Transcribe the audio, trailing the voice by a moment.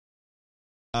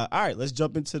All right, let's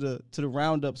jump into the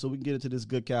roundup so we can get into this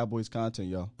good Cowboys content,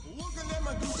 y'all.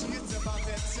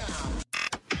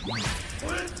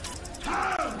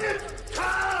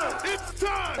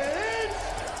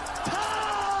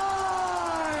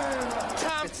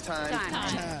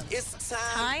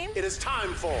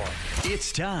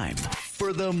 It's time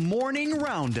for the morning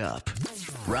roundup.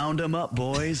 Round 'em up,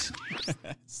 boys.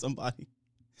 Somebody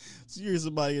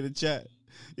in the chat.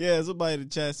 Yeah, somebody in the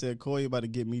chat said, Akoye about to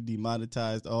get me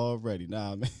demonetized already.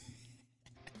 Nah, man.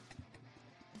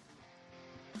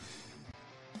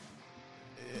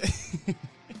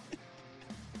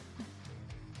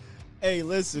 Hey,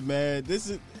 listen, man.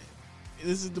 This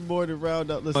is the morning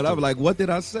roundup. But I was like, what did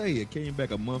I say? It came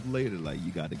back a month later. Like,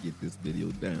 you got to get this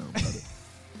video down, brother.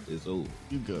 It's over.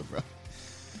 You good, bro.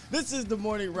 This is the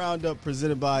morning roundup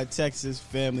presented by Texas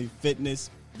Family Fitness.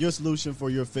 Your solution for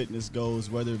your fitness goals,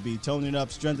 whether it be toning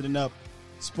up, strengthening up,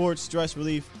 sports, stress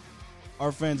relief.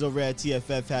 Our friends over at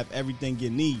TFF have everything you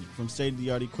need, from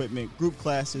state-of-the-art equipment, group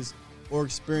classes, or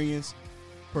experienced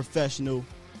professional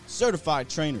certified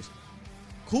trainers.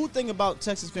 Cool thing about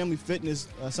Texas Family Fitness,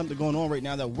 something going on right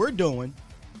now that we're doing,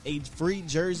 a free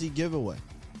jersey giveaway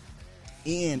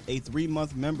and a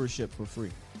 3-month membership for free,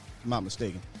 if I'm not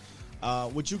mistaken.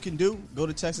 What you can do, go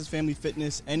to Texas Family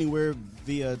Fitness anywhere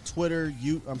via Twitter,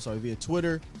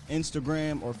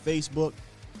 Instagram, or Facebook.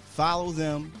 Follow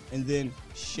them and then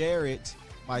share it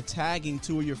by tagging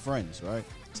 2 of your friends, right?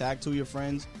 Tag 2 of your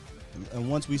friends. And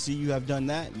once we see you have done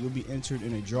that, you'll be entered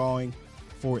in a drawing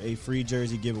for a free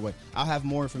jersey giveaway. I'll have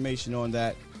more information on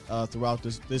that throughout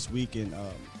this week and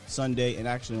Sunday and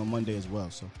actually on Monday as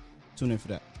well. So tune in for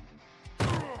that.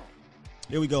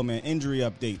 Here we go, man. Injury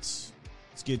updates.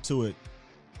 Let's get to it.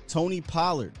 Tony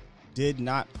Pollard did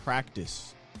not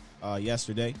practice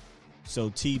yesterday, so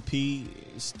TP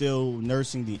is still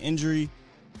nursing the injury.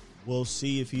 We'll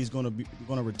see if he's going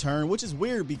to return, which is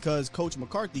weird because Coach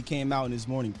McCarthy came out in his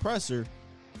morning presser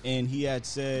and he had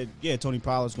said, "Yeah, Tony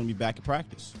Pollard's going to be back at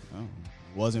practice." Well,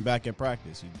 he wasn't back at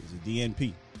practice. He was a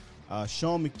DNP.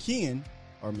 Sean McKeon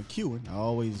or McEwen,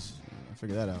 I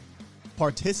figured that out,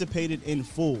 participated in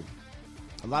full.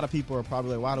 A lot of people are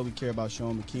probably like, why do we care about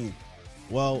Sean McKeon?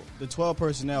 Well, the 12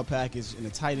 personnel package and the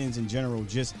tight ends in general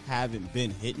just haven't been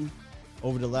hitting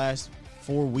over the last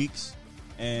 4 weeks.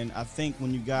 And I think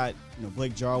when you got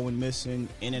Blake Jarwin missing,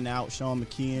 in and out, Sean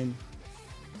McKeon,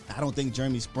 I don't think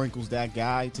Jeremy Sprinkle's that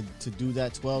guy to do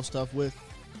that 12 stuff with.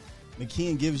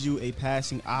 McKeon gives you a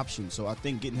passing option, so I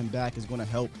think getting him back is going to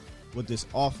help with this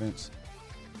offense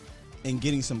and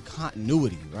getting some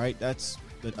continuity, right? That's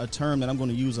a term that I'm going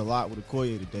to use a lot with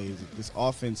Akoye today. Is that this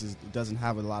offense doesn't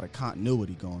have a lot of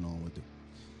continuity going on with it.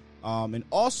 And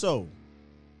also,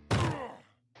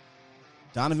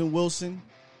 Donovan Wilson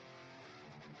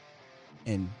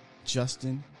and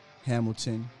Justin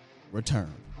Hamilton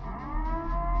return.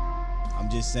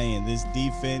 I'm just saying, this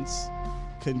defense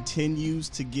continues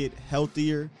to get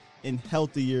healthier and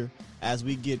healthier as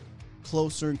we get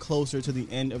closer and closer to the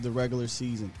end of the regular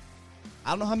season.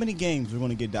 I don't know how many games we're going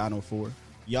to get Dono for.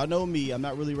 Y'all know me. I'm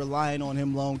not really relying on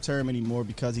him long-term anymore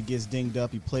because he gets dinged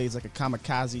up. He plays like a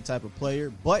kamikaze type of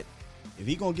player. But if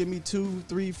he going to give me 2,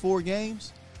 3, 4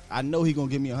 games, I know he going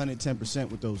to give me 110%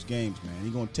 with those games, man.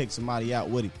 He going to take somebody out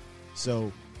with him.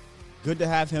 So good to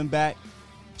have him back.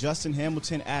 Justin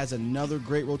Hamilton as another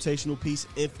great rotational piece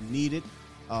if needed.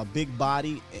 Big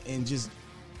body and just,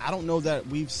 I don't know that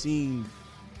we've seen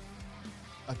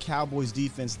a Cowboys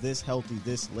defense this healthy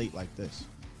this late like this.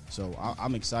 So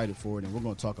I'm excited for it, and we're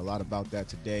going to talk a lot about that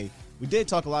today. We did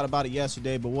talk a lot about it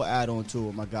yesterday, but we'll add on to it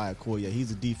with my guy Akoye. He's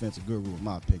a defensive guru, in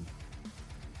my opinion.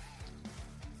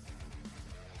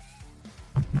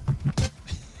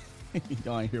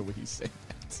 Y'all ain't hear what he said.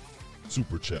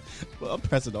 Super chat. Well, I'm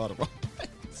pressing all the wrong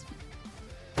buttons.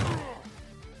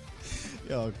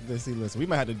 Yo, listen, we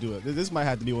might have to do it. This might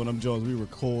have to be one of them Jones we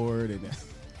record and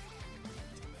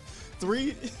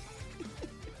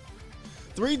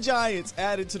three Giants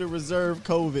added to the reserve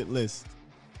COVID list.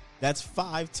 That's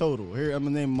 5 total. Here, I'm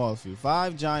going to name them all for you.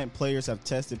 5 Giant players have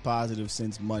tested positive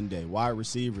since Monday. Wide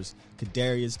receivers,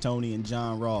 Kadarius Toney and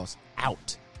John Ross,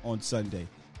 out on Sunday.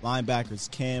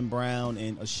 Linebackers, Cam Brown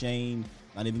and Ashane,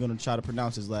 not even going to try to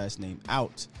pronounce his last name,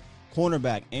 out.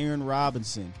 Cornerback, Aaron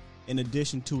Robinson, in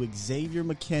addition to Xavier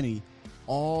McKinney,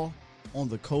 all on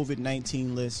the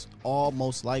COVID-19 list, all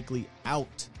most likely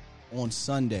out on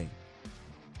Sunday.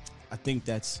 I think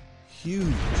that's huge.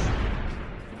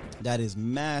 That is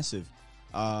massive.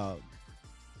 At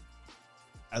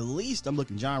least I'm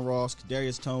looking John Ross,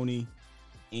 Kadarius Toney,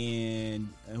 and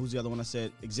who's the other one I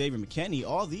said? Xavier McKinney.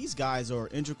 All these guys are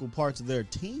integral parts of their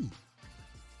team,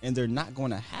 and they're not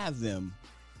going to have them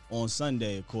on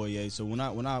Sunday, Akoye. So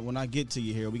when I get to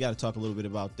you here, we got to talk a little bit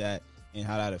about that and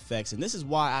how that affects. And this is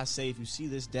why I say, if you see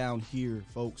this down here,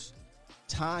 folks,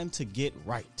 time to get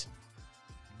right.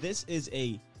 This is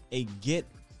a get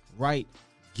right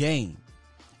game.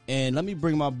 And let me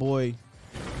bring my boy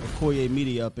Akoye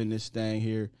Media up in this thing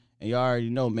here. And y'all already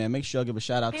know, man, make sure y'all give a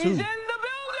shout out to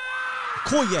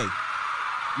Akoye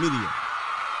Media.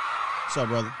 What's up,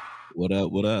 brother?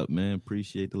 What up, man?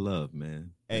 Appreciate the love,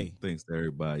 man. Hey. Thanks to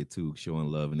everybody, too, showing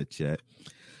love in the chat.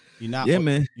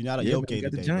 Man. You're not a yoke today,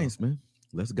 the Giants, bro. man.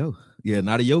 Let's go. Yeah,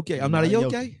 not a yoke. I'm not a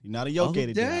yoke. You're not a yoke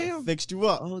today. Damn. I fixed you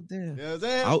up. Oh, damn. You know what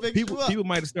I'm saying? People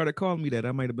might have started calling me that.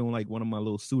 I might have been like one of my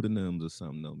little pseudonyms or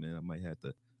something, though, man. I might have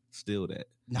to steal that.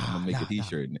 I'm gonna make a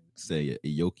t-shirt and say a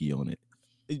yoki on it.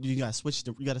 You gotta switch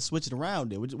it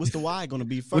around there. What's the Y gonna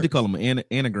be first? What do you call them?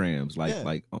 Anagrams,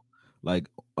 like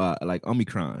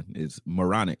Omicron is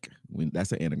moronic.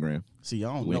 That's an anagram. See,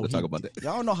 y'all we ain't gonna talk about that.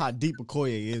 Y'all know how deep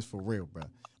Akoye is for real, bro.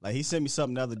 Like, he sent me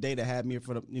something the other day that had me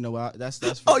for the, that's.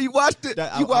 For, oh, you watched it?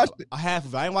 You watched it? Half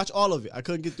of it. I didn't watch all of it. I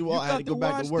couldn't get through all. I had to go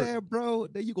back to work, that, bro.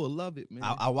 Then you gonna love it, man.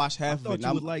 I watched half of it.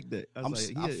 I would like that. I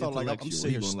felt like I'm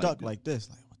sitting here stuck like this.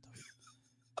 Like,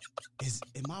 what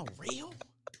the? Am I real?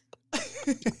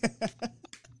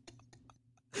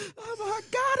 I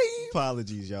got him.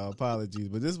 Apologies, y'all. Apologies,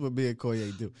 but this is what me and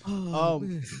Akoye do.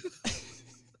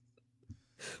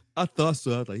 I thought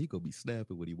so. I was like, he gonna be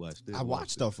snapping when he watched this. I watch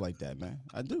stuff like that, man.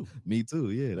 I do. Me too.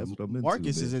 Yeah, that's what I'm into.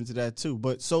 Marcus is into that too.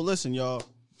 But so listen, y'all.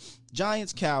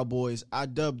 Giants Cowboys. I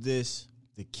dubbed this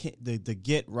the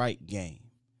get right game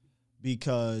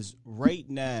because right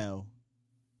now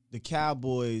the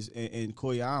Cowboys and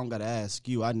Koya, I don't gotta ask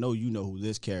you. I know you know who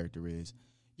this character is.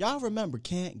 Y'all remember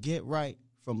Can't Get Right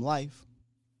from Life?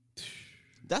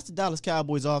 That's the Dallas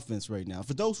Cowboys offense right now.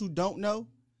 For those who don't know,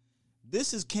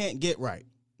 this is Can't Get Right.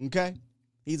 Okay?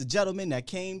 He's a gentleman that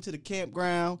came to the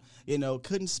campground,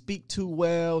 couldn't speak too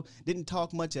well, didn't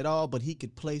talk much at all, but he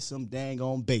could play some dang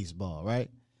on baseball, right?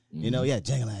 Mm-hmm.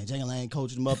 Jang-a-lang,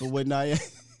 coached him up and whatnot.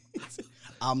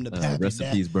 I'm the pappy. Rest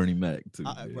in peace, Bernie Mac, too.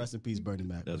 Rest in peace, Bernie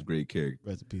Mac. That's a great character.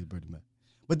 Rest in peace, Bernie Mac.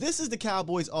 But this is the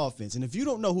Cowboys offense. And if you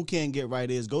don't know who Can Get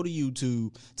Right is, go to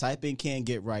YouTube, type in Can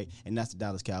Get Right, and that's the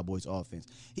Dallas Cowboys offense.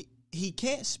 He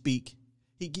can't speak.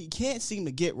 He can't seem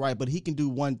to get right, but he can do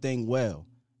one thing well,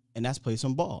 and that's play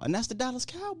some ball. And that's the Dallas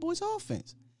Cowboys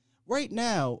offense. Right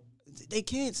now, they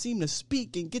can't seem to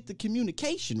speak and get the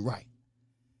communication right.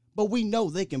 But we know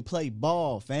they can play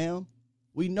ball, fam.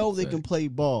 We know they can play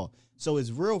ball. So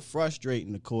it's real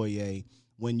frustrating, Akoye,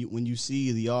 when you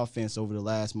see the offense over the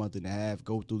last month and a half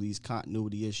go through these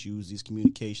continuity issues, these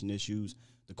communication issues,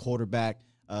 the quarterback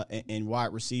and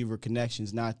wide receiver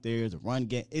connections not there, the run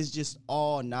game, it's just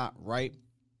all not right.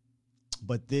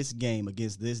 But this game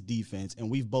against this defense, and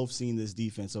we've both seen this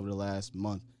defense over the last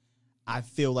month, I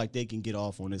feel like they can get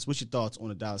off on this. What's your thoughts on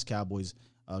the Dallas Cowboys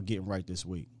getting right this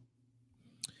week?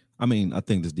 I mean, I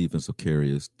think this defense will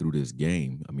carry us through this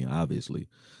game. I mean, obviously.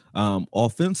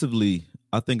 Offensively,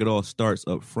 I think it all starts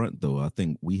up front, though. I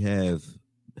think we have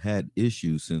had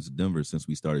issues since Denver, since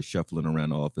we started shuffling around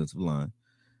the offensive line.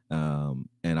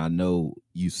 And I know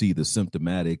you see the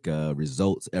symptomatic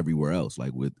results everywhere else,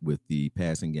 like with the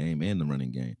passing game and the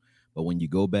running game. But when you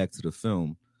go back to the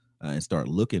film and start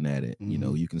looking at it,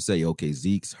 mm-hmm. You can say, okay,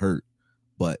 Zeke's hurt,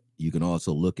 but you can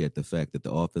also look at the fact that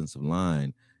the offensive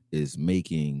line is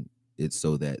making it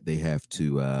so that they have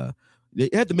to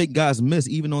make guys miss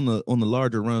even on the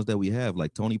larger runs that we have,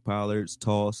 like Tony Pollard's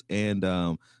toss and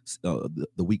the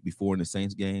week before in the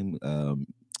Saints game,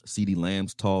 CeeDee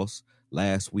Lamb's toss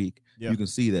last week. You can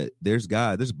see that there's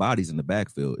bodies in the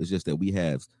backfield. It's just that we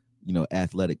have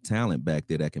athletic talent back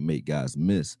there that can make guys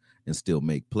miss and still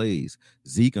make plays.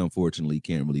 Zeke unfortunately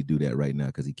can't really do that right now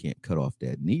because he can't cut off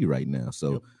that knee right now.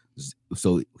 So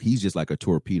he's just like a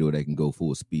torpedo that can go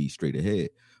full speed straight ahead.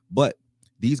 But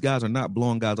these guys are not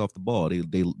blowing guys off the ball.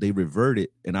 They reverted,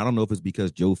 and I don't know if it's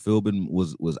because Joe Philbin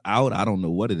was out. I don't know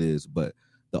what it is, but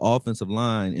the offensive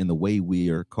line and the way we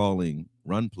are calling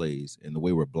run plays and the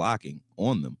way we're blocking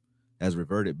on them has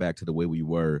reverted back to the way we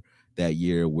were that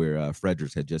year where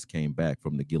Fredericks had just came back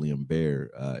from the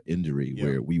Gilliam-Bear injury,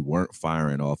 where we weren't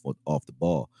firing off the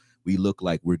ball. We look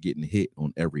like we're getting hit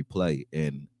on every play,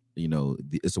 and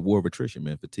it's a war of attrition,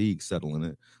 man. Fatigue settling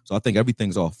in. So I think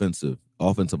everything's offensive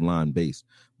line based.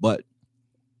 But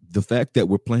the fact that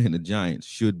we're playing the Giants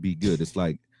should be good. It's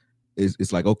like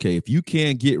okay, if you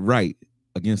can't get right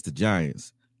against the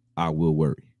Giants, I will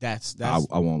worry. I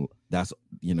won't. That's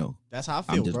how I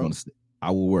feel, I'm just bro.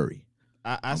 I will worry.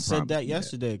 I said that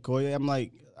yesterday, Koya. I'm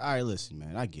like, all right, listen,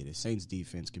 man, I get it. Saints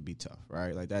defense could be tough,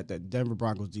 right? Like that Denver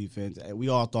Broncos defense. We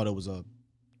all thought it was a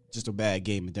just a bad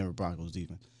game in Denver Broncos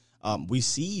defense. We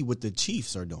see what the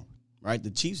Chiefs are doing, right? The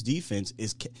Chiefs defense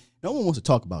is no one wants to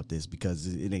talk about this because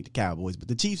it ain't the Cowboys, but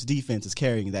the Chiefs defense is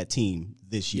carrying that team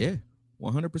this year. Yeah,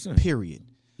 100%. Period.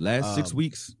 Last 6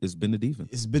 weeks, it's been the defense.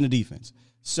 It's been the defense.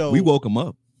 So we woke them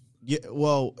up. Yeah,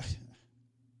 well,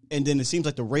 and then it seems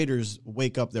like the Raiders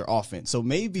wake up their offense. So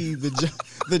maybe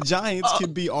the Giants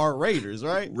can be our Raiders,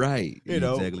 right? Right. You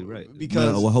know, exactly right.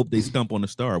 Because I hope they stump on the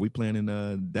Star. Are we playing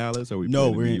in Dallas or we're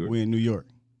in New York.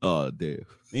 Oh, damn.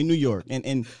 In New York.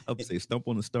 And I would say stump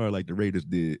on the Star like the Raiders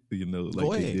did,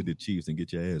 like they did the Chiefs and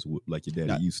get your ass whooped like your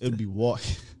daddy used to. It'd be walk.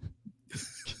 See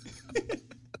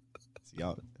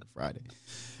y'all Friday.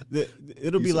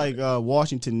 It'll be like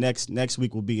Washington next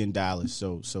week will be in Dallas,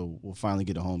 so we'll finally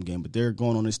get a home game. But they're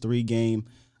going on this 3-game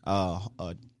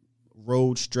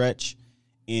road stretch.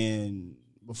 And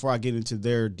before I get into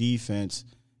their defense,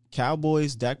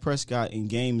 Cowboys, Dak Prescott in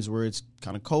games where it's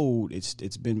kind of cold, it's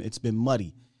been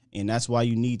muddy, and that's why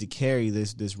you need to carry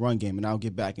this run game. And I'll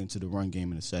get back into the run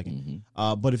game in a second.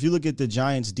 Mm-hmm. But if you look at the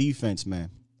Giants' defense,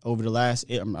 man, over the last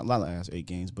not the last 8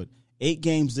 games, but 8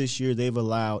 games this year, they've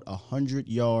allowed 100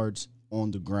 yards on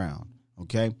the ground,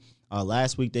 okay?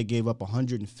 Last week, they gave up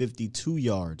 152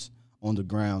 yards on the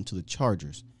ground to the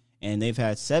Chargers. And they've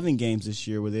had 7 games this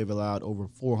year where they've allowed over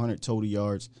 400 total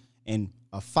yards and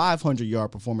a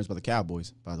 500-yard performance by the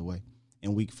Cowboys, by the way,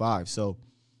 in Week 5. So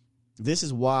this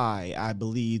is why I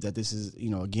believe that this is,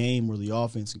 a game where the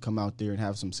offense can come out there and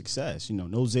have some success.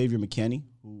 No Xavier McKinney,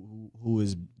 who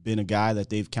has been a guy that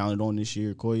they've counted on this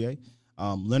year, Akoye.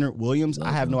 Leonard Williams,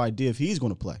 I have no idea if he's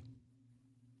going to play.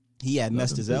 He had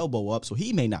messed his elbow up, so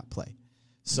he may not play.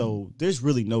 So there's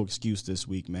really no excuse this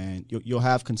week, man. You'll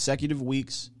have consecutive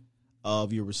weeks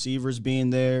of your receivers being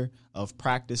there, of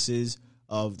practices,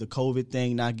 of the COVID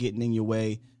thing not getting in your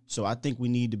way. So I think we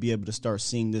need to be able to start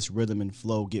seeing this rhythm and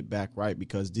flow get back right,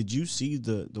 because did you see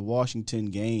the Washington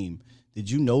game? Did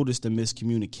you notice the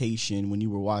miscommunication when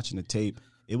you were watching the tape?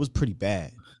 It was pretty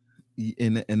bad.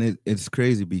 And it's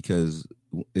crazy because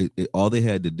all they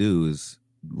had to do is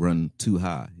run too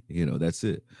high. That's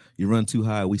it. You run too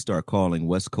high, we start calling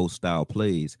West Coast style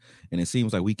plays, and it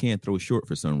seems like we can't throw short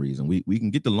for some reason. We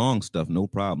can get the long stuff, no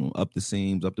problem, up the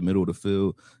seams, up the middle of the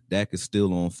field. Dak is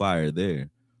still on fire there.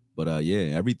 But,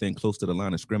 everything close to the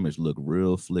line of scrimmage looked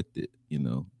real afflicted,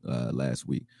 last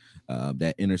week.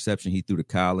 That interception he threw to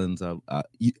Collins,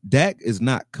 Dak is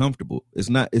not comfortable.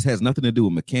 It has nothing to do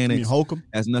with mechanics. You mean Holcomb?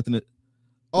 Has nothing to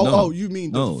you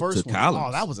mean the first one? Collins.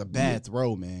 Oh, that was a bad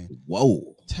throw, man.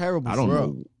 Whoa. Terrible I don't throw.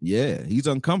 know. Yeah, he's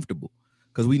uncomfortable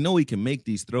because we know he can make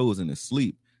these throws in his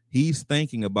sleep. He's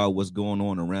thinking about what's going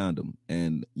on around him,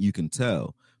 and you can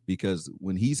tell because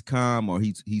when he's calm or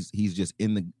he's just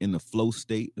in the flow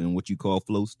state, and what you call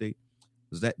flow state,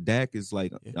 is that Dak is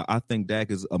like, I think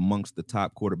Dak is amongst the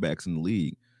top quarterbacks in the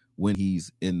league when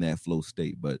he's in that flow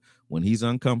state. But when he's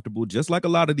uncomfortable, just like a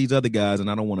lot of these other guys, and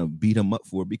I don't want to beat him up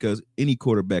for it because any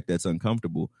quarterback that's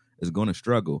uncomfortable is going to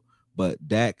struggle. But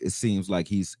Dak, it seems like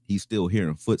he's still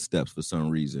hearing footsteps for some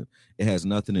reason. It has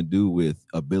nothing to do with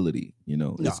ability,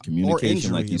 it's communication,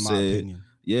 injury, like you said.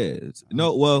 Yeah,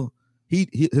 Well,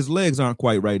 his legs aren't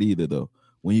quite right either, though.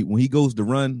 When he goes to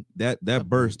run, that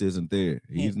burst isn't there.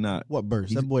 He's not. What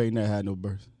burst? That boy ain't never had no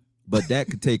burst. But Dak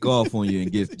could take off on you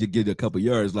and get a couple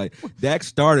yards. Like Dak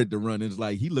started to run, and it's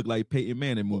like he looked like Peyton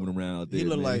Manning moving around out there. He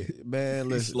looked man. like, man,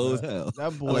 listen, slow as hell.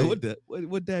 That boy,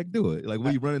 what Dak doing? Like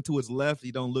when he running to his left,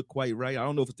 he don't look quite right. I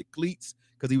don't know if it's the cleats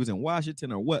because he was in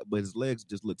Washington or what, but his legs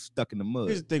just look stuck in the mud.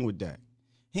 Here's the thing with Dak.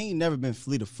 He ain't never been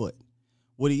fleet of foot.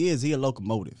 What he is, he a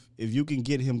locomotive. If you can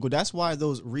get him good, that's why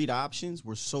those read options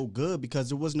were so good, because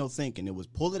there was no thinking. It was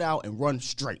pull it out and run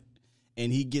straight.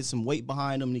 And he gets some weight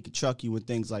behind him and he could chuck you and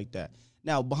things like that.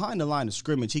 Now, behind the line of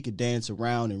scrimmage, he could dance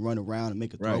around and run around and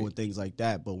make a throw and things like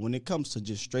that. But when it comes to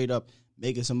just straight up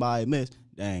making somebody miss,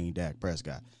 dang, Dak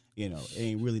Prescott. It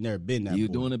ain't really never been that. You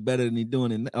doing it better than he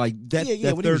doing it like that.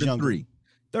 Yeah, that third and three.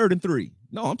 Third and three.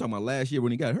 No, I'm talking about last year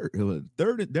when he got hurt.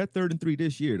 Third and three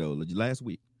this year though. Last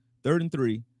week, 3rd and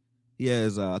 3. He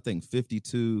has I think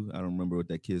 52. I don't remember what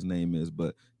that kid's name is,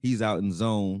 but he's out in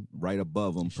zone right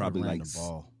above him, probably like the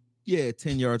ball.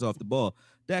 10 yards off the ball.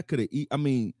 That could have. I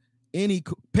mean,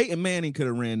 Peyton Manning could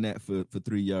have ran that for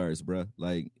 3 yards, bro.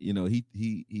 Like he's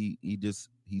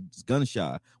gun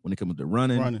shy when it comes to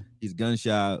running. He's gun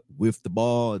shy with the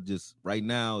ball. Just right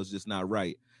now, it's just not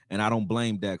right. And I don't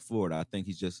blame Dak for it. I think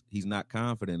he's not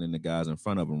confident in the guys in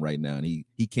front of him right now, and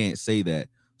he can't say that.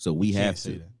 So we have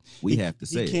to. We have to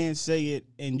say he can't say it,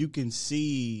 and you can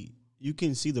see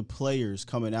the players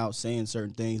coming out saying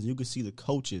certain things. You can see the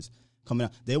coaches coming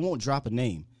out. They won't drop a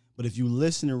name, But if you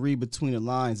listen and read between the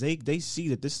lines, they see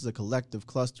that this is a collective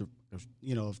cluster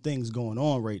of things going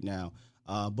on right now.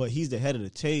 But he's the head of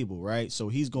the table, right? So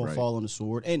he's going to fall on the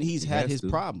sword, and he's had his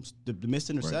problems. The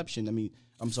missed interception. Right.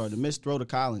 The missed throw to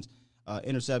Collins,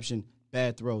 interception,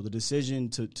 bad throw. The decision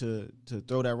to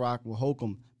throw that rock with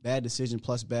Holcomb, bad decision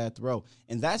plus bad throw.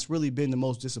 And that's really been the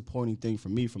most disappointing thing for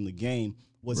me from the game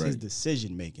was his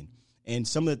decision making. And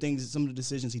some of the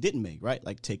decisions he didn't make, right?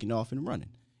 Like taking off and running.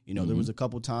 There was a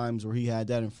couple times where he had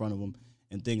that in front of him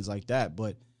and things like that.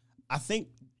 But I think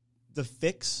the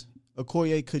fix,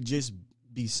 Akoye, could just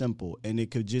be simple, and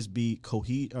it could just be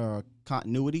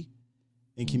continuity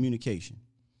and communication.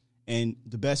 And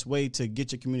the best way to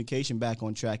get your communication back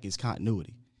on track is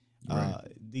continuity. Right.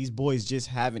 These boys just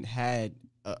haven't had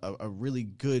a really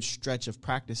good stretch of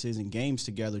practices and games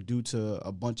together due to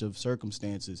a bunch of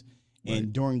circumstances. Right.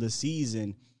 And during the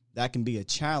season, that can be a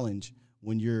challenge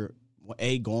when you're,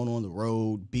 A, going on the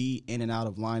road, B, in and out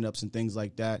of lineups and things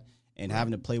like that, and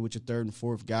having to play with your third and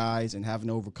fourth guys and having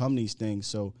to overcome these things.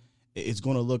 So it's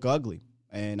going to look ugly.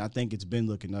 And I think it's been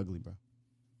looking ugly, bro.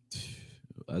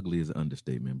 Ugly is an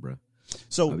understatement, bro.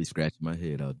 So I'll be scratching my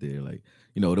head out there. Like,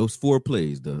 those 4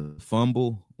 plays, the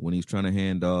fumble, when he's trying to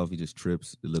hand off, he just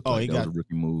trips. It looked like that was a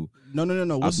rookie move.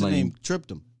 No. What's the name? Tripped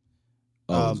him.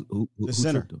 Who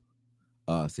center. Tripped him?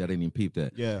 See, I didn't even peep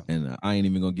that. Yeah. And I ain't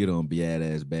even going to get on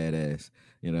badass.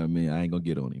 You know what I mean? I ain't going to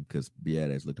get on him because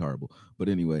badass looked horrible. But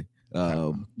anyway,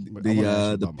 the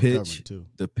pitch.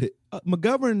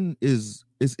 McGovern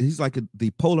he's like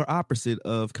the polar opposite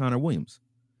of Connor Williams.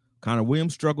 Connor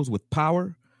Williams struggles with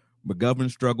power. McGovern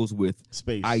struggles with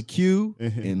space, IQ,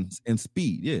 and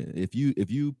speed. Yeah, if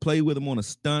you play with him on a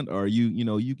stunt, or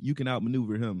you can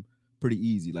outmaneuver him pretty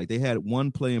easy. Like they had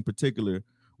one play in particular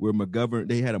where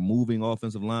they had a moving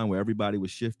offensive line where everybody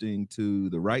was shifting to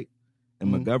the right,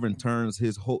 and McGovern turns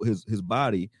his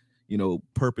body,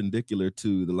 perpendicular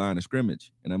to the line of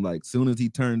scrimmage. And I'm like, soon as he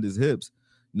turned his hips,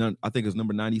 I think it was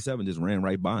number 97 just ran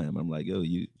right by him. I'm like, yo,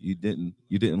 you didn't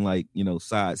like,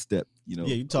 sidestep,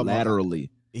 you talking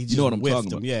laterally. He just what I'm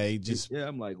talking about. Yeah,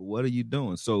 I'm like, what are you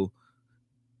doing? So,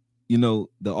 the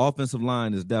offensive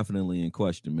line is definitely in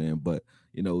question, man. But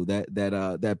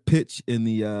that pitch in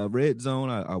the red zone,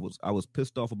 I was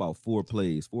pissed off about 4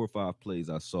 or 5 plays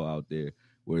I saw out there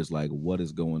where it's like, what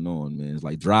is going on, man? It's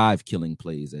like drive killing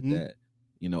plays at that,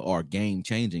 or game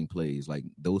changing plays. Like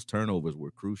those turnovers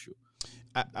were crucial.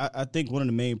 I think one of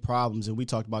the main problems, and we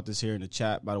talked about this here in the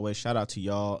chat, by the way, shout out to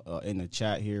y'all in the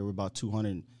chat here. We're about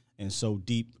 200 and so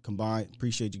deep combined.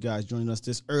 Appreciate you guys joining us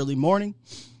this early morning.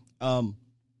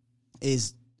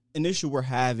 Is an issue we're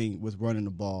having with running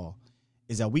the ball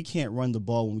is that we can't run the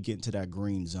ball when we get into that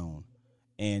green zone.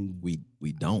 And we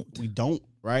don't. We don't,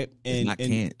 right?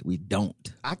 We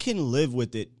don't. I can live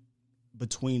with it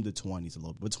between the 20s a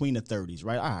little bit, between the 30s,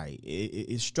 right? All right,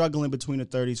 it's struggling between the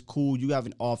 30s. Cool, you have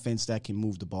an offense that can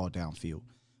move the ball downfield.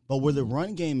 But where the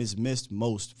run game is missed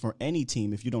most for any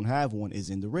team, if you don't have one, is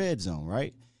in the red zone,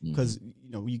 right? Because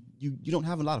you don't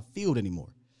have a lot of field anymore.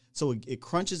 So it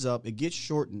crunches up, it gets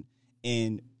shortened,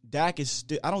 and Dak is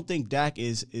still. I don't think Dak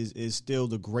is still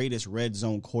the greatest red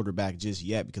zone quarterback just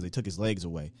yet because they took his legs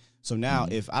away. So now,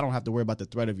 if I don't have to worry about the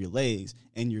threat of your legs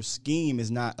and your scheme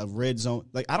is not a red zone,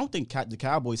 like I don't think the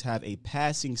Cowboys have a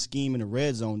passing scheme in the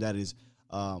red zone that is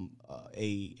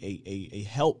a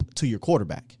help to your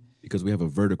quarterback. Because we have a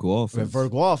vertical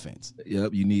offense.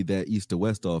 Yep, you need that east to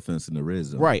west offense in the red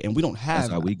zone. Right, and we don't have.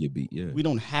 That's how we get beat. Yeah, we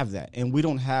don't have that, and we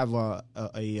don't have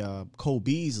a Cole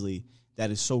Beasley that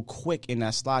is so quick in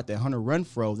that slot, that Hunter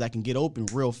Renfrow that can get open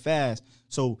real fast.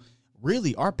 So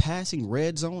really, our passing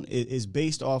red zone is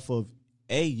based off of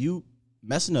A, you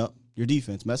messing up, your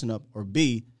defense messing up, or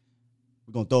B,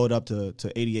 we're going to throw it up to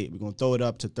 88. We're going to throw it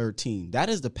up to 13. That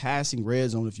is the passing red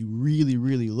zone if you really,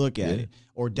 really look at it.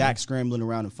 Or Dak scrambling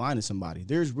around and finding somebody.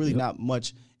 There's really not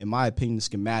much, in my opinion,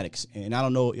 schematics. And I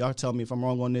don't know, y'all tell me if I'm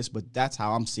wrong on this, but that's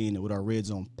how I'm seeing it with our red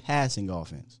zone passing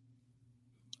offense.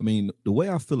 I mean, the way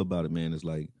I feel about it, man, is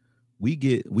like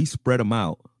we spread them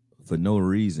out for no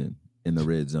reason in the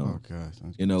red zone. Oh, gosh.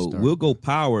 We'll go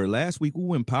power. Last week, we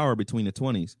went power between the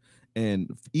 20s.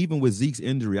 And even with Zeke's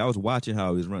injury, I was watching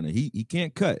how he was running. He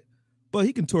can't cut, but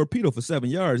he can torpedo for 7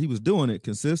 yards. He was doing it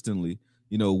consistently,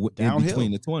 in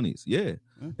between the 20s. Yeah.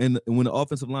 And when the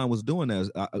offensive line was doing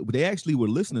that, they actually were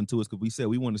listening to us because we said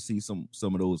we want to see some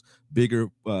of those bigger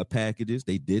packages.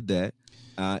 They did that.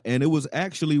 And it was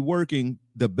actually working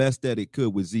the best that it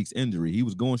could with Zeke's injury. He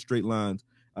was going straight lines,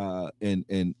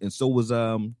 and so was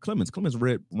Clemens. Clemens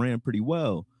ran pretty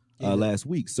well last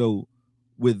week. So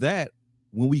with that,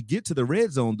 when we get to the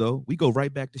red zone, though, we go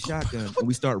right back to shotgun and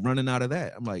we start running out of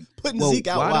that. I'm like, Putting Zeke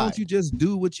out why wide. don't you just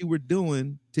do what you were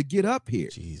doing to get up here?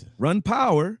 Jesus. Run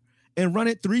power and run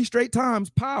it 3 straight times.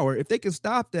 Power. If they can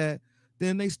stop that,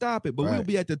 then they stop it. But we'll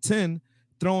be at the 10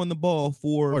 throwing the ball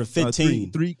for or the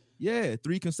 15.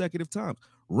 Three consecutive times.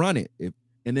 Run it.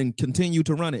 And then continue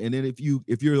to run it. And then if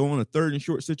you're on a 3rd and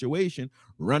short situation,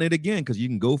 run it again, because you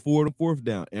can go forward and 4th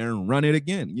down and run it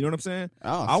again. You know what I'm saying?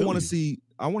 I want to see.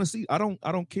 I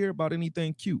don't care about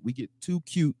anything cute. We get too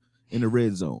cute in the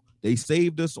red zone. They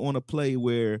saved us on a play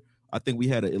where I think we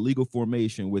had an illegal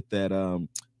formation with that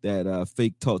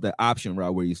fake toss, that option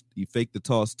route where he faked the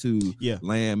toss to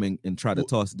Lamb and tried to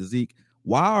toss it to Zeke.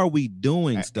 Why are we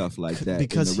doing stuff like that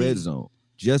because in the red zone?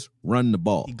 Just run the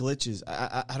ball. He glitches.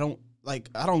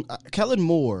 Kellen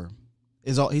Moore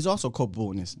he's also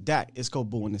culpable in this. Dak is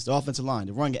culpable in this. The offensive line,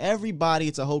 they're running everybody.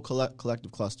 It's a whole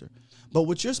collective cluster. But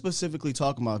what you're specifically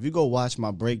talking about, if you go watch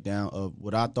my breakdown of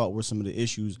what I thought were some of the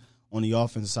issues on the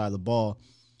offensive side of the ball,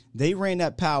 they ran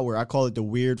that power. I call it the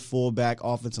weird fullback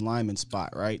offensive lineman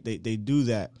spot, right? They do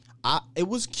that. It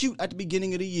was cute at the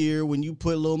beginning of the year when you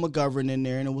put Lil McGovern in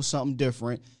there and it was something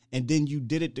different, and then you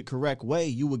did it the correct way.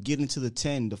 You would get into the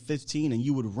 10, the 15, and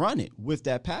you would run it with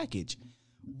that package.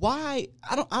 Why?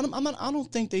 I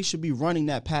don't think they should be running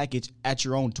that package at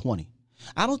your own 20.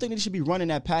 I don't think they should be running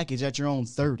that package at your own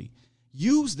 30.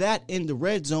 Use that in the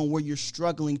red zone where you're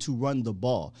struggling to run the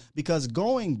ball, because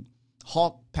going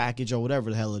hawk package or whatever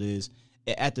the hell it is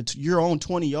at your own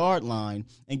 20-yard line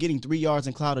and getting 3 yards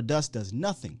in cloud of dust does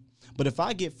nothing. But if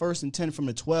I get 1st and 10 from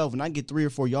the 12 and I get 3 or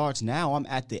 4 yards, now I'm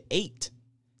at the 8.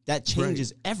 That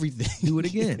changes everything. Do it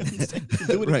again.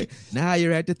 Do it right. again. Now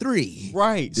you're at the 3.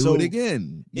 Right. Do it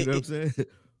again. You know what I'm saying?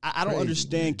 I don't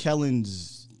understand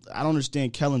Kellen's. I don't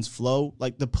understand Kellen's flow.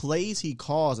 Like, the plays he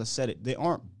calls, I said it, they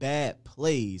aren't bad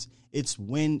plays. It's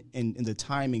when and the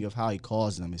timing of how he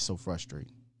calls them is so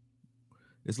frustrating.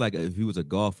 It's like if he was a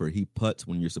golfer, he putts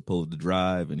when you're supposed to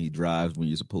drive and he drives when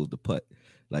you're supposed to putt.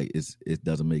 Like, it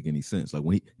doesn't make any sense. Like,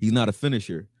 when he's not a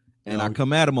finisher. And I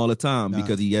come at him all the time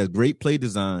because he has great play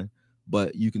design,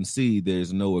 but you can see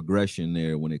there's no aggression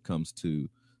there when it comes to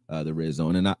the red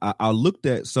zone. And I looked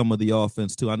at some of the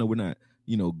offense too. I know we're not,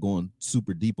 going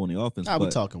super deep on the offense. We're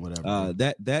talking whatever.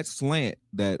 That slant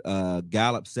that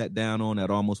Gallup sat down on that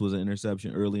almost was an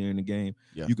interception earlier in the game.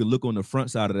 Yeah. You can look on the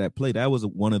front side of that play. That was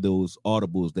one of those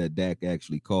audibles that Dak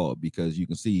actually called, because you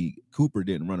can see Cooper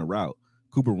didn't run a route.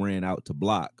 Cooper ran out to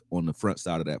block on the front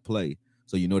side of that play.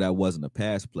 So that wasn't a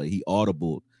pass play. He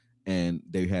audibled, and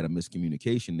they had a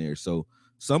miscommunication there. So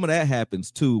some of that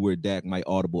happens too, where Dak might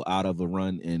audible out of a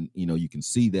run, and you can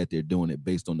see that they're doing it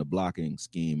based on the blocking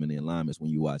scheme and the alignments when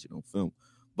you watch it on film.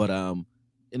 But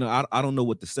I don't know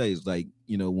what to say. It's like,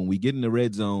 when we get in the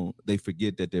red zone, they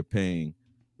forget that they're paying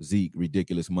Zeke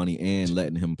ridiculous money and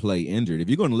letting him play injured. If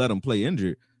you're going to let him play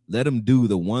injured, let him do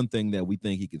the one thing that we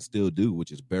think he can still do,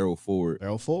 which is barrel forward.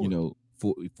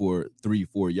 For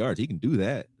 3-4 yards. He can do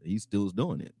that. He still is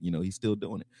doing it. He's still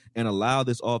doing it. And allow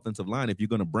this offensive line, if you're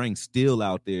going to bring Steele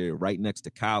out there right next to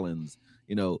Collins,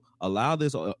 allow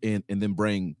this and then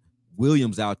bring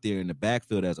Williams out there in the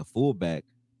backfield as a fullback.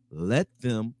 Let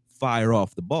them fire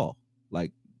off the ball.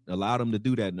 Like, allow them to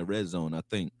do that in the red zone. I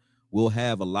think we'll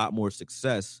have a lot more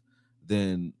success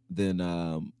than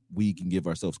we can give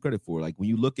ourselves credit for. Like, when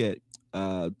you look at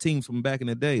teams from back in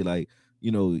the day, like,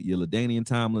 your LaDainian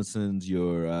Tomlinsons,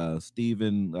 your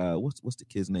Steven, what's the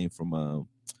kid's name from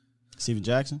Steven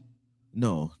Jackson?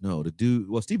 No, the dude.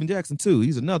 Well, Steven Jackson too.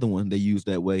 He's another one they use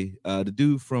that way. The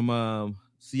dude from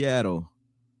Seattle,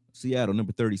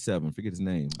 number 37. Forget his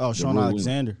name. Oh, Sean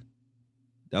Alexander.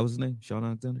 That was his name, Sean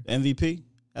Alexander. MVP.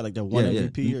 Had like that one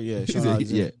MVP. Yeah, Sean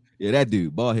Alexander. Yeah, that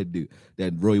dude, bald head dude,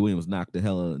 that Roy Williams knocked the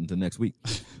hell out into next week.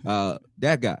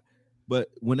 That guy. But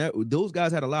those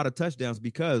guys had a lot of touchdowns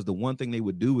because the one thing they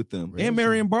would do with them, and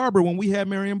Marion Barber, when we had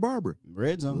Marion Barber,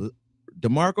 red zone,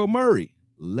 DeMarco Murray,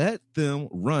 let them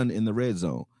run in the red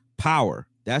zone. Power.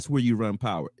 That's where you run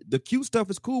power. The cute stuff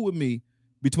is cool with me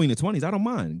between the 20s. I don't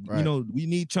mind. Right. We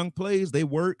need chunk plays. They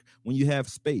work when you have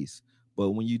space. But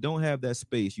when you don't have that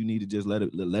space, you need to just let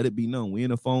it be known. We're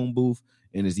in a phone booth,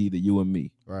 and it's either you or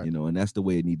me. Right. And that's the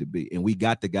way it need to be. And we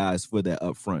got the guys for that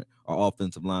up front. Our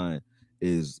offensive line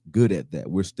is good at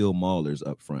that. We're still maulers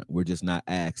up front. We're just not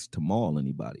asked to maul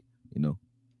anybody,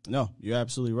 No, you're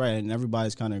absolutely right. And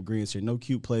everybody's kind of agreeing here. No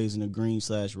cute plays in the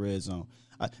green/red zone.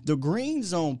 The green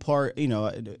zone part, he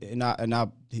knows what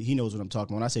I'm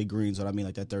talking about. When I say green zone, I mean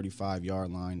like that 35-yard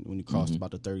line when you cross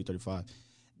about the 30, 35.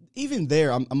 Even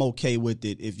there, I'm okay with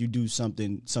it if you do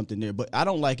something there. But I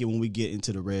don't like it when we get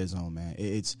into the red zone, man.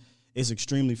 It's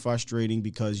extremely frustrating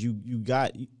because you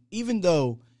got even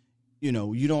though,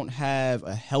 you don't have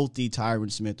a healthy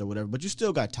Tyron Smith or whatever, but you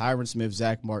still got Tyron Smith,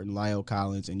 Zach Martin, Lyle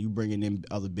Collins, and you bringing in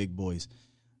other big boys.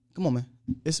 Come on, man.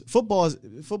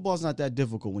 Football's not that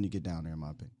difficult when you get down there, in my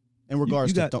opinion. In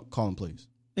regards to calling plays.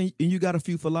 And you got a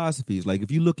few philosophies. Like, if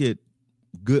you look at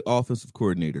good offensive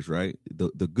coordinators, right?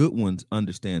 The good ones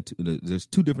understand there's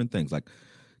two different things. Like,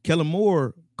 Kellen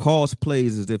Moore calls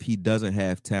plays as if he doesn't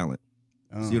have talent.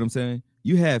 See what I'm saying?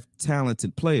 You have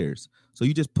talented players, so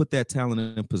you just put that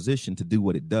talent in position to do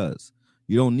what it does.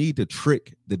 You don't need to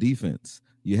trick the defense.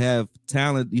 You have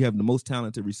talent. You have the most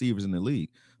talented receivers in the league.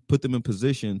 Put them in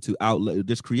position to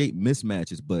just create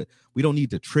mismatches, but we don't need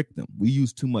to trick them. We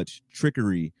use too much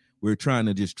trickery. We're trying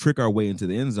to just trick our way into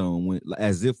the end zone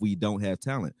as if we don't have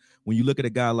talent. When you look at a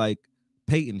guy like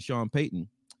Sean Payton,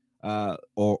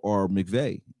 or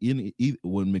McVay,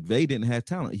 when McVay didn't have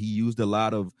talent, he used a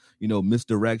lot of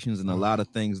misdirections and a lot of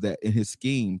things that in his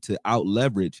scheme to out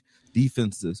leverage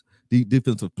defensive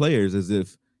players as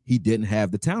if he didn't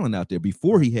have the talent out there.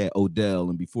 Before he had Odell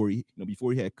and before he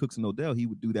had Cooks and Odell, he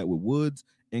would do that with Woods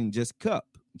and just Cup.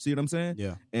 See what I'm saying?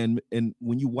 Yeah. And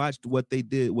when you watched what they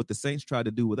did, what the Saints tried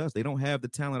to do with us, they don't have the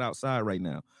talent outside right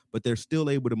now, but they're still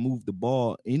able to move the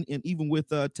ball. And even with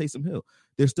Taysom Hill,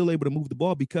 they're still able to move the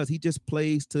ball because he just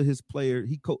plays to his player.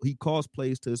 He calls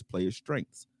plays to his player's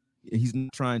strengths. He's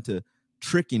not trying to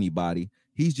trick anybody.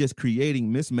 He's just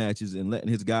creating mismatches and letting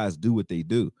his guys do what they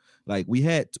do. Like we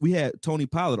had Tony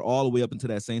Pollard all the way up into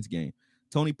that Saints game.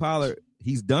 Tony Pollard,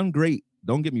 he's done great.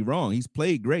 Don't get me wrong. He's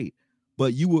played great.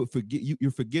 But you're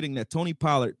forgetting that Tony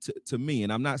Pollard, to me,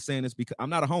 and I'm not saying this because I'm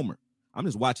not a homer. I'm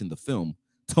just watching the film.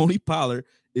 Tony Pollard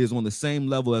is on the same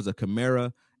level as a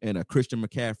Kamara and a Christian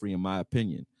McCaffrey, in my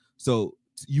opinion. So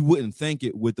you wouldn't think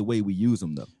it with the way we use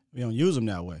him, though. We don't use him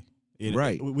that way.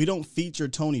 Right. We don't feature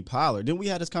Tony Pollard. Didn't we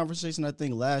have this conversation, I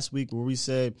think, last week where we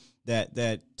said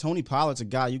that Tony Pollard's a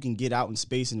guy you can get out in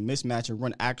space and mismatch and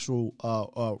run actual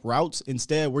routes.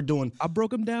 Instead, we're doing... I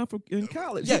broke him down in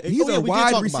college. Yeah, he's a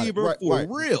wide receiver for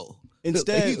real.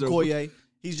 Instead, Akoye,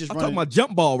 he's just running... I'm talking about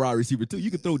jump ball wide receiver, too.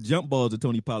 You can throw jump balls to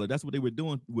Tony Pollard. That's what they were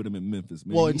doing with him in Memphis,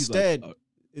 man. Well, instead,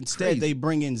 they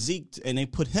bring in Zeke and they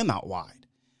put him out wide.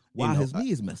 While his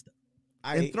knee is messed up.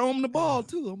 And throw him the ball,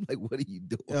 too. I'm like, what are you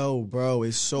doing? Oh, bro,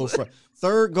 it's so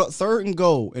third and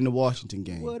goal in the Washington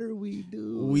game. What are we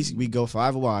doing? We go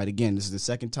 5 wide. Again, this is the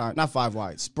second time. Not 5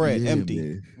 wide. Spread, empty,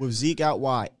 man. With Zeke out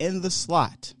wide in the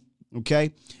slot.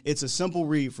 Okay? It's a simple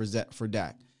read for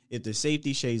Dak. If the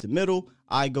safety shades the middle,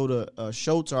 I go to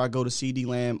Schultz or I go to CeeDee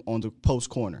Lamb on the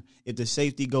post corner. If the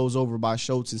safety goes over by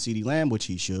Schultz and CeeDee Lamb, which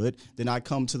he should, then I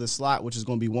come to the slot, which is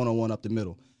going to be one-on-one up the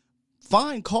middle.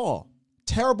 Fine call.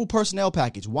 Terrible personnel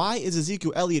package. Why is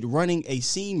Ezekiel Elliott running a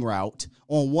seam route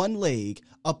on one leg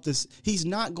up this? He's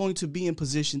not going to be in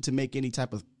position to make any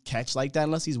type of catch like that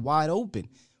unless he's wide open.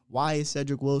 Why is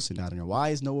Cedric Wilson out there? Why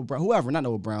is Noah Brown? Whoever, not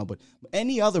Noah Brown, but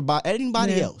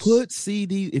anybody else. Put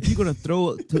CD, if you're going to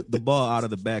throw the ball out of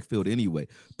the backfield anyway,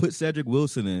 put Cedric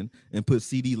Wilson in and put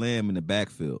CeeDee Lamb in the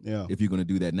backfield. Yeah. If you're going to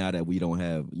do that now that we don't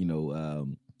have,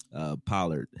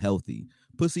 Pollard healthy.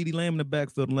 Put CeeDee Lamb in the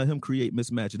backfield and let him create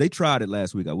mismatches. They tried it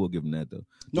last week. I will give them that, though.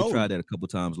 They tried that a couple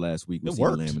times last week with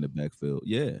CeeDee Lamb in the backfield.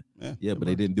 Yeah, but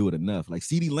they didn't do it enough. Like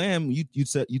CeeDee Lamb,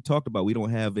 you talked about we don't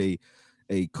have a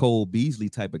Cole Beasley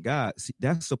type of guy. See,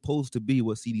 that's supposed to be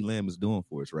what CeeDee Lamb is doing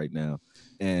for us right now.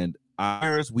 And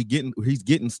he's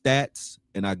getting stats,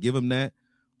 and I give him that.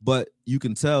 But you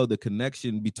can tell the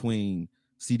connection between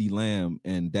CeeDee Lamb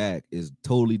and Dak is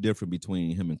totally different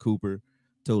between him and Cooper.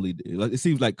 Totally, like it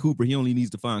seems like Cooper. He only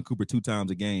needs to find Cooper 2 times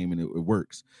a game, and it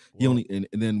works. Well, and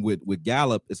then with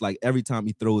Gallup, it's like every time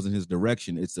he throws in his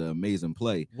direction, it's an amazing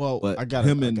play. Well, but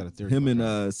him and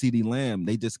CeeDee Lamb,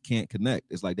 they just can't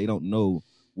connect. It's like they don't know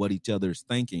what each other's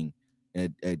thinking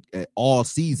at all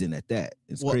season. At that,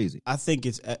 it's crazy. I think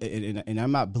it's, and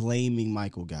I'm not blaming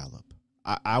Michael Gallup.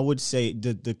 I would say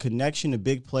the connection, the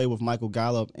big play with Michael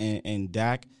Gallup and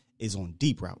Dak is on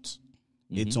deep routes.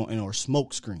 Mm-hmm. It's on or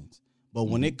smoke screens. But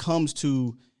when it comes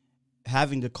to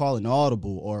having to call an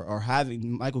audible or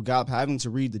having Michael Gallup having to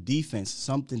read the defense,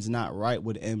 something's not right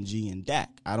with MG and Dak.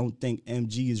 I don't think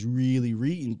MG is really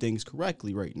reading things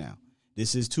correctly right now.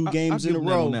 This is 2 games in a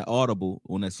row. On that audible,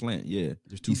 on that slant, yeah.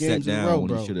 There's 2 sat games down in a row, when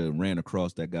bro. He should have ran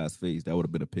across that guy's face. That would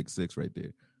have been a pick 6 right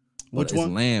there. Which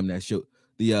one? Lamb that showed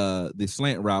the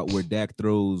slant route where Dak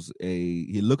throws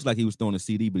he looks like he was throwing a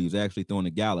CD, but he was actually throwing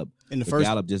a Gallup.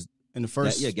 Gallup just... In the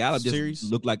first Gallup series?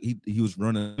 just looked like he was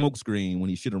running a smoke screen when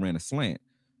he should have ran a slant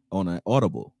on an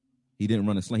audible. He didn't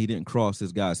run a slant. He didn't cross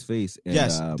his guy's face. And,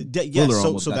 yes. So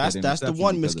that's the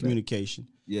one miscommunication.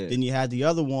 Yeah. Then you had the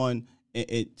other one,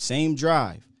 same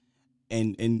drive.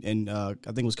 And I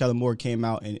think it was Kellen Moore came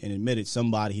out and admitted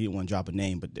somebody, he didn't want to drop a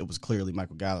name, but it was clearly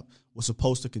Michael Gallup, was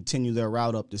supposed to continue their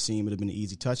route up the seam. It would have been an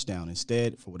easy touchdown.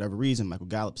 Instead, for whatever reason, Michael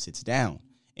Gallup sits down.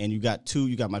 And you got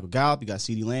Michael Gallup, you got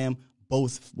CeeDee Lamb,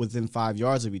 both within 5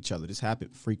 yards of each other. This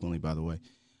happened frequently, by the way.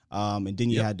 And then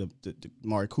you had the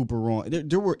Amari Cooper on.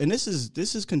 There were, and this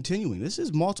is continuing. This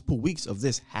is multiple weeks of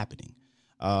this happening.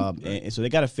 And so they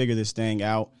got to figure this thing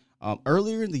out.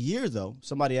 Earlier in the year, though,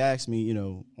 somebody asked me,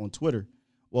 on Twitter,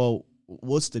 well,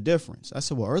 what's the difference? I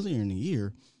said, well, earlier in the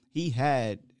year,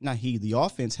 the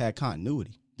offense had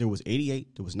continuity. There was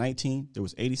 88, there was 19, there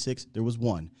was 86, there was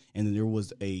 1, and then there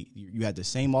was you had the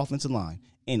same offensive line,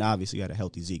 and obviously you had a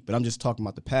healthy Zeke. But I'm just talking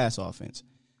about the pass offense.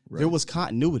 Right. There was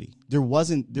continuity.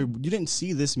 You didn't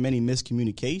see this many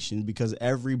miscommunications because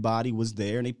everybody was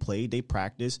there and they played, they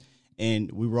practiced,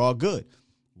 and we were all good.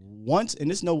 Once,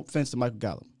 and this no offense to Michael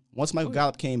Gallup, once Michael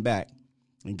Gallup came back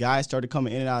and guys started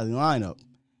coming in and out of the lineup,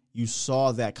 you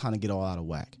saw that kind of get all out of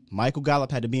whack. Michael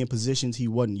Gallup had to be in positions he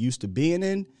wasn't used to being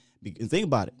in. And think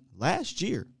about it. Last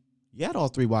year, you had all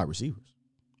 3 wide receivers.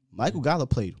 Michael Gallup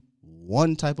played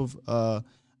one type of he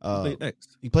played X.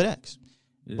 He played X.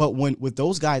 Yeah. But with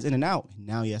those guys in and out,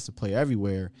 now he has to play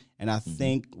everywhere. And I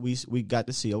think we got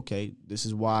to see, okay, this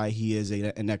is why he is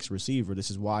an X receiver. This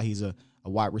is why he's a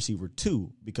wide receiver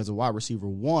 2, because a wide receiver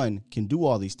 1 can do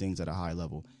all these things at a high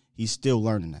level. He's still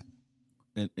learning that.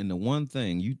 And the one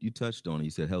thing you touched on,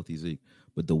 you said healthy Zeke,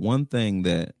 but the one thing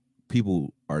that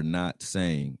people are not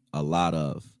saying a lot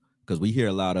of, because we hear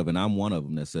a lot of, and I'm one of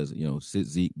them that says, sit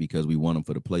Zeke because we want him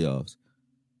for the playoffs.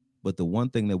 But the one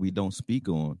thing that we don't speak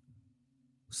on,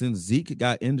 since Zeke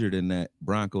got injured in that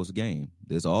Broncos game,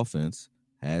 this offense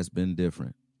has been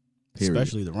different. Period.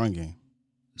 Especially the run game.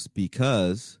 It's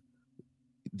because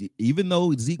even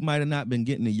though Zeke might have not been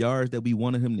getting the yards that we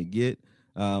wanted him to get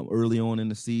early on in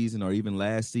the season or even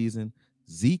last season,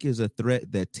 Zeke is a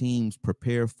threat that teams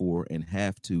prepare for and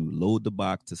have to load the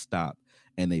box to stop,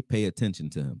 and they pay attention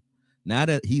to him. Now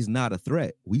that he's not a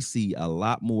threat, we see a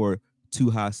lot more too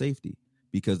high safety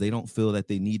because they don't feel that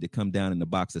they need to come down in the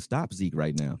box to stop Zeke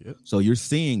right now. Yep. So you're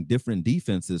seeing different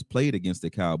defenses played against the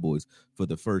Cowboys for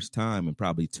the first time in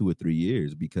probably 2 or 3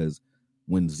 years, because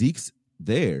when Zeke's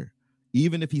there,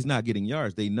 even if he's not getting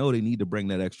yards, they know they need to bring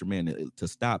that extra man to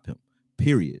stop him,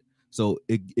 period. So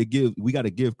we got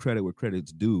to give credit where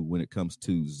credit's due when it comes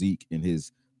to Zeke and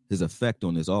his effect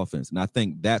on this offense. And I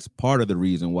think that's part of the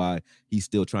reason why he's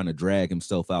still trying to drag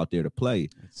himself out there to play,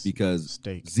 because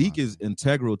Zeke is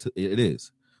integral to it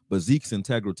is. But Zeke's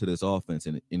integral to this offense,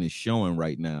 and it's showing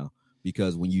right now,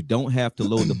 because when you don't have to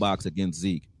load the box against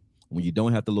Zeke, when you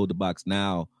don't have to load the box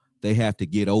now, they have to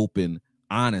get open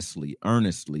honestly,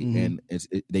 earnestly, and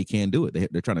they can't do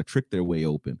it. They're trying to trick their way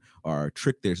open or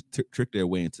trick their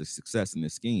way into success in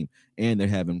this scheme, and they're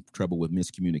having trouble with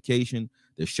miscommunication.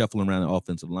 They're shuffling around the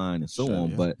offensive line and so on.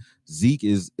 Yeah. But Zeke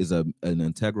is an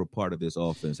integral part of this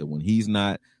offense, and when he's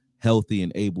not healthy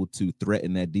and able to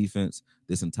threaten that defense,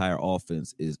 this entire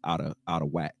offense is out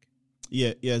of whack.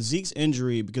 Yeah. Zeke's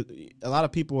injury, because a lot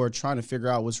of people are trying to figure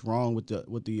out what's wrong with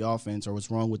the offense or what's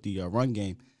wrong with the run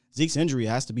game. Zeke's injury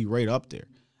has to be right up there.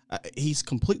 He's a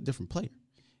completely different player.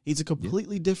 He's a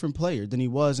completely different player than he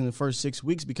was in the first 6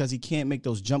 weeks because he can't make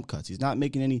those jump cuts. He's not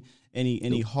making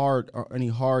any hard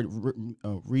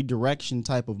redirection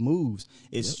type of moves.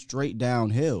 It's straight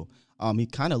downhill. He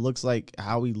kind of looks like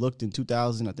how he looked in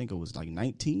 2000. I think it was like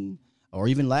 19 or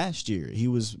even last year. He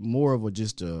was more of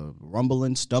just a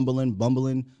rumbling, stumbling,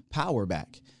 bumbling power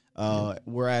back.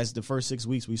 Whereas the first 6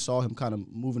 weeks we saw him kind of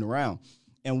moving around.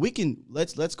 And we can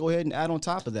let's go ahead and add on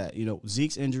top of that,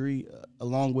 Zeke's injury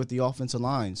along with the offensive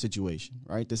line situation,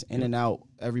 right? This in and out,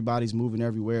 everybody's moving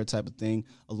everywhere type of thing,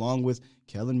 along with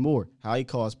Kellen Moore, how he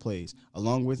calls plays,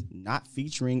 along with not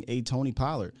featuring a Tony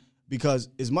Pollard. Because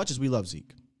as much as we love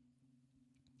Zeke,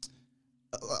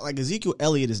 like Ezekiel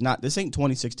Elliott is not, this ain't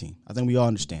 2016. I think we all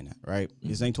understand that, right?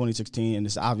 This ain't 2016, and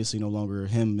it's obviously no longer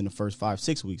him in the first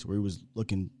 5-6 weeks where he was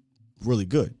looking really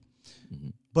good.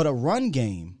 But a run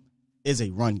game is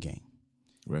a run game.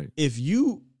 Right. If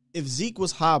Zeke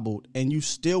was hobbled and you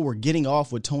still were getting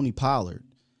off with Tony Pollard,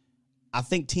 I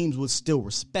think teams would still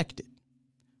respect it.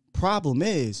 Problem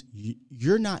is,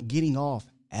 you're not getting off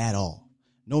at all.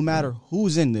 No matter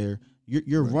who's in there,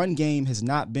 your run game has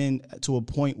not been to a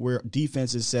point where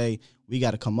defenses say, we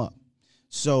got to come up.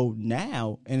 So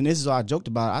now, and this is what I joked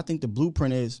about, I think the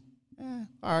blueprint is, all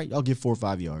right, I'll get 4 or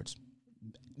 5 yards.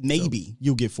 Maybe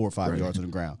you'll get 4 or 5 yards on the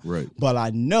ground. Right. But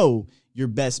I know your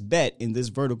best bet in this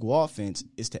vertical offense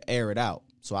is to air it out.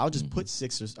 So I'll just put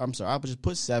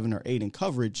 7 or 8 in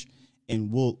coverage,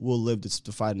 and we'll live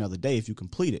to fight another day if you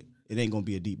complete it. It ain't going to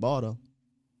be a deep ball, though.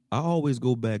 I always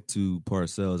go back to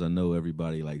Parcells. I know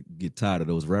everybody like get tired of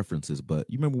those references, but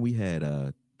you remember we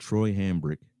had Troy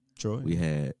Hambrick. We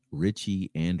had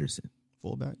Richie Anderson.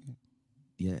 Fullback.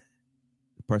 Yeah.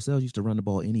 Parcells used to run the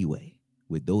ball anyway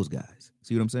with those guys.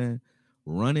 See what I'm saying?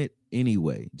 Run it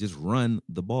anyway. Just run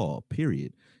the ball,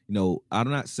 period. You know, I'm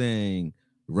not saying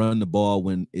run the ball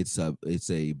when it's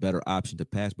a better option to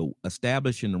pass, but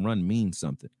establishing the run means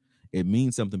something. It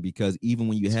means something because even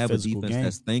when you have a defense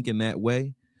that's thinking that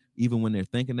way, even when they're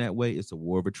thinking that way, it's a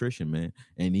war of attrition, man.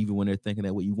 And even when they're thinking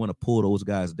that way, you want to pull those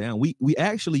guys down. We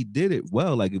actually did it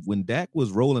well. Like when Dak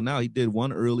was rolling out, he did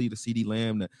one early to CeeDee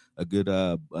Lamb, a good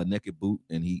a naked boot,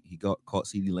 and he caught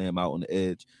CeeDee Lamb out on the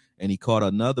edge. And he caught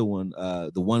another one,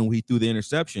 the one where he threw the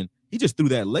interception. He just threw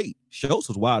that late. Schultz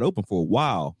was wide open for a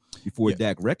while before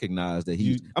Dak recognized that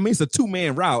it's a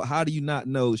two-man route. How do you not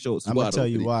know Schultz is wide open? I'm going to tell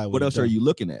you why. What else are you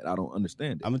looking at? I don't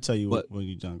understand it. I'm going to tell you what when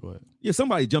you're done. Go ahead. Yeah,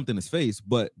 somebody jumped in his face,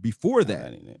 but before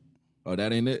that. That ain't it. Oh,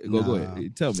 that ain't it? Go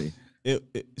ahead. Tell me.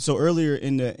 So earlier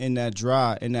in that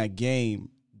drive, in that game,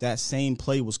 that same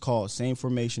play was called. Same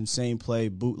formation, same play,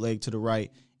 bootleg to the right,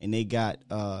 and they got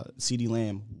CeeDee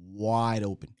Lamb wide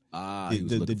open.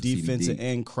 The defensive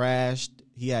end crashed.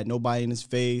 He had nobody in his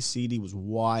face. CD was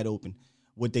wide open.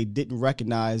 What they didn't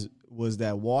recognize was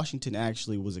that Washington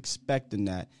actually was expecting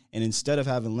that. And instead of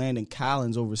having Landon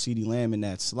Collins over CeeDee Lamb in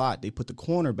that slot, they put the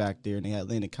corner back there and they had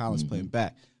Landon Collins playing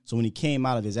back. So when he came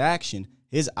out of his action,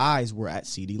 his eyes were at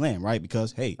CeeDee Lamb, right?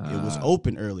 Because, hey, it was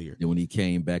open earlier. And when he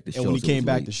came back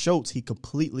to Schultz, he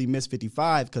completely missed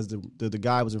 55 because the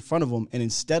guy was in front of him. And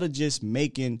instead of just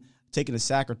taking a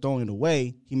sack or throwing it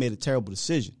away, he made a terrible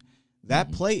decision.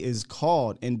 That play is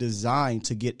called and designed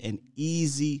to get an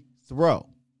easy throw,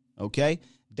 okay?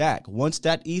 Dak, once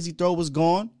that easy throw was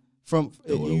gone,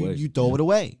 you throw it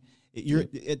away. You're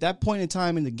at that point in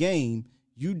time in the game,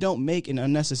 you don't make an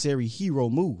unnecessary hero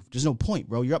move. There's no point,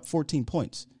 bro. You're up 14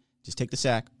 points. Just take the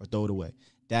sack or throw it away.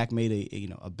 Dak made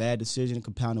a bad decision,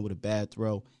 compounded with a bad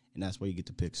throw, and that's where you get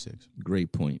the pick six.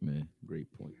 Great point, man.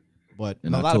 Great point. But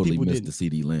and a lot of people missed the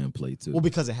CeeDee Lamb play too. Well,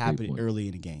 because it happened early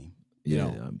in the game.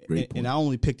 Great point. And I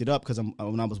only picked it up because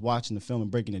when I was watching the film and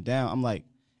breaking it down, I'm like,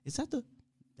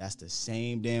 that's the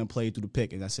same damn play through the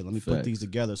pick. And I said, let me put these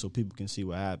together so people can see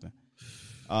what happened.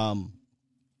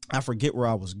 I forget where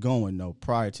I was going, though,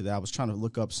 prior to that. I was trying to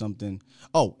look up something.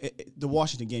 Oh, the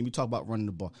Washington game, you talk about running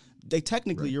the ball. They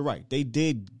technically, you're right. They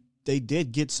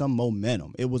did get some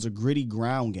momentum. It was a gritty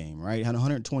ground game, right? Had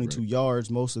 122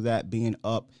 yards, most of that being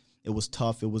up. It was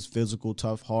tough. It was physical,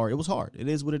 tough, hard. It was hard. It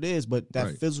is what it is. But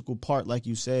that physical part, like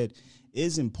you said,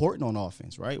 is important on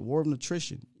offense, right? War of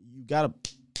attrition. You got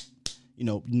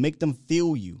to, make them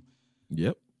feel you.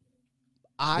 Yep.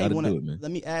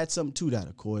 Let me add something to that,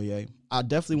 Akoye. I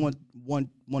definitely want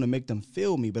to make them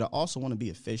feel me, but I also want to be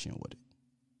efficient with it.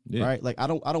 Yeah. Right? Like I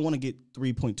don't want to get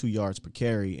 3.2 yards per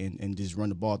carry and just run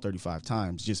the ball 35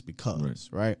 times just because,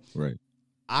 right? Right.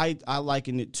 I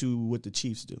liken it to what the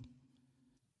Chiefs do.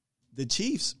 The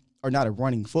Chiefs are not a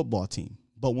running football team,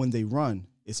 but when they run,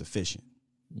 it's efficient.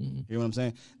 Mm-hmm. You know what I'm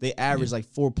saying? They average like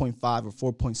 4.5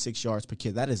 or 4.6 yards per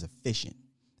carry. That is efficient.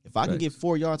 If I can get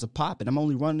 4 yards a pop and I'm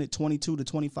only running it 22 to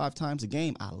 25 times a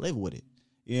game, I live with it.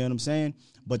 You know what I'm saying?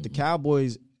 But the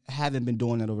Cowboys haven't been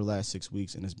doing that over the last 6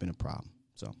 weeks, and it's been a problem.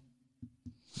 So,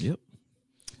 yep.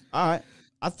 All right.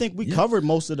 I think we covered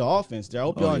most of the offense there. I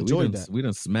hope y'all enjoyed that. We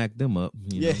done smacked them up.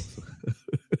 You know?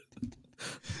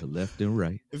 Left and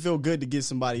right. It feels good to get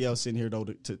somebody else in here though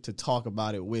to talk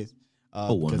about it with.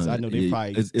 Because I know they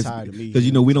probably tired of me. Because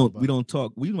we don't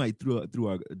talk. We might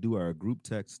do our group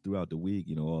text throughout the week.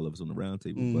 All of us on the round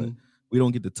table, but we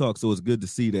don't get to talk. So it's good to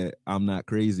see that I'm not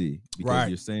crazy because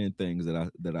you're saying things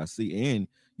that I see, and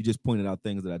you just pointed out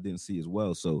things that I didn't see as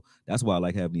well. So that's why I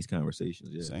like having these conversations.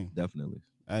 Yeah, same. Definitely.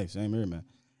 Hey, same here, man.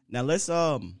 Now let's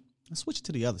switch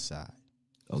to the other side.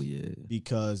 Oh yeah,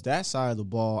 because that side of the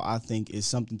ball I think is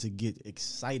something to get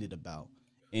excited about.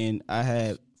 And I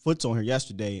had Foots on here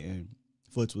yesterday, and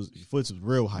Foots was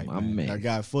real hype. Man. Our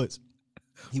guy Foots,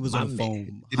 he was on the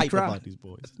phone hype about these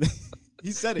boys.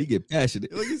 He said it. He get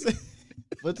passionate. Like he said,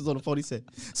 Foots was on the phone. He said,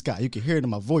 "Scott, you can hear it in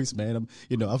my voice, man.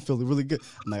 I'm feeling really good."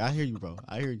 I'm like, "I hear you, bro.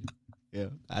 I hear you. Yeah,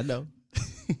 I know.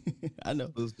 I know."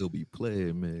 They'll still be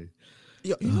playing, man.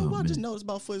 Yo, you know what I just noticed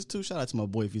about Foots too? Shout out to my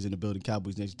boy if he's in the building,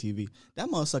 Cowboys Nation TV. That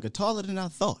motherfucker taller than I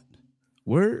thought.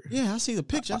 Word? Yeah, I see the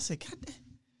picture. I said, God damn.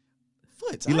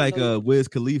 Foots. He like Wiz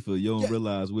Khalifa. You don't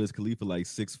realize Wiz Khalifa like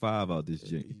 6'5" out this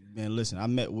joint. Man, listen,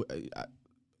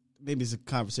 maybe it's a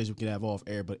conversation we can have off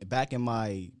air, but back in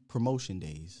my promotion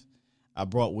days, I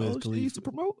brought Wiz Khalifa. He used to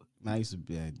promote? Man, I used to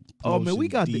be a Oh man, we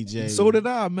got DJ. so did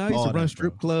I, man. I used to run that,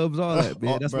 strip bro. clubs, all that,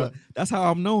 man. That's how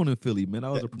I'm known in Philly, man. I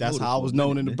was a promoter. That's how I was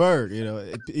known in the Berg. You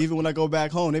know, even when I go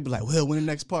back home, they be like, "Well, when the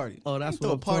next party?" Oh, that's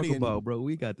what I'm talking about, bro.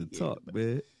 We got to talk,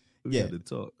 man. We got to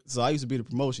talk. So I used to be the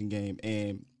promotion game,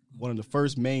 and one of the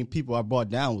first main people I brought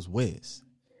down was Wiz.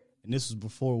 And this was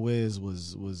before Wiz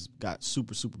got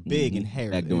super big and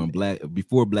hairy. Back during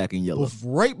before Black and Yellow.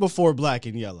 Right before Black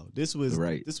and Yellow. This was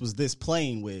right. This was this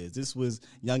plain Wiz. This was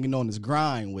Youngin' on his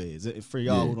grind Wiz. For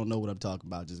y'all who don't know what I'm talking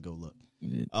about, just go look.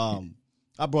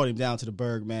 I brought him down to the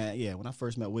Berg, man. Yeah, when I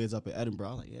first met Wiz up in Edinburgh,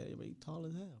 I was like, yeah, he's tall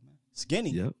as hell, man.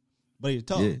 Skinny, but he's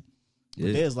tall. But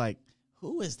there's like,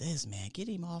 who is this, man? Get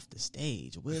him off the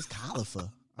stage. Wiz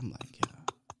Khalifa. I'm like, yeah.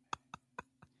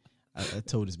 I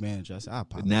told his manager, I said, I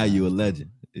apologize. Now you a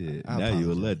legend. Yeah, now you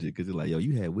a legend because you're like, yo,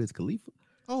 you had Wiz Khalifa.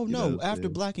 Oh no! After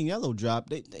Black and Yellow dropped,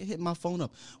 they hit my phone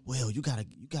up. Well, you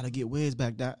gotta get Wiz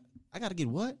back down. I gotta get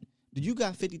what? Did you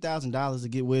got $50,000 to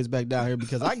get Wiz back down here?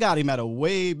 Because I got him at a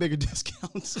way bigger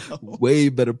discount. So. Way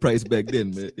better price back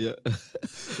then, man. Yeah.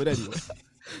 But anyway,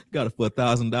 got it for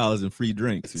 $1,000 in free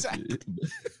drinks. Exactly.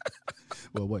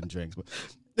 Well, it wasn't drinks, but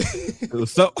it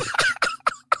was something.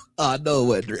 I know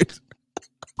what drinks.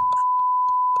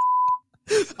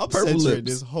 I'm Purple censoring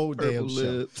lips. this whole damn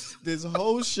show. This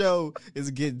whole show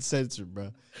is getting censored,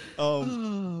 bro.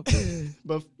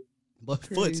 But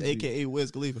Foots, aka Wiz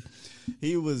Khalifa,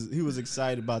 he was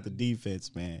excited about the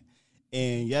defense, man.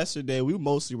 And yesterday we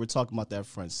mostly were talking about that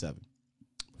front seven.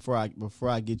 Before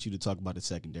I get you to talk about the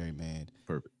secondary, man.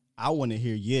 Perfect. I want to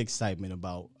hear your excitement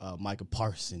about Micah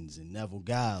Parsons and Neville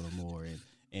Gallimore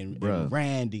and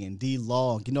Randy and D.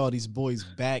 Law, getting all these boys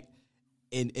back,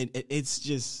 and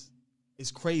it's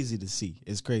crazy to see.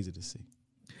 It's crazy to see.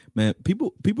 Man,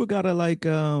 people gotta like.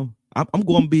 I'm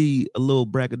going to be a little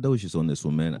braggadocious on this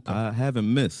one, man. Okay. I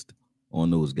haven't missed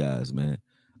on those guys, man.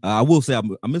 I will say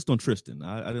I missed on Tristan.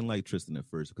 I didn't like Tristan at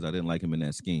first because I didn't like him in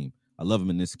that scheme. I love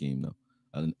him in this scheme though,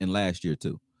 and last year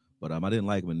too. But I didn't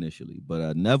like him initially.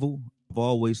 But Neville, I've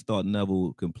always thought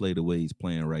Neville can play the way he's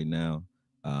playing right now.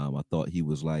 I thought he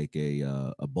was like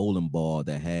a bowling ball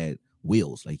that had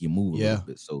wheels, like you move a little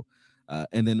bit. So.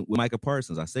 And then with Micah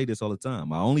Parsons, I say this all the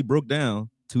time. I only broke down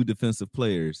 2 defensive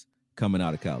players coming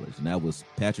out of college, and that was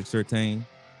Patrick Surtain,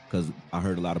 because I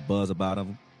heard a lot of buzz about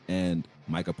him, and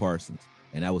Micah Parsons.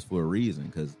 And that was for a reason,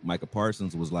 because Micah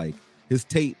Parsons was like, his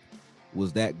tape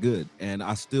was that good. And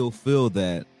I still feel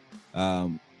that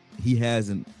he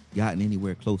hasn't gotten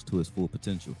anywhere close to his full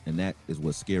potential. And that is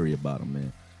what's scary about him,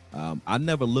 man. I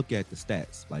never look at the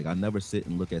stats. Like, I never sit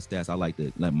and look at stats. I like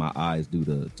to let my eyes do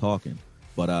the talking.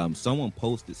 But someone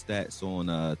posted stats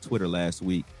on Twitter last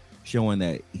week showing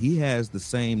that he has the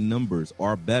same numbers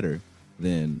or better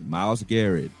than Myles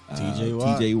Garrett,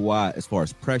 TJ Watt, as far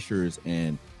as pressures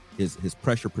and his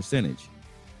pressure percentage.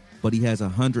 But he has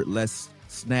 100 less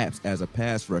snaps as a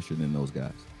pass rusher than those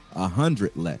guys.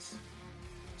 100 less.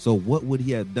 So what would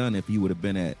he have done if he would have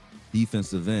been at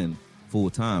defensive end full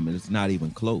time? And it's not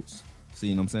even close.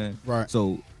 See what I'm saying? Right.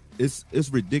 So it's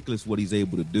ridiculous what he's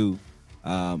able to do.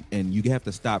 And you have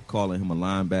to stop calling him a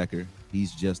linebacker.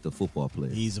 He's just a football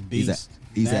player. He's a beast.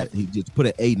 He just put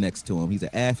an A next to him. He's an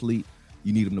athlete.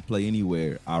 You need him to play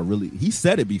anywhere. He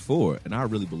said it before, and I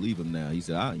really believe him now. He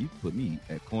said, you can put me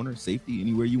at corner, safety,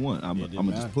 anywhere you want. I'm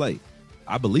gonna just play.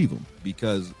 I believe him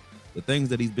because the things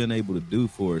that he's been able to do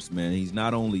for us, man. He's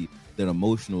not only that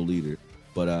emotional leader,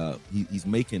 but he's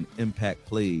making impact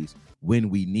plays when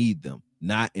we need them,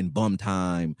 not in bum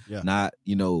time, not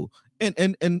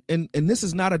And this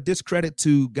is not a discredit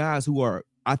to guys who are,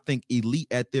 I think, elite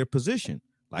at their position.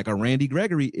 Like a Randy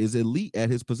Gregory is elite at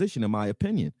his position, in my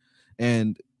opinion.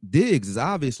 And Diggs is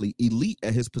obviously elite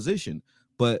at his position.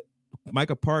 But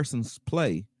Micah Parsons'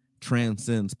 play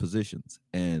transcends positions.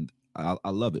 And I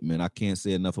love it, man. I can't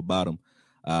say enough about him.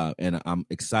 And I'm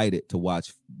excited to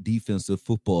watch defensive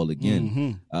football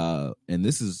again. Mm-hmm. And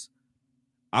this is,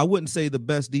 I wouldn't say the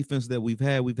best defense that we've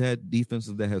had. We've had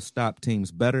defenses that have stopped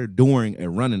teams better during a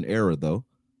running era, though.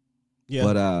 Yeah.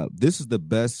 But this is the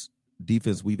best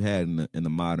defense we've had in the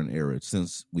modern era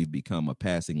since we've become a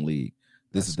passing league.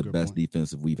 This is the best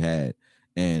defensive we've had.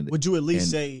 And would you at least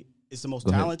say it's the most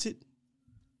talented?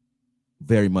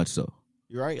 Very much so.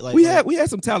 You're right. We had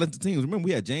some talented teams. Remember,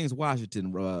 we had James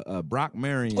Washington, Brock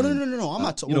Marion. Oh no! I'm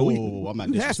not. I'm not.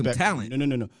 We had some talent.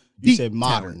 No. You said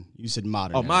modern. Talent. You said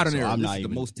modern. Oh, modern era. So I'm this not is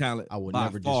even the most talent. I would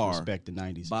never disrespect the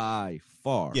 '90s by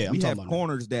far. Yeah, we have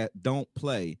corners that don't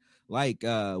play. Like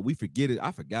we forget it.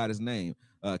 I forgot his name.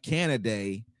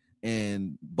 Canada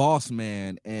and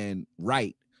Bossman and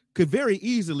Wright could very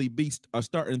easily be a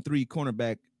starting 3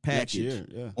 cornerback package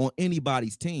year, on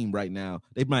anybody's team right now.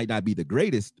 They might not be the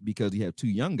greatest because you have two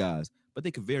young guys, but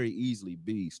they could very easily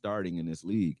be starting in this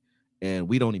league, and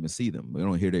we don't even see them. We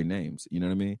don't hear their names. You know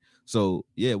what I mean? So,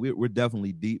 yeah, we're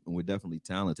definitely deep, and we're definitely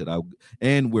talented.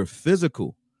 And we're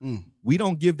physical. We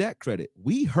don't give that credit.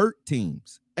 We hurt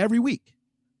teams every week.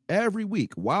 Every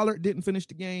week. Wallard didn't finish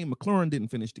the game. McLaurin didn't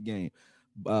finish the game.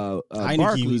 Heineke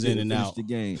Barkley was in didn't and finish out. the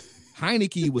game.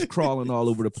 Heineke was crawling all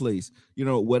over the place. You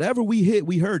know, whatever we hit,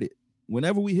 we heard it.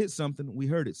 Whenever we hit something, we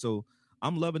heard it. So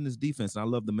I'm loving this defense, and I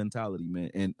love the mentality,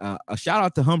 man. And a shout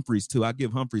out to Humphreys, too. I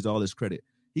give Humphreys all his credit.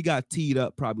 He got teed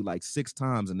up probably like 6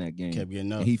 times in that game. Kept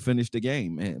getting up. And he finished the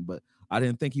game, man. But I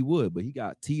didn't think he would. But he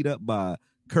got teed up by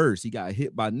Curse. He got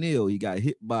hit by Neal. He got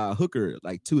hit by Hooker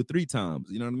like 2 or 3 times.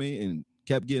 You know what I mean? And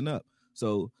kept getting up.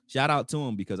 So shout out to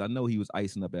him because I know he was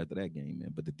icing up after that game,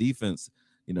 man. But the defense,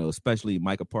 you know, especially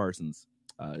Micah Parsons,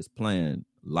 is playing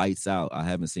lights out. I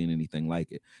haven't seen anything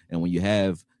like it. And when you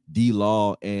have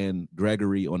D-Law and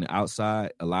Gregory on the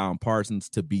outside, allowing Parsons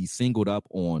to be singled up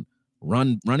on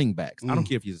running backs. I don't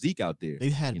care if you're Zeke out there.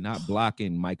 You're not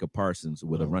blocking Micah Parsons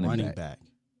with a running back.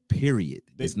 Period.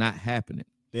 It's not happening.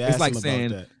 It's like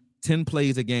saying 10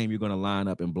 plays a game, you're going to line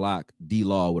up and block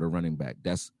D-Law with a running back.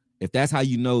 If that's how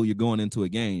you know you're going into a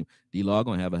game, D-Law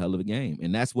going to have a hell of a game.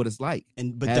 And that's what it's like.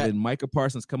 But having Micah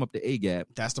Parsons come up the A-gap.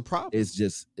 That's the problem. It's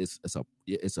just, it's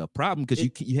a problem because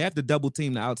you have to double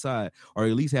team the outside or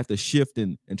at least have to shift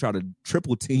and try to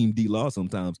triple team D-Law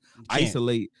sometimes.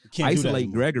 Isolate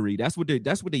Gregory. That's what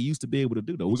they used to be able to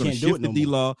do, though. We're going to shift the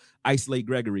D-Law, isolate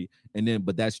Gregory,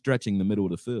 but that's stretching the middle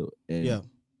of the field.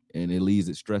 And it leaves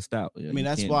it stressed out. I mean,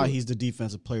 that's why he's the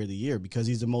defensive player of the year, because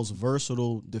he's the most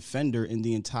versatile defender in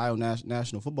the entire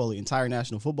National Football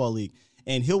League.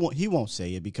 And he won't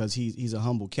say it because he's a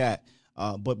humble cat.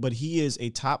 But he is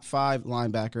a top 5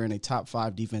 linebacker and a top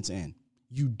 5 defense end.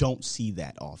 You don't see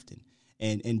that often.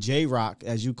 And J-Rock,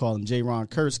 as you call him, J-Ron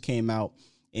Curse, came out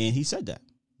and he said that.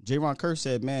 J-Ron Curse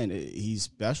said, man, he's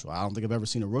special. I don't think I've ever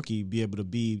seen a rookie be able to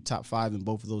be top 5 in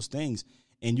both of those things.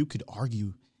 And you could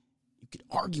argue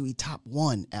he top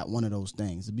 1 at one of those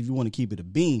things. If you want to keep it a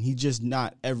bean, he's just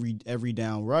not every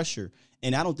down rusher.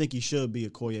 And I don't think he should be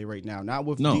Akoye right now. Not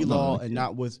with D-Law and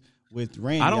not with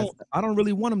Randy. I don't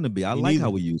really want him to be. I like how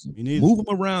we use him. Move him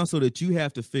around so that you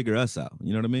have to figure us out.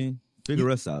 You know what I mean? Figure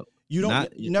us out. You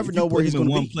never know where he's going to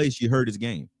be. In one place, you hurt his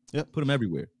game. Yep. Put him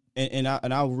everywhere. And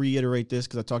I'll reiterate this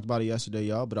because I talked about it yesterday,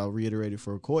 y'all, but I'll reiterate it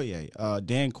for Akoye.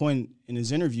 Dan Quinn, in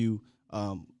his interview,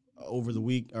 over the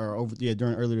week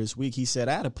during earlier this week, he said,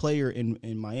 I had a player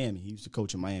in Miami. He used to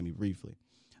coach in Miami briefly.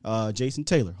 Jason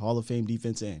Taylor, Hall of Fame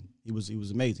defense end. He was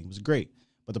amazing. He was great.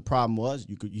 But the problem was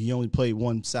he only played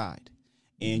one side.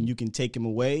 And you can take him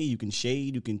away, you can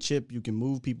shade, you can chip, you can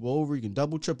move people over, you can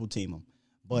double, triple team him.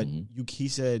 But he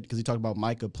said, because he talked about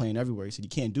Micah playing everywhere, he said you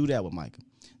can't do that with Micah.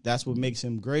 That's what makes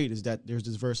him great, is that there's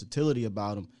this versatility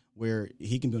about him where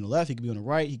he can be on the left, he can be on the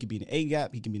right, he can be in the A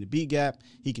gap, he can be in the B gap,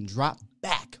 he can drop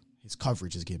back. His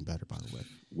coverage is getting better, by the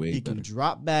way. He can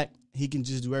drop back. He can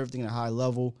just do everything at a high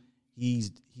level.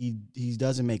 He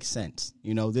doesn't make sense.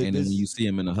 You know, and then when you see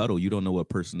him in the huddle, you don't know what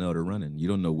personnel they're running. You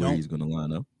don't know where he's going to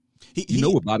line up. You know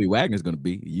where Bobby Wagner's going to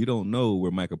be. You don't know where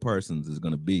Micah Parsons is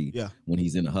going to be when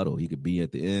he's in the huddle. He could be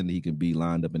at the end. He can be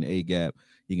lined up in the A gap.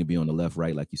 He can be on the left,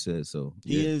 right, like you said. So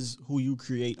he is who you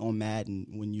create on Madden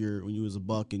when you was a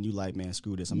buck and you like, man,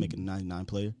 screw this. I'm making a 99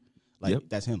 player.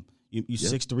 That's him. You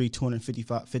 6'3",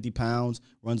 250 pounds,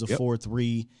 runs a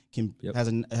 4.3,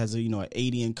 has a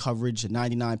 80 in coverage, a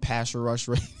 99 passer rush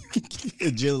rate,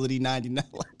 agility 99.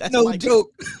 That's no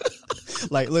joke.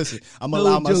 Listen, I'm gonna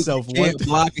allow myself one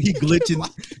block. He glitching.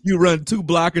 You run 2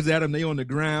 blockers at him, they on the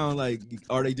ground,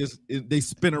 or they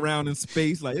spin around in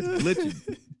space, it's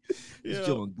glitching. It's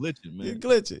glitching, man.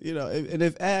 Glitching, and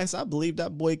if asked, I believe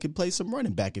that boy could play some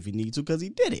running back if he needs to because he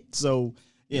did it. So.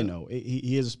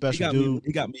 He is a special dude.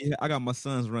 He got me. I got my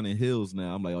sons running hills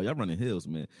now. I'm like, oh, y'all running hills,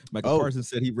 man. Michael Parsons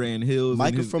said he ran hills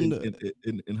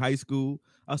in high school.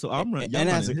 So I'm running. And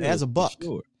as a buck.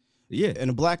 Sure. Yeah. And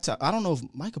a black top. I don't know if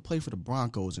Michael played for the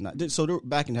Broncos or not. So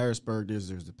back in Harrisburg, there's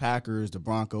the Packers, the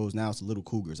Broncos. Now it's the Little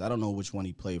Cougars. I don't know which one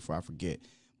he played for. I forget.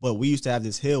 But we used to have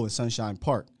this hill in Sunshine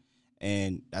Park,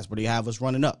 and that's where they have us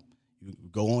running up. You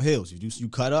go on hills. You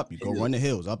cut up. You go run the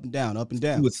hills up and down, up and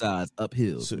down. Suicides up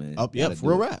hills, man. Up, for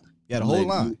real rap. Yeah, the whole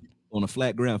line. On a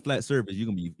flat ground, flat surface, you're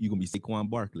gonna be Saquon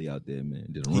Barkley out there, man.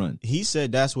 Just run. He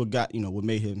said that's what got what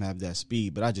made him have that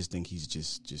speed. But I just think he's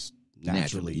just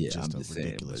naturally just a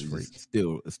ridiculous freak.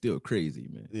 Still crazy,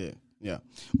 man. Yeah.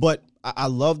 But I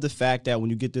love the fact that when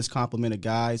you get this complement of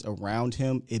guys around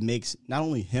him, it makes not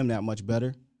only him that much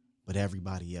better, but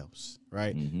everybody else,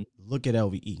 right? Mm-hmm. Look at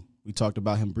LVE. We talked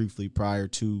about him briefly prior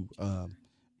to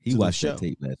He to the watched show. that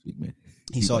tape last week, man.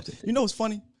 He saw watched it. that tape. You know what's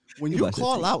funny? When He you watched that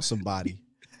call tape. out somebody,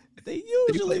 they play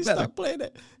usually better. start playing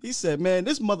that. He said, "Man,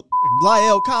 this mother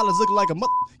Lyle Collins looking like a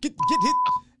mother get hit."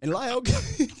 And Lyle,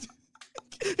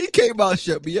 He came out and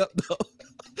shut me up, though.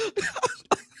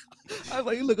 I was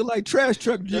like, he looking like trash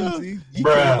truck juice. He came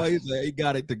out, he said, he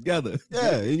got it together.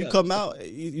 yeah, and you come out,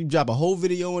 you drop a whole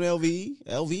video on LVE.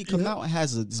 LVE come out and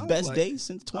has his best like- day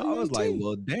since I 2019. was like,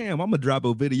 well, damn, I'm gonna drop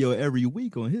a video every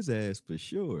week on his ass for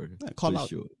sure. Call for out.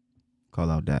 sure. Call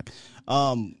out Dak.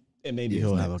 And maybe Yeah,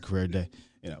 he'll it's have a career day.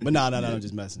 But no, I'm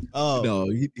just messing. No,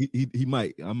 he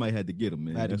might. I might have to get him,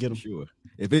 man. Had to That's get for him. sure.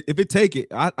 If it take it,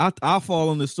 I'll fall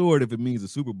on the sword if it means a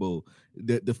Super Bowl.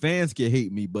 The fans can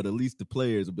hate me, but at least the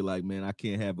players will be like, man, I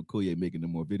can't have Akoye making no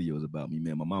more videos about me,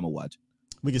 man. My mama watch it.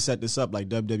 We can set this up like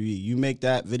WWE. You make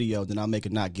that video, then I'll make a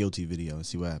not guilty video and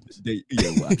see what happens.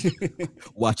 Watch.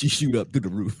 Watch you shoot up through the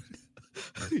roof.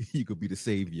 You could be the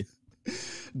savior.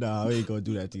 No, we ain't gonna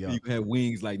do that to y'all. You can have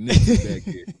wings like Nipsey back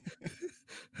here.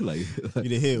 like You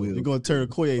the hill. Will. We're gonna turn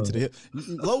Akoye to the hill.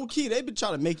 Low key, they've been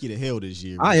trying to make you the hill this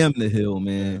year. I am the hill,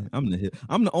 man. I'm the hill.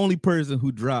 I'm the only person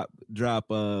who drop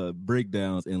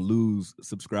breakdowns and lose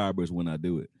subscribers when I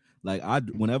do it. Like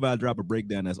whenever I drop a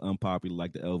breakdown that's unpopular,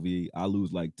 like the LV, I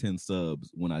lose like 10 subs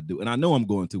when I do, and I know I'm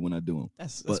going to when I do them.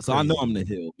 That's So I know crazy. I'm the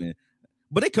hill, man.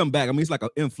 But they come back. I mean, it's like an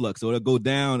influx. So it'll go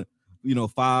down,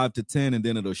 5 to 10, and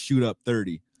then it'll shoot up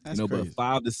 30. That's But crazy.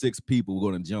 5 to 6 people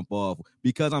are going to jump off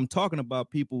because I'm talking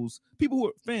about people who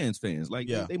are fans. Like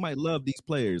they might love these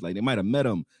players. Like they might have met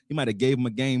them. He might have gave them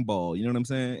a game ball. You know what I'm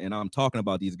saying? And I'm talking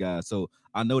about these guys. So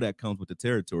I know that comes with the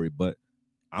territory, but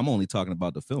I'm only talking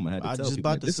about the film. I had to I tell just people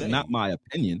about to this say. is not my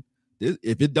opinion.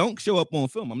 If it don't show up on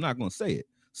film, I'm not going to say it.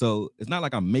 So it's not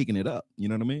like I'm making it up. You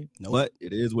know what I mean? Nope. But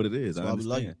it is what it is. That's I why we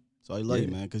love you. understand. So I love you,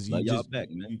 Yeah. man, because Love you y'all just back,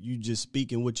 man. You just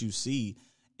speaking what you see,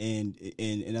 and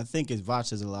I think as Vach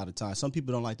says a lot of times, some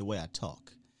people don't like the way I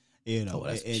talk,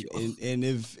 that's and, sure. and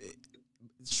if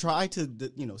try to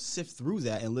sift through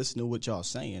that and listen to what y'all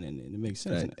saying, and it makes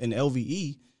sense. Right. And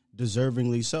LVE,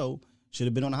 deservingly so, should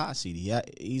have been on the hot seat.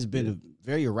 He's been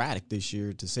very erratic this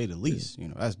year, to say the least.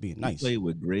 That's being He nice. played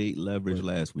with great leverage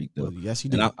last week, though. Well, yes, he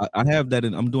did. And I have that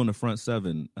in. I'm doing the front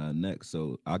seven next,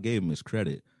 so I gave him his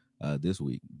credit this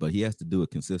week. But he has to do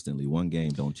it consistently. One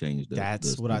game don't change the.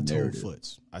 That's the what I told narrative.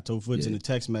 Foots. I told Foots in Yeah. the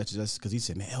text message. That's because he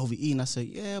said, "Man, LVE," and I said,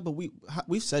 "Yeah, but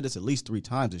we've said this at least 3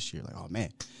 times this year. Like, oh man,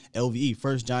 LVE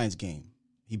first Giants game,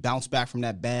 he bounced back from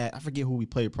that bad. I forget who we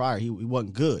played prior. He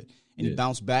wasn't good, and he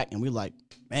bounced back, and we're like,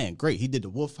 man, great. He did the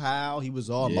wolf howl. He was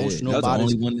all emotional That was about the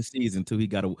his. only one this season until he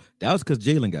got a. That was because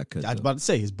Jalen got cut. I was though. about to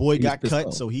say his boy He was got pissed cut,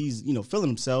 off. so he's feeling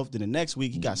himself. Then the next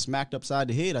week he got smacked upside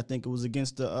the head. I think it was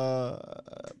against the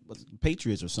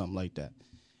Patriots or something like that.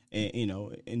 And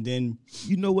and then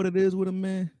You know what it is with him,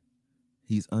 man?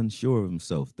 He's unsure of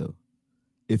himself, though.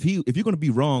 If you're gonna be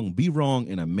wrong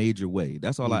in a major way.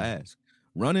 That's all I ask.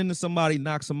 Run into somebody,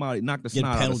 knock the get a snot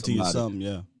out of penalty or somebody. something.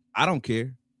 Yeah. I don't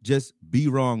care. Just be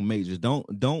wrong majors.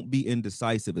 Don't be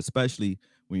indecisive, especially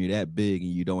when you're that big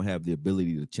and you don't have the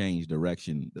ability to change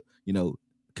direction.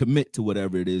 Commit to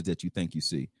whatever it is that you think you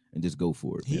see and just go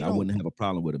for it. He I don't- wouldn't have a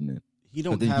problem with him then. He I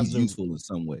don't think have he's the useful in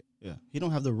some way. Yeah, he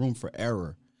don't have the room for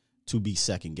error to be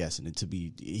second guessing and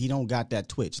he don't got that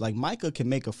twitch. Like Micah can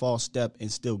make a false step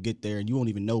and still get there, and you won't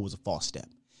even know it was a false step.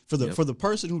 For the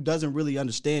person who doesn't really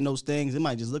understand those things, it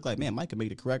might just look like, man, Micah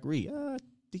made the correct read.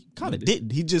 He kind of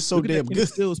didn't. He just so Look at damn that good.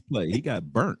 Stills play. He got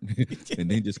burnt and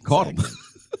then just caught him.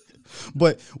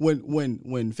 But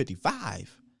when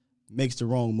 55 makes the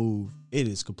wrong move, it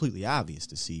is completely obvious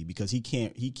to see because he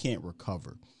can't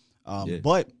recover.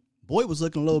 But Boyd was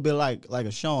looking a little bit like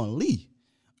a Sean Lee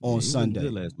on He Sunday.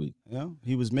 was good last week. Yeah,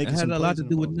 he was making. It had some a lot plays to in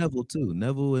do the with post. Neville too.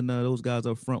 Neville and those guys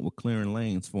up front were clearing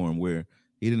lanes for him, where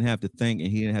he didn't have to think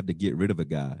and he didn't have to get rid of a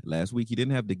guy. Last week he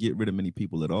didn't have to get rid of many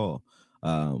people at all,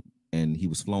 and he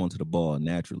was flowing to the ball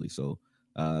naturally. So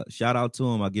shout out to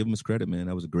him. I give him his credit, man.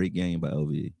 That was a great game by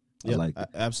LVE. I like it.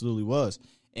 Absolutely was.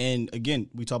 And again,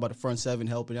 we talk about the front seven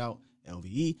helping out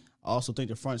LVE. I also think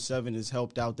the front seven has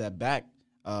helped out that back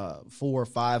 4 or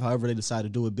 5, however they decide to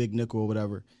do it, big nickel or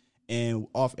whatever. And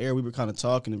off air, we were kind of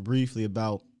talking briefly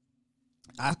about,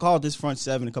 I called this front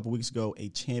seven a couple weeks ago a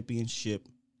championship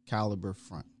caliber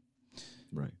front.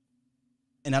 Right.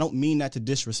 And I don't mean that to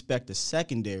disrespect the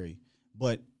secondary,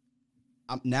 but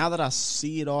now that I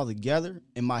see it all together,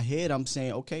 in my head, I'm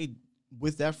saying, okay,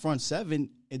 with that front seven,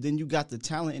 and then you got the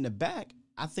talent in the back,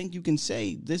 I think you can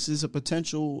say this is a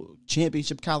potential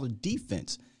championship caliber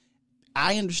defense.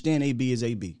 I understand AB is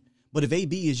AB, but if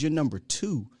AB is your number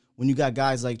 2, when you got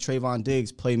guys like Trayvon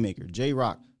Diggs, playmaker,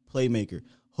 J-Rock, playmaker,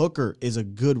 Hooker is a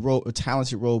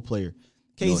talented role player.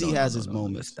 KZ has his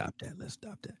moments. Let's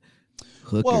stop that.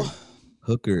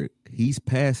 Hooker, he's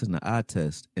passing the eye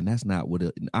test, and that's not what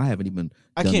I haven't even.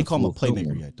 I can't call him a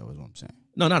playmaker yet, though. Is what I'm saying.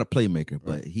 No, not a playmaker,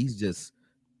 but he's just.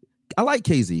 I like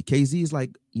KZ. KZ is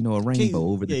like a rainbow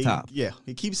over the top.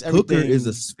 He keeps everything. Hooker is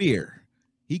a sphere.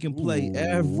 He can play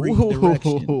every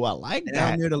direction. I like that.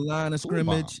 Down near the line of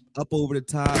scrimmage, up over the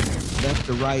top, left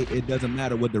to right. It doesn't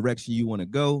matter what direction you want to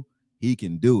go. He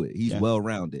can do it. He's well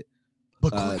rounded.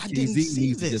 But I didn't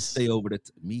see this. To just stay over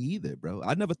me either, bro.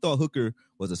 I never thought Hooker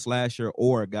was a slasher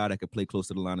or a guy that could play close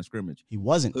to the line of scrimmage. He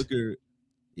wasn't. Hooker,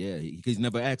 he's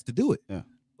never asked to do it. Yeah.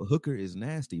 But Hooker is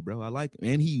nasty, bro. I like him.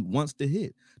 And he wants to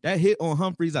hit. That hit on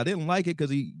Humphries, I didn't like it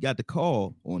because he got the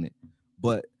call on it.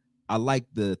 But I like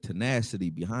the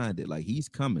tenacity behind it. Like, he's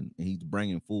coming, and he's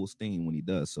bringing full steam when he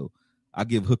does. So I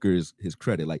give Hooker his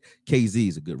credit. Like, KZ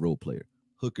is a good role player.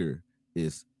 Hooker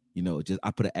is, just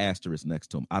I put an asterisk next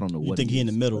to him. I don't know what you think. He's in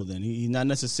the middle then. He's not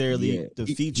necessarily the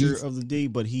feature of the D,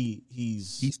 but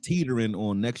he's teetering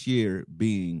on next year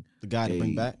being the guy to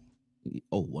bring back.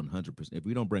 Oh, 100%. If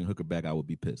we don't bring Hooker back, I would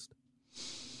be pissed.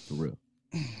 For real.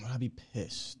 Would I be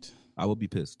pissed? I would be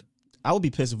pissed. I would be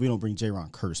pissed if we don't bring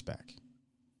J-Ron Curse back.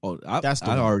 Oh, I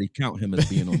already count him as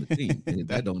being on the team.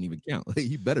 That don't even count.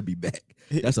 He better be back.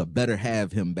 That's a better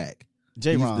have him back.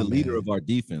 J-Ron, he's the leader of our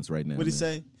defense right now. What'd he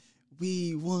say?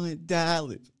 We want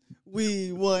Dallas.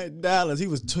 We want Dallas. He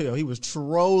was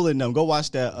trolling them. Go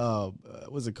watch that.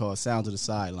 What's it called? Sound to the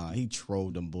Sideline. He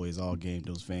trolled them boys all game.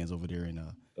 Those fans over there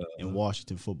in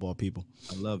Washington, football people.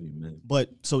 I love you, man. But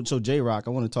so J-Rock, I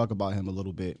want to talk about him a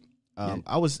little bit.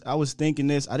 I was thinking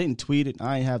this. I didn't tweet it.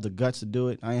 I ain't have the guts to do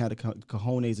it. I ain't had the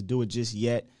cojones to do it just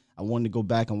yet. I wanted to go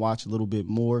back and watch a little bit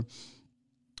more.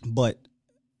 But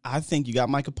I think you got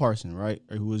Micah Parsons, right?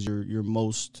 Who was your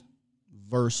most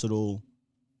versatile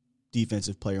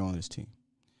defensive player on this team.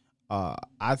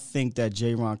 I think that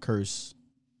J-Ron Curse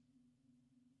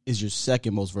is your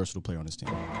second most versatile player on this team.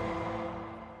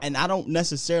 And I don't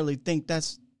necessarily think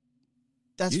that's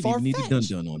far-fetched. You didn't need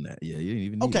to done on that. Yeah, you didn't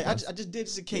even need Okay, I just did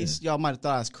this in case y'all might have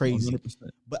thought I was crazy. 100%.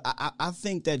 But I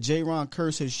think that J-Ron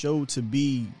Curse has showed to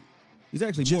be... He's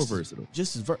actually more versatile.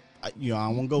 Just as I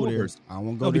won't go there. I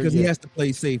won't go there. Because he has to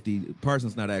play safety.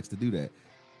 Parsons not asked to do that.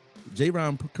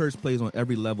 J-Ron Curse plays on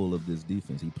every level of this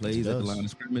defense. He plays at the line of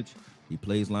scrimmage. He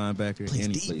plays linebacker,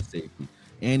 and he plays safety.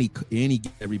 And he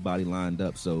get everybody lined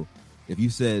up. So if you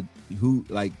said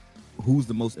who's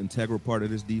the most integral part of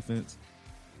this defense,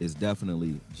 is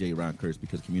definitely J-Ron Curse,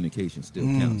 because communication still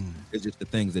counts. It's just the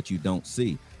things that you don't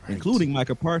see, including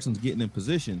Micah Parsons getting in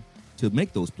position to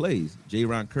make those plays.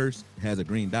 J-Ron Curse has a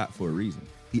green dot for a reason.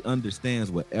 He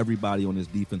understands what everybody on this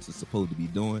defense is supposed to be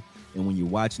doing. And when you're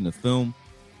watching the film,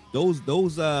 those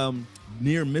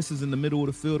near misses in the middle of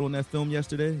the field on that film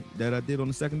yesterday that I did on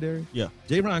the secondary,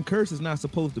 J-Ron Curse is not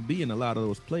supposed to be in a lot of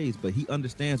those plays, but he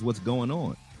understands what's going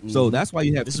on. So that's why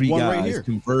you have three guys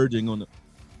converging on the.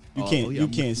 You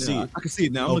can't see it. I can see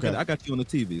it now. Okay. I got you on the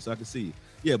TV, so I can see it.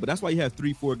 Yeah, but that's why you have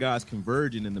 3-4 guys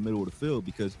converging in the middle of the field,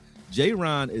 because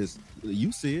J-Ron is,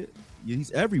 you see it.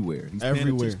 He's everywhere. He's everywhere.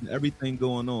 Paying attention to everything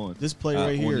going on. This play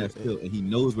right here, that field, and he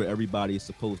knows where everybody is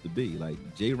supposed to be. Like,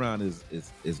 J-Ron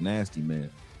is nasty,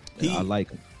 man. I like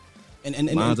him.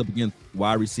 And lines up against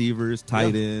wide receivers,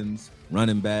 tight ends,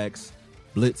 running backs,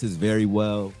 blitzes very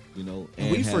well.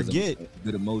 And we forget a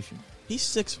good emotion. He's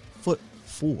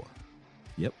 6'4".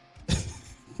 Yep.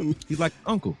 He's like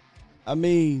uncle. I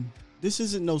mean, this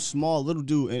isn't no small little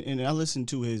dude. And I listened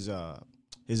to his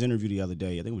interview the other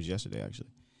day. I think it was yesterday, actually.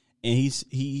 And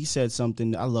he said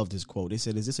something. I loved his quote. They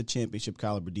said, "Is this a championship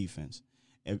caliber defense?"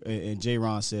 And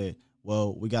J-Ron said,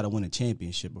 "Well, we got to win a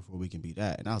championship before we can be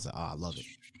that." And I was like, "Oh, I love it.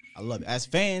 I love it." As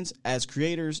fans, as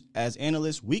creators, as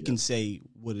analysts, we can say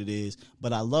what it is,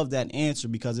 but I love that answer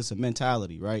because it's a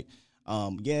mentality, right?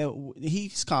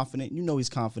 He's confident. He's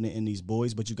confident in these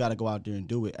boys, but you got to go out there and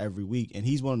do it every week. And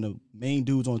he's one of the main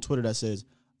dudes on Twitter that says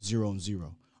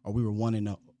 0-0, or we were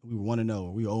 1-0, we were 1-0,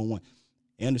 or we were 0-1.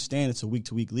 I understand it's a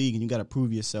week-to-week league, and you got to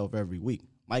prove yourself every week.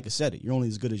 Micah said it. You're only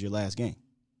as good as your last game.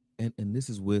 And this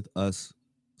is with us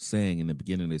saying in the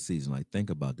beginning of the season, like, think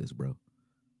about this, bro.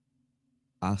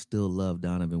 I still love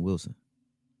Donovan Wilson.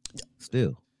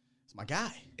 Still. It's my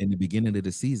guy. In the beginning of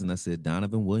the season, I said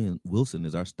Donovan Wilson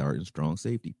is our starting strong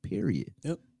safety, period.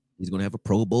 Yep. He's going to have a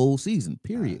Pro Bowl season,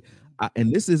 period.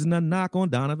 And this isn't a knock on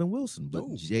Donovan Wilson,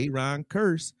 but J-Ron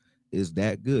Curse is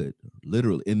that good,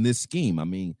 literally, in this scheme. I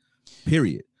mean,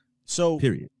 period. So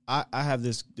period. I have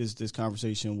this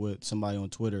conversation with somebody on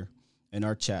Twitter. in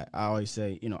our chat, I always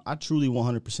say, I truly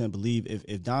 100% believe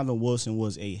if Donovan Wilson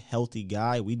was a healthy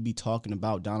guy, we'd be talking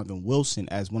about Donovan Wilson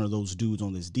as one of those dudes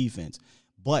on this defense.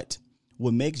 But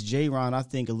what makes J-Ron, I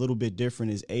think, a little bit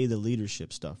different is, A, the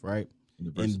leadership stuff, right?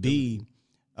 And B,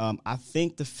 I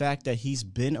think the fact that he's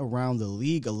been around the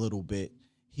league a little bit,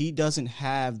 he doesn't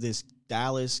have this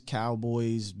Dallas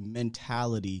Cowboys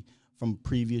mentality from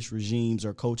previous regimes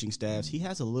or coaching staffs. He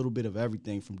has a little bit of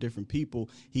everything from different people.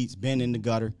 He's been in the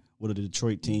gutter with the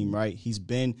Detroit team, right? He's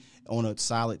been on a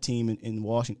solid team in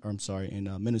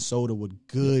Minnesota with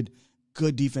good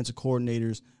defensive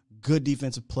coordinators, good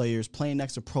defensive players, playing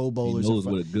next to Pro Bowlers. He knows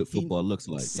what a good football looks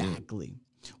like. Exactly.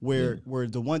 Yeah. Where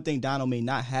the one thing Dono may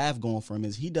not have going for him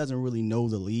is he doesn't really know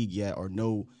the league yet or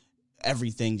know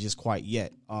everything just quite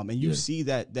yet. And you see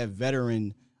that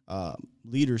veteran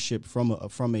leadership from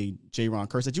a J-Ron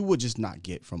Curse that you would just not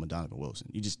get from a Donovan Wilson.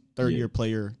 You just third-year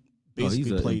player,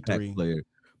 basically he's played an three. Player,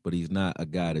 but he's not a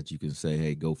guy that you can say,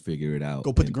 hey, go figure it out.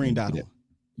 Go put the green dot on.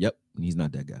 Yep, he's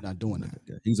not that guy. Not doing that.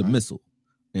 He's a missile,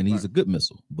 and he's a good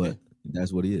missile, but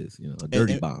that's what he is, a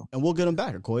dirty bomb. And we'll get him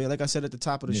back, Akoye. Like I said at the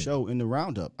top of the show in the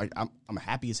roundup, I'm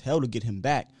happy as hell to get him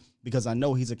back because I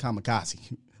know he's a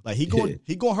kamikaze. Like he going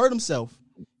to hurt himself.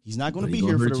 He's not going to be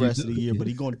here for the rest of the year, but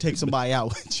he's going to take somebody out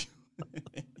with you.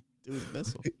 Dude's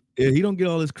missile. Yeah, he don't get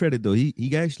all his credit though.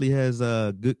 He actually has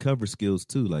good cover skills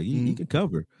too. Like he can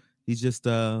cover. He's just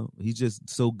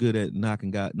so good at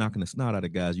knocking the snot out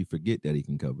of guys. You forget that he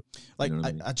can cover. Like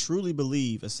I truly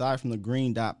believe, aside from the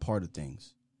green dot part of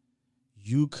things,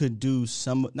 you could do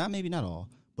not all,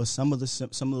 but some of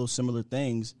those similar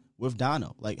things with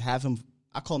Dono. Like have him.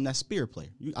 I call him that spear player.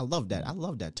 I love that. I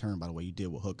love that term, by the way, you did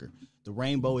with Hooker. The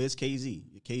rainbow is KZ.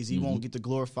 KZ won't get the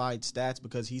glorified stats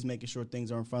because he's making sure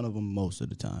things are in front of him most of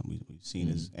the time. We've seen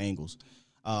his angles.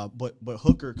 But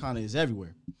Hooker kind of is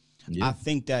everywhere. Yeah. I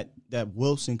think that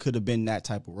Wilson could have been that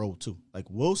type of role too. Like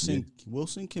Wilson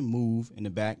can move in the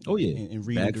back and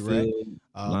read and direct.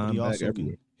 But he also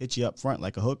can hit you up front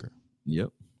like a hooker. Yep,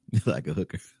 like a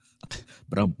hooker.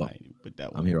 But I'm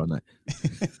here all night.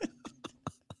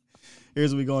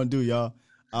 Here's what we're going to do, y'all.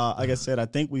 Like I said, I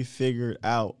think we figured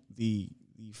out the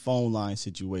phone line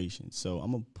situation. So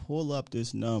I'm going to pull up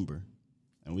this number,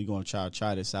 and we're going to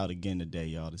try this out again today,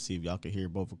 y'all, to see if y'all can hear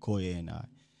both Akoye and I.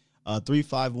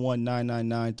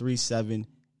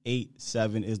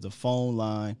 351-999-3787 is the phone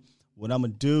line. What I'm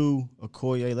going to do,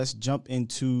 Akoye, let's jump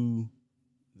into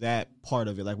that part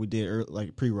of it like we did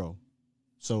like pre-roll.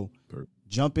 So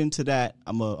jump into that.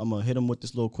 I'm gonna hit him with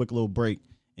this quick little break.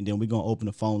 And then we're going to open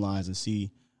the phone lines and see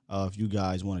if you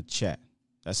guys want to chat.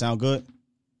 That sound good?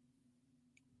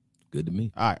 Good to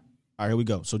me. All right, here we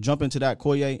go. So jump into that,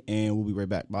 Koye, and we'll be right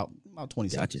back. About 20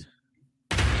 seconds.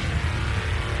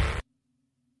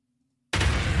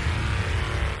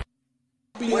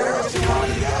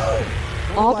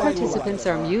 All participants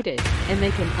are muted, and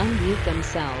they can unmute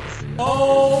themselves.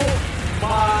 Oh,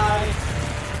 my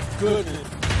goodness.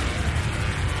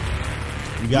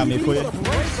 You got me, Akoye?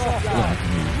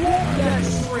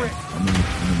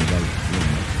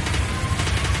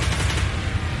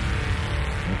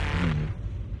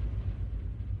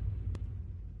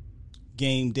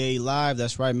 Game Day Live.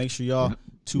 That's right. Make sure y'all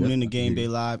tune in to Game Day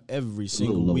Live every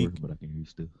single week. But I can hear you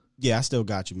still. Yeah, I still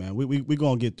got you, man. We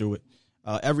going to get through it.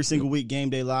 Every single week, Game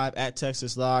Day Live at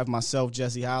Texas Live. Myself,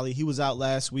 Jesse Holly. He was out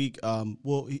last week.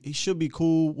 He should be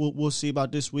cool. We'll see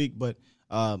about this week, but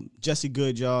Jesse,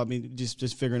 good job. I mean,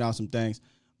 just figuring out some things.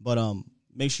 But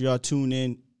make sure y'all tune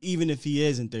in. Even if he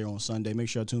isn't there on Sunday, make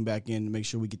sure y'all tune back in to make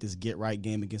sure we get this get-right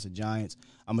game against the Giants.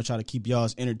 I'm going to try to keep y'all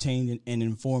as entertained and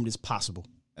informed as possible.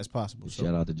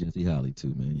 Shout out to Jesse Holly,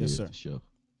 too, man. Yes, sir. Show.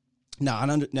 Now,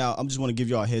 I'm just want to give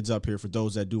y'all a heads up here for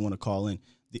those that do want to call in,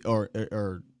 or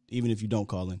even if you don't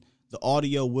call in. The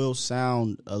audio will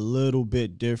sound a little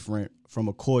bit different from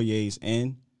Akoye's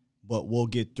end, but we'll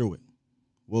get through it.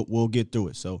 We'll get through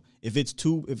it. So if it's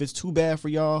too bad for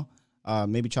y'all,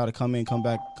 maybe try to come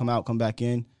back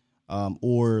in,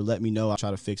 or let me know. I'll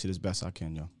try to fix it as best I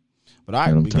can, y'all. But all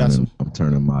right, I'm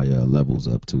turning my levels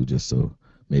up too, just so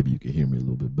maybe you can hear me a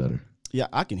little bit better. Yeah,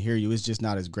 I can hear you. It's just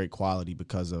not as great quality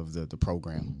because of the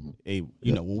program. You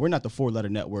know, when we're not the 4-letter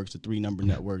networks, the 3-number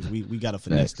networks, we got to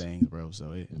finesse things, bro.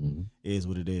 So it is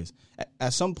what it is.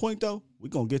 At some point, though, we're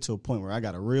going to get to a point where I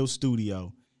got a real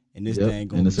studio, and this thing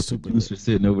going to be super lit. Producer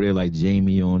sitting over there like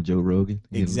Jamie on Joe Rogan.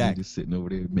 Exactly. Just sitting over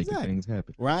there making things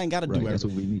happen. Where I ain't got to do everything. That's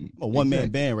what we need. I'm a one-man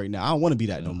band right now. I don't want to be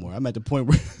that no more. I'm at the point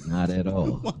where not at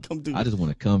all. I just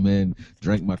want to come in,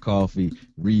 drink my coffee,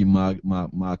 read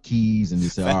my keys, and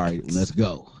just say, all right, let's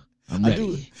go. I'm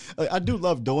ready. I do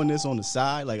love doing this on the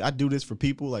side. Like, I do this for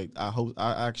people. Like,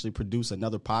 I actually produce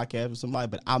another podcast with somebody,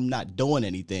 but I'm not doing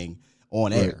anything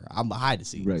on air. I'm behind the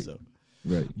scenes. Right. So.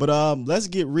 Right. But let's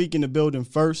get Reek in the building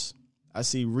first. I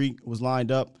see Reek was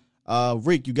lined up.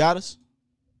 Reek, you got us?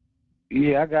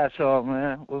 Yeah, I got y'all,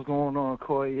 man. What's going on,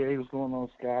 Akoye? What's going on,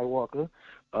 Skywalker?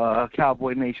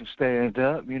 Cowboy Nation, stand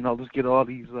up. You know, let's get all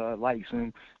these likes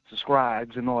and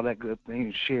subscribes and all that good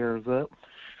thing, shares up.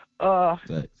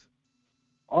 Thanks.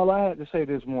 All I had to say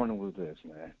this morning was this,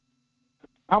 man.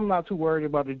 I'm not too worried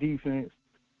about the defense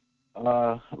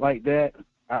like that.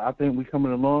 I think we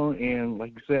coming along, and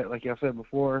like I said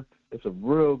before, it's a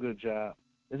real good job.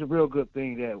 It's a real good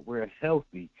thing that we're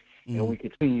healthy, and we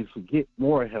continue to get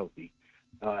more healthy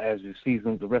as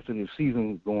the rest of the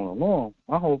season is going along.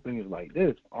 My whole thing is like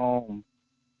this: the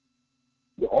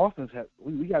offense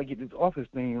we got to get this offense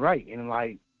thing right, and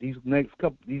like these next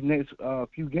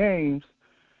few games,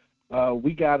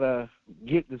 we gotta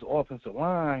get this offensive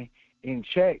line in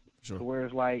check, to where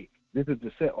it's like, this is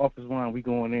the set offensive line we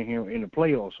going in here in the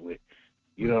playoffs with.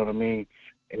 You know what I mean?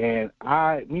 And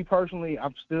me personally,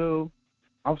 I'm still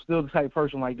the type of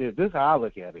person like this. This is how I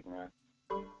look at it, man.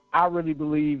 I really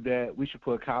believe that we should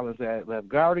put Collins at left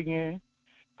guard again.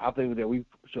 I think that we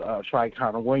should try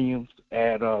Connor Williams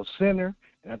at center,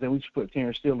 and I think we should put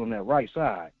Terrence Steele on that right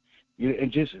side.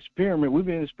 And just experiment. We've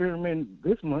been experimenting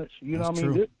this much, you know what I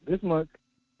mean, this much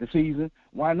the season.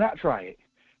 Why not try it?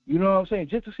 You know what I'm saying?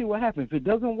 Just to see what happens. If it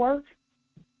doesn't work,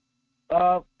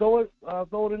 throw it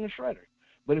in the shredder.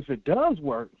 But if it does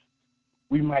work,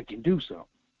 we might can do something.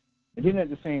 And then at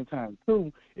the same time,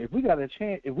 too, if we got a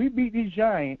chance, if we beat these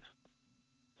Giants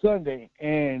Sunday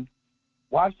and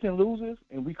Washington loses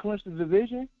and we clinch the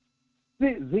division,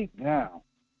 sit Zeke down.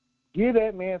 Give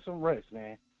that man some rest,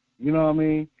 man. You know what I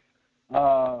mean?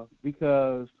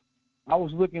 Because I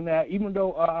was looking at, even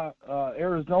though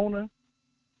Arizona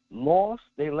lost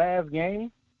their last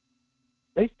game,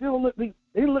 they still look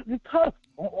tough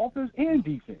on offense and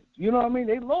defense. You know what I mean?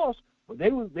 They lost, but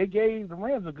they gave the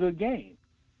Rams a good game.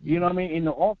 You know what I mean? And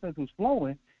the offense was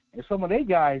flowing, and some of their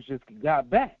guys just got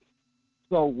back.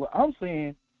 So what I'm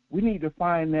saying, we need to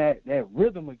find that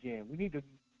rhythm again.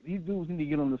 These dudes need to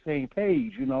get on the same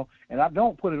page, you know. And I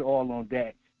don't put it all on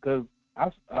Dak, because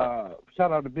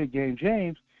shout out to Big Game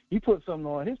James. He put something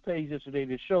on his page yesterday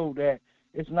that showed that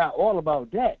it's not all about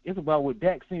Dak. It's about what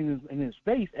Dak's seeing in his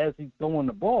face as he's throwing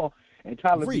the ball. And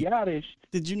Tyler Biadasz.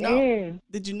 Did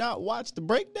you not watch the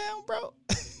breakdown, bro?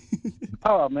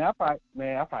 Oh man, I probably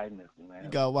missed it, man. You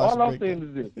gotta watch All I'm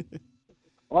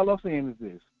saying is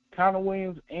this. Connor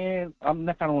Williams and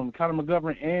Connor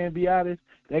McGovern and Biadasz,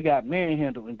 they got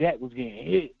manhandled, and Dak was getting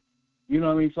hit. You know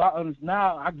what I mean? So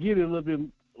now I get it a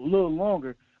little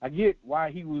longer. I get why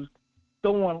he was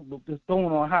throwing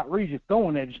on hot region,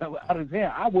 throwing that jump out of his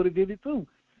hand. I would have did it too,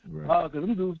 because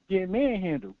them dudes getting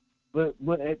manhandled. But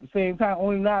at the same time,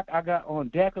 only knock I got on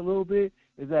Dak a little bit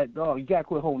is that, dog, you got to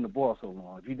quit holding the ball so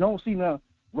long. If you don't see nothing,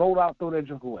 roll out, throw that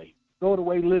junk away. Throw it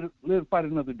away, live fight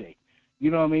another day. You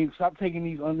know what I mean? Stop taking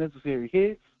these unnecessary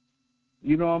hits,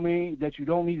 you know what I mean, that you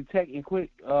don't need to take, and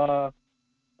quit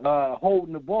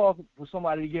holding the ball for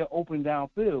somebody to get open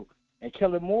downfield. And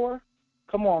Kellen Moore,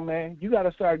 come on, man. You got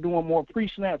to start doing more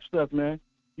pre-snap stuff, man.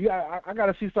 I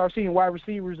got to start seeing wide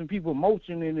receivers and people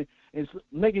motioning and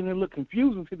making it look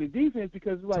confusing to the defense,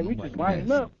 because like we just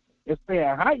lining up and stay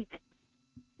at hike.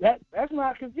 That's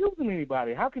not confusing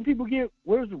anybody. How can people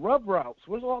where's the rub routes?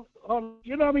 Where's all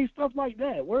you know what I mean, stuff like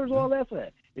that? Where's all that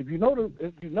at? If you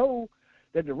know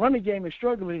that the running game is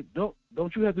struggling, don't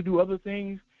you have to do other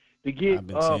things to get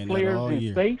players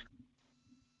in space?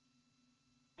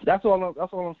 That's all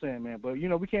I'm saying, man. But, you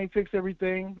know, we can't fix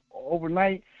everything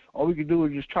overnight. All we can do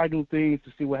is just try new things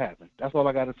to see what happens. That's all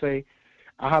I got to say.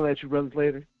 I'll holler at you brothers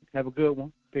later. Have a good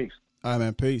one. Peace. All right,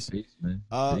 man. Peace. Peace, man.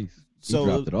 Peace. So,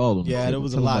 he dropped it all on there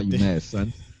was a lot. You mad,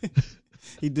 son.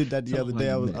 He did that the other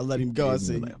day. I let him go. I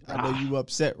said, I know you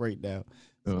upset right now.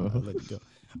 So I let you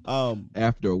go.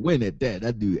 After a win at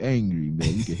that dude angry,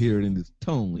 man. You can hear it in his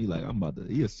tone.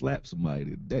 He'll slap somebody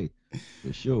today.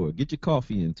 For sure. Get your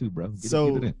coffee in too, bro. Get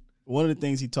it in. One of the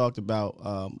things he talked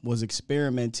about was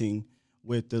experimenting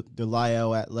with the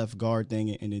Lyle at left guard thing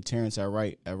and then Terrence at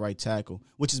right tackle,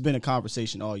 which has been a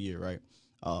conversation all year, right?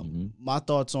 My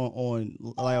thoughts on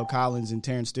Lyle Collins and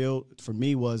Terrence Steele for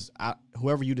me was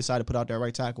whoever you decide to put out that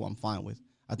right tackle, I'm fine with.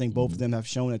 I think both of them have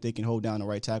shown that they can hold down the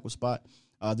right tackle spot.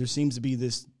 There seems to be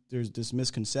this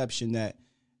misconception that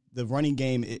the running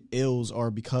game ills are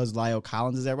because Lyle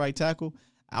Collins is at right tackle.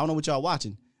 I don't know what y'all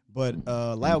watching, but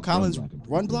Lyle Collins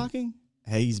run blocking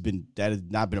that has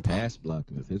not been a problem. Pass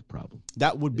blocking is his problem.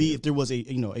 That would be if there was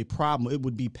a problem. It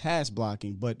would be pass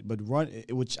blocking, but run,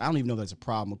 which I don't even know if that's a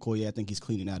problem. Akoye, I think he's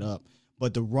cleaning that up.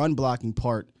 But the run blocking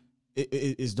part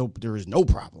there is no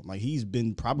problem. Like, he's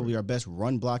been probably our best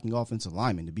run blocking offensive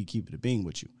lineman, to be keeping it being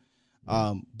with you.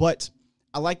 But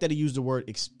I like that he used the word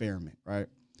experiment. Right?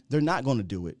 They're not going to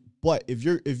do it. But if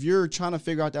you're trying to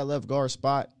figure out that left guard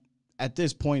spot at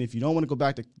this point, if you don't want to go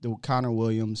back to Connor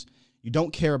Williams, you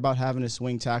don't care about having a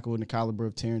swing tackle in the caliber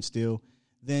of Terrence Steele,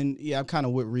 then yeah, I'm kind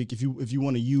of with Reek. If you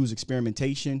want to use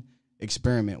experimentation,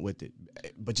 experiment with it.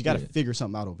 But you got to figure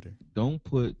something out over there. Don't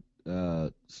put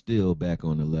Steele back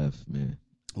on the left, man.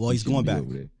 Well, he's going back.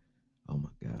 Over there. Oh my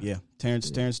God. Yeah,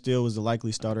 Terrence Steele was the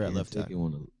likely starter at left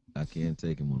tackle. I can't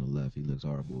take him on the left. He looks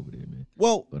horrible over there, man.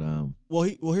 Well, but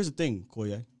here's the thing,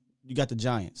 Koye. You got the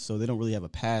Giants, so they don't really have a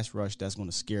pass rush that's going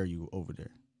to scare you over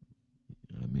there.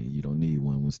 I mean, you don't need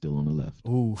one when still on the left.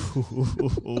 Ooh.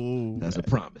 That's a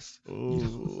promise.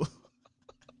 Ooh.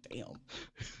 Damn.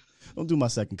 Don't do my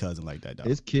second cousin like that, dog.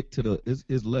 His kick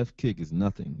his left kick is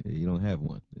nothing. He don't have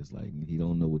one. It's like he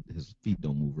don't know what his feet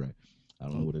don't move right. I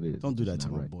don't know what it is. Don't do that to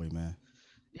my boy, man.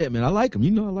 Yeah, man, I like him.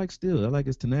 You know, I like Steele. I like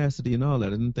his tenacity and all that. I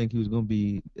didn't think he was going to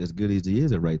be as good as he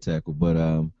is at right tackle, but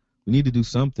we need to do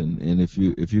something. And if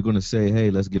you're going to say,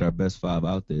 hey, let's get our best five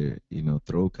out there,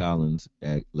 throw Collins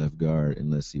at left guard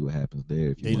and let's see what happens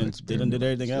there. They done did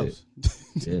everything else.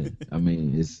 Yeah, I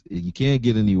mean, you can't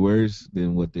get any worse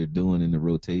than what they're doing in the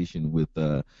rotation with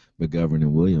McGovern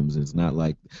and Williams. It's not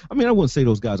like, I mean, I wouldn't say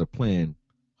those guys are playing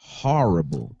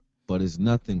horrible, but it's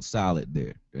nothing solid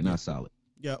there. They're not solid.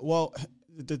 Yeah, well,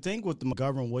 the thing with the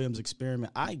McGovern-Williams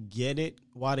experiment, I get it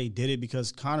why they did it,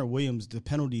 because Connor Williams, the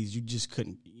penalties, you just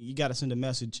couldn't. You got to send a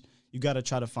message. You got to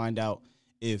try to find out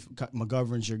if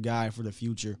McGovern's your guy for the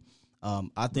future.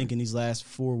 I think in these last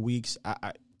 4 weeks,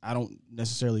 I don't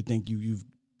necessarily think you've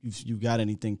got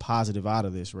anything positive out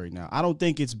of this right now. I don't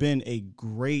think it's been a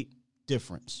great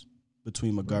difference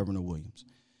between McGovern and Williams.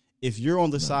 If you're on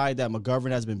the side that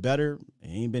McGovern has been better, it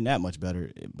ain't been that much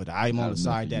better. But I'm on the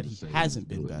side that he hasn't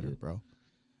been better, bro.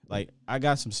 Like, I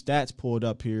got some stats pulled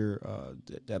up here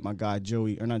that my guy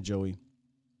John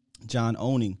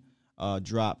Owning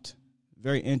dropped.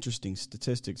 Very interesting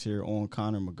statistics here on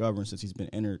Connor McGovern since he's been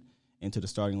entered into the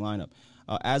starting lineup.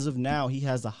 As of now, he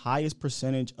has the highest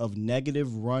percentage of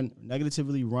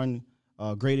negatively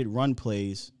graded run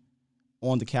plays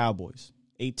on the Cowboys.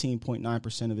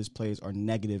 18.9% of his plays are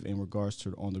negative in regards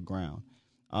to on the ground.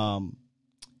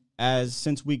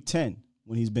 Since week 10,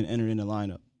 when he's been entered in the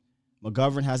lineup,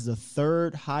 McGovern has the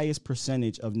third highest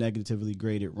percentage of negatively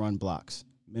graded run blocks,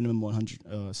 minimum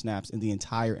 100 snaps in the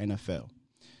entire NFL.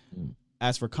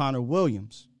 As for Connor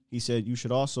Williams, he said you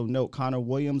should also note Connor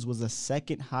Williams was the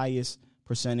second highest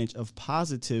percentage of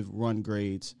positive run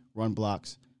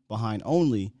blocks, behind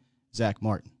only Zach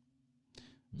Martin.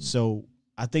 So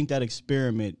I think that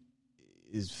experiment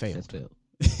is failed.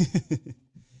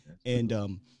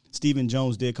 And Stephen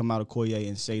Jones did come out of Akoye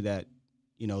and say that,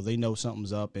 they know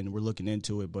something's up and we're looking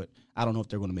into it, but I don't know if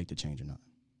they're going to make the change or not.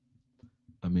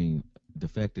 I mean, the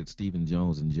fact that Stephen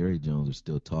Jones and Jerry Jones are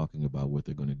still talking about what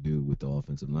they're going to do with the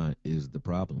offensive line is the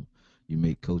problem. You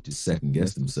make coaches second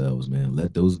guess themselves, man.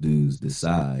 Let those dudes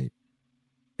decide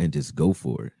and just go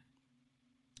for it.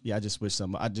 Yeah, I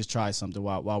just tried something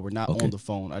while we're not on the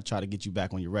phone. I try to get you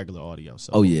back on your regular audio.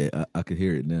 So. Oh yeah, I could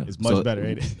hear it now. It's much better,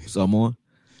 ain't it? So I'm on.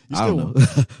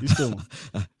 You still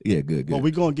on. Yeah, good. Well,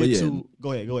 we're going to get to –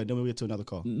 go ahead. Then we'll get to another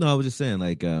call. No, I was just saying,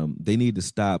 they need to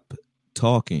stop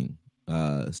talking,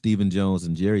 Stephen Jones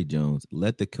and Jerry Jones.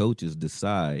 Let the coaches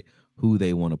decide who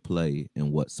they want to play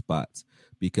in what spots,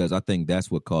 because I think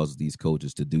that's what causes these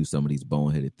coaches to do some of these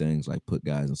boneheaded things, like put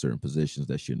guys in certain positions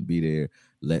that shouldn't be there,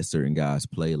 let certain guys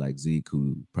play like Zeke,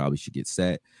 who probably should get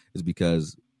sat, is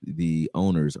because the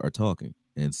owners are talking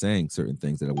and saying certain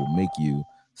things that will make you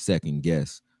second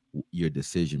guess your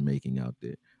decision making out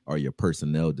there or your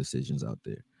personnel decisions out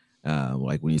there.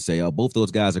 Like when you say, oh, both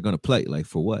those guys are going to play, like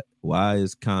for what? Why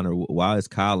is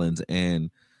Collins and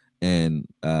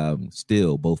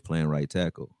Steele both playing right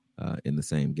tackle in the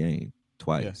same game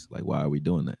twice? Yeah. Like, why are we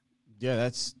doing that? Yeah,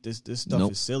 this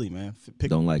stuff is silly, man.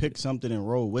 Pick something and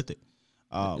roll with it.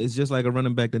 It's just like a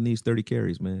running back that needs 30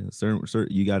 carries, man. Certain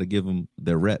you got to give them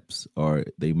their reps, or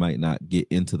they might not get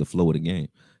into the flow of the game.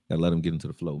 Got to let them get into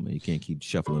the flow, man. You can't keep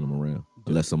shuffling them around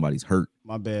unless somebody's hurt.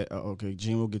 My bad. Okay,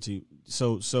 Gene, we'll get to you.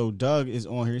 So Doug is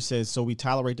on here. He says, so we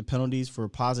tolerate the penalties for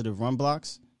positive run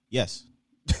blocks? Yes.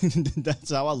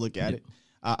 That's how I look at it.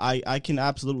 I can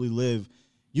absolutely live.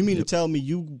 You mean to tell me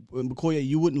Akoye,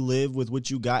 you wouldn't live with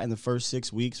what you got in the first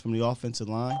 6 weeks from the offensive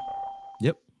line?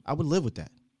 Yep. I would live with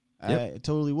that. I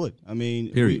totally would. I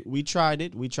mean, we tried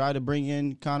it. We tried to bring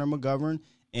in Connor McGovern,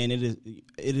 and it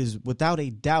is without a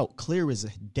doubt clear as a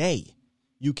day.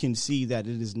 You can see that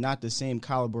it is not the same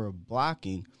caliber of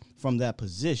blocking from that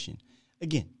position.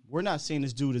 Again, we're not saying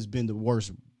this dude has been the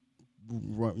worst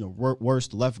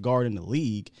left guard in the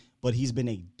league, but he's been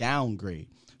a downgrade.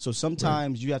 So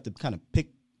sometimes you have to kind of pick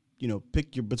your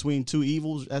between two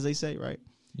evils, as they say, right?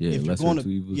 Yeah, if you're going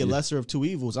to lesser of two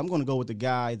evils, I'm going to go with the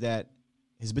guy that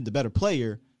has been the better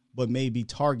player, but may be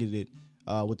targeted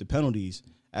with the penalties,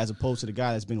 as opposed to the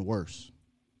guy that's been worse.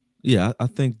 Yeah, I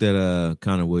think that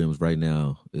Connor Williams right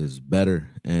now is better,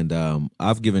 and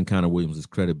I've given Connor Williams his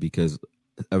credit because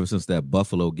ever since that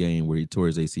Buffalo game where he tore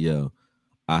his ACL,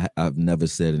 I've never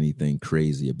said anything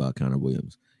crazy about Connor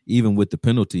Williams, even with the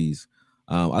penalties.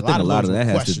 I think a lot of that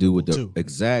has to do with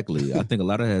exactly. I think a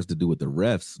lot of that has to do with the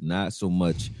refs, not so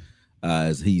much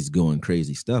as he's going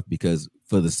crazy stuff. Because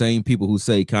for the same people who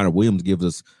say Connor Williams gives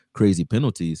us crazy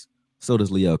penalties, so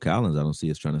does Leo Collins. I don't see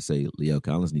us trying to say Leo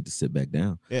Collins need to sit back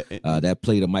down. That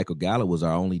play to Michael Gallup was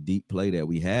our only deep play that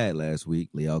we had last week.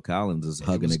 Leo Collins is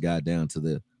hugging the guy down to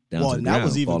the ground, that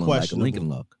was even questionable. Like a Lincoln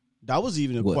log. That was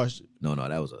even a question. No,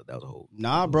 that was a hold.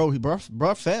 Nah, bro,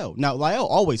 bro fell. Now Lyle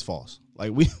always falls.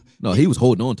 No, he was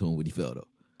holding on to him when he fell though.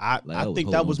 I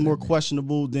think that was more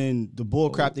questionable than the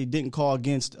bull crap they didn't call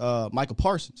against Michael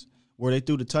Parsons, where they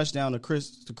threw the touchdown to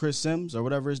Chris Sims or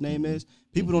whatever his name is.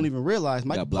 People don't even realize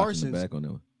Michael Parsons. Back on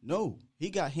that one. No,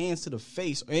 he got hands to the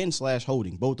face and /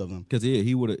 holding, both of them. Because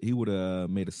he would have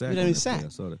made a sack. I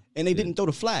saw that. And they didn't throw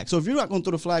the flag. So if you're not going to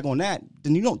throw the flag on that,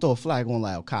 then you don't throw a flag on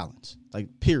Lyle Collins.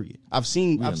 Period. I've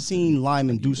seen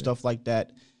linemen do stuff like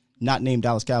that, not named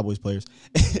Dallas Cowboys players,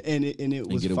 and it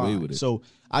was fine. With it. So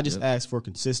I just asked for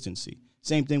consistency.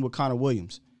 Same thing with Connor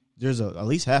Williams. There's at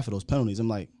least half of those penalties. I'm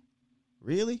like,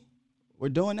 really? We're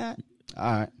doing that?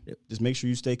 All right. Just make sure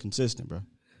you stay consistent, bro.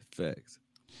 Facts.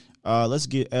 Let's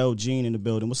get L. Gene in the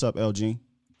building. What's up, L. Gene?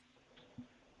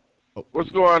 What's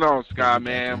going on, Sky,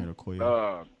 man?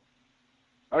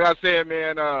 Like I said,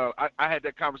 man, I had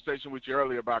that conversation with you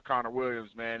earlier about Connor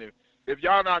Williams, man. If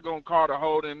y'all not going to call the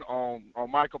holding on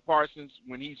Michael Parsons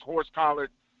when he's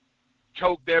horse-collared,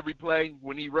 choked every play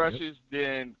when he rushes,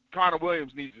 then Connor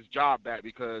Williams needs his job back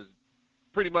because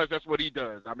pretty much that's what he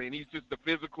does. I mean, he's just a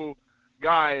physical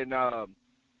guy, and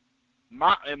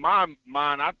in my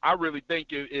mind, I really think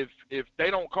if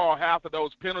they don't call half of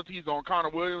those penalties on Connor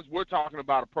Williams, we're talking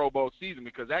about a Pro Bowl season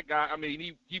because that guy, I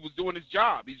mean, he was doing his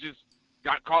job. He just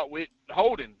got caught with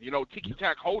holding,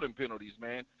 ticky-tack holding penalties,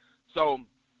 man. So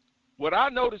what I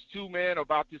noticed, too, man,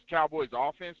 about this Cowboys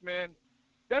offense, man,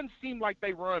 doesn't seem like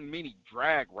they run many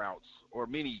drag routes or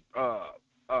many rub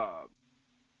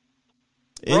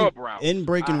routes.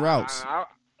 In-breaking routes.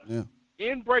 Yeah.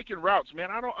 In breaking routes, man,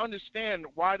 I don't understand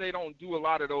why they don't do a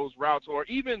lot of those routes. Or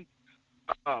even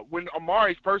when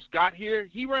Amari first got here,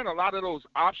 he ran a lot of those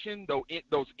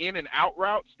those in and out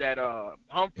routes that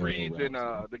Humphreys and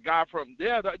the guy from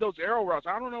those arrow routes.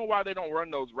 I don't know why they don't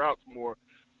run those routes more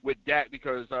with Dak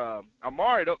because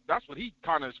Amari, that's what he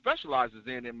kind of specializes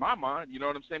in my mind. You know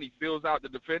what I'm saying? He fills out the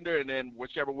defender, and then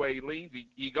whichever way he leans,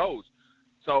 he goes.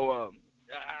 So.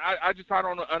 I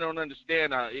don't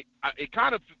understand. It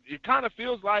kind of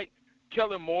feels like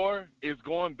Kellen Moore is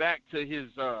going back to his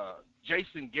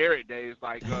Jason Garrett days.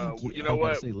 Like, you know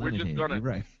what? We're just gonna.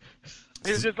 Right.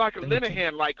 It's just like a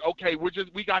Linehan. Like, okay,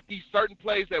 we got these certain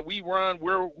plays that we run.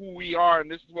 We're who we are, and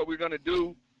this is what we're gonna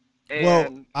do.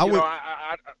 And,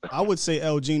 I would say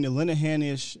El Gene, the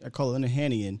Linehan-ish. I call it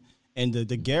Linehanian. And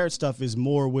the Garrett stuff is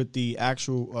more with the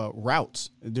actual routes.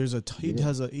 He does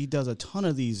a ton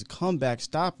of these comeback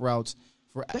stop routes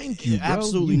for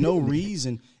absolutely no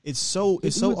reason. It's so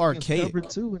archaic. Cover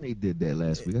 2 when they did that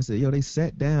last week. I said, they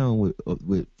sat down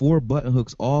with 4 button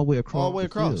hooks all the way across. All the way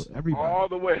across. Everybody. All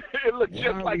the way. It looked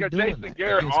just like a Jason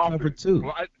Garrett offense. Cover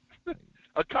 2.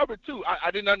 A cover 2.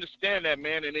 I didn't understand that,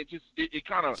 man, and it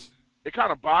kind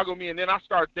of boggled me. And then I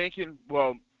started thinking,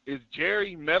 well, is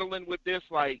Jerry meddling with this?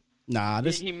 Like. Nah,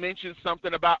 he mentioned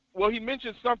something about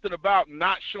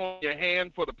not showing your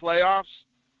hand for the playoffs.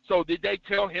 So did they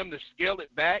tell him to scale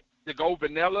it back to go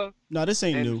vanilla? No, this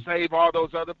ain't new. Save all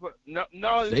those other. No,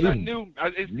 it's not new.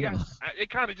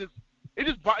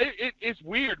 It's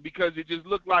weird because it just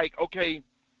looked like okay,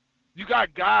 you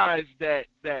got guys that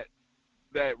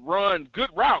run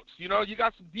good routes. You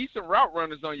got some decent route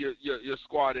runners on your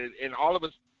squad, and all of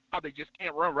us they just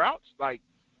can't run routes like.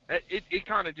 It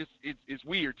kind of just it's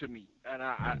weird to me, and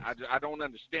I don't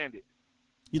understand it.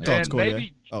 You thought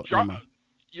maybe go ahead,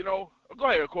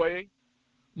 Akoye.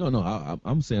 No,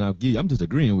 I'm saying I'm just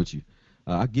agreeing with you.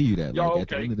 I'll give you that. At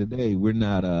the end of the day, we're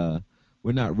not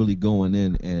we're not really going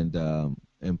in and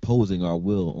imposing our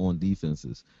will on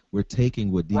defenses. We're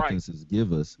taking what defenses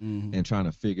give us and trying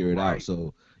to figure it out.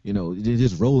 So, they're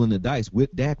just rolling the dice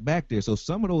with Dak back there. So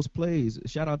some of those plays,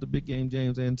 shout out to Big Game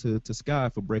James and to Sky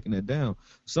for breaking that down.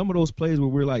 Some of those plays where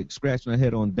we're like scratching our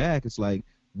head on Dak, it's like,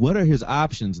 what are his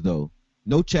options though?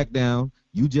 No check down.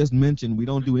 You just mentioned we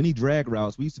don't do any drag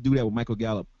routes. We used to do that with Michael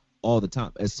Gallup all the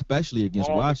time, especially against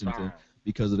Washington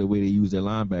because of the way they use their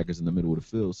linebackers in the middle of the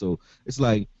field. So it's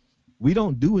like we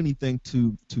don't do anything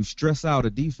to stress out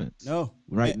a defense now,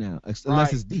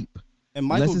 unless it's deep. And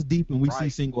unless it's deep and we see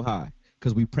single high,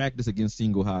 because we practice against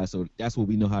single high, so that's what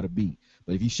we know how to beat.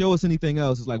 But if you show us anything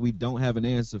else, it's like we don't have an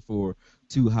answer for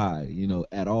too high,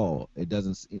 at all. It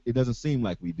doesn't seem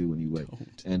like we do anyway.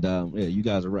 And you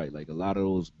guys are right. Like a lot of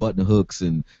those button hooks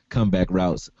and comeback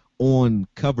routes on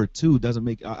cover 2 doesn't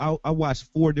make. I watched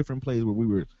 4 different plays where we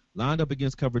were lined up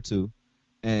against cover 2,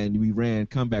 and we ran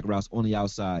comeback routes on the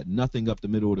outside, nothing up the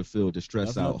middle of the field to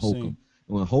stress out Holcomb.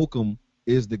 And when Holcomb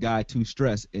is the guy to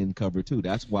stress in cover 2,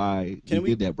 that's why we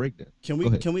did that breakdown. Can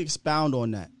we expound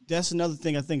on that? That's another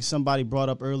thing I think somebody brought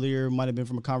up earlier, might have been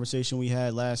from a conversation we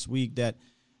had last week, that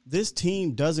this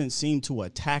team doesn't seem to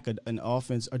attack an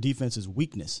offense or defense's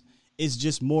weakness. It's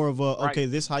just more of okay,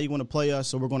 this is how you want to play us,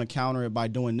 so we're going to counter it by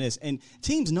doing this. And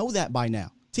teams know that by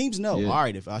now. Teams know, all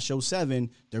right, if I show 7,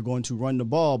 they're going to run the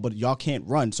ball, but y'all can't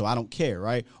run, so I don't care,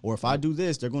 right? Or if I do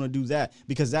this, they're going to do that,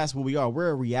 because that's what we are.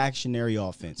 We're a reactionary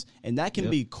offense, and that can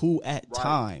be cool at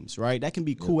times, right? That can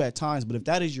be cool at times, but if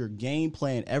that is your game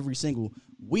plan every single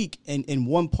week and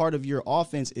one part of your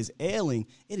offense is ailing,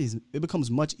 it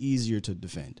becomes much easier to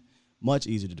defend. Much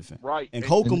easier to defend. Right. And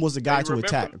Holcomb was the guy to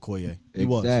attack, Akoye. He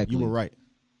was. You were right.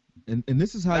 And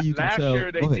this is how you can tell. Last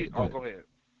year they did. Go ahead.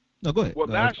 No, go ahead. Well,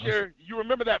 last year, you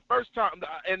remember that first time,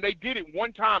 and they did it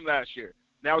one time last year.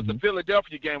 That was the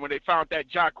Philadelphia game when they found that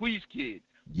Jacquees kid.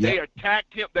 They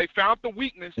attacked him. They found the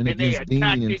weakness, and they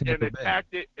attacked it and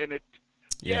attacked it. And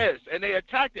and they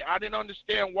attacked it. I didn't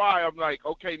understand why. I'm like,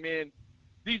 okay, man,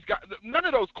 these guys, none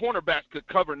of those cornerbacks could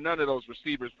cover none of those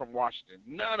receivers from Washington.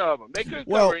 None of them. They couldn't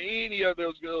cover any of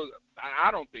those girls. I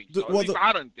don't think so.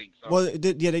 I don't think so. Well,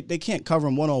 they can't cover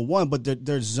them one-on-one, but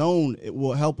their zone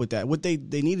will help with that. What they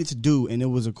needed to do, and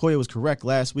Akoye was correct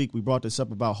last week, we brought this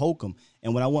up about Holcomb,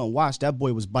 and when I went and watched, that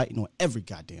boy was biting on every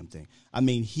goddamn thing. I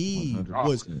mean,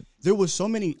 there was so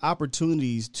many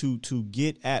opportunities to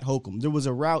get at Holcomb. There was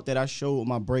a route that I showed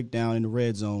my breakdown in the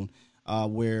red zone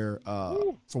where,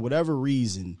 for whatever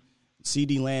reason,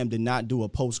 CD Lamb did not do a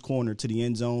post corner to the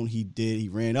end zone. He did. He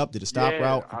ran up, did a stop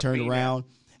route, turned around.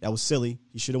 That was silly.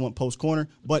 He should have went post corner.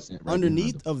 But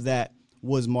underneath of that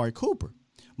was Mari Cooper.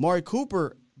 Mari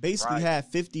Cooper basically had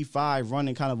 55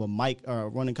 running kind of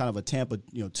a Tampa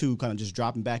 2, kind of just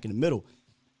dropping back in the middle.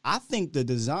 I think the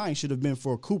design should have been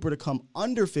for Cooper to come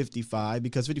under 55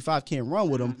 because 55 can't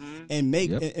run with him and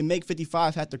make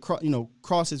 55 have to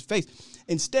cross his face.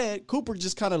 Instead, Cooper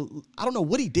just kind of, I don't know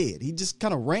what he did. He just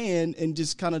kind of ran and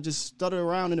just kind of just stuttered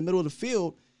around in the middle of the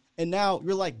field. And now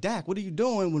you're like, Dak, what are you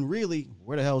doing? When really,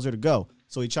 where the hell is there to go?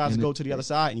 So he tries to go to the other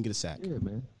side and you get a sack. Yeah,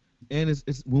 man. And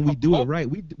it's when we do it right,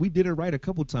 we did it right a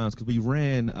couple times because we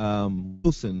ran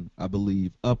Wilson, I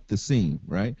believe, up the seam,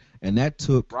 right? And that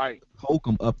took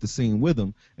Holcomb up the seam with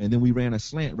him, and then we ran a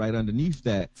slant right underneath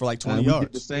that for like 20 yards. We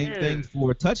did the same thing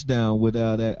for a touchdown with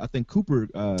that. I think Cooper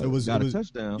got a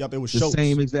touchdown. Yep, it was the Schultz.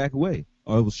 Same exact way.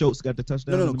 Or it was Schultz got the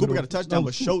touchdown. No, Cooper got a touchdown,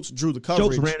 but Schultz drew the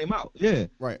coverage. Schultz ran him out. Yeah,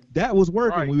 right. That was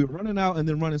working. We were running out and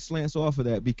then running slants off of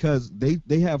that because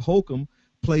they have Holcomb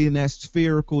playing that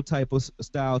spherical type of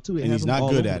style too. And he's not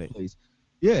good at it.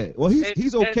 Yeah, well,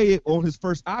 he's okay on his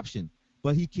first option,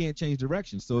 but he can't change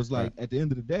direction. So it's like at the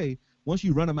end of the day, once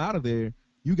you run him out of there,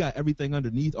 you got everything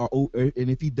underneath. And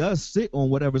if he does sit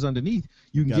on whatever's underneath,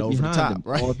 you can get behind him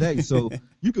all day. So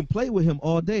you can play with him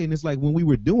all day. And it's like when we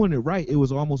were doing it right, it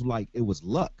was almost like it was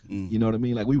luck. You know what I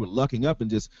mean? Like we were lucking up and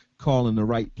just calling the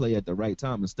right play at the right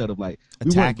time instead of like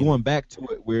we weren't going back to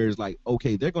it where it's like,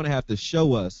 okay, they're going to have to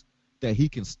show us that he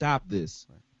can stop this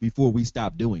before we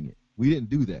stop doing it. We didn't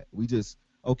do that. We just,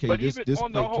 this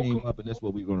play came up and that's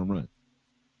what we're going to run.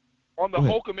 On the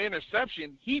Holcomb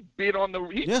interception, he bid on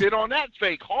that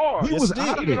fake hard. He was out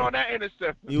of there. He bid on that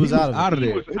interception. He was out of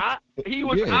there. He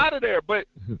was out of there, but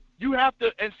you have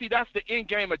to, and see, that's the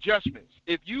in-game adjustments.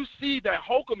 If you see that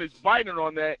Holcomb is biting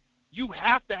on that, you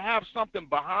have to have something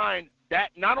behind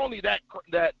that. Not only that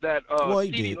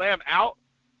CeeDee Lamb out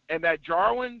and that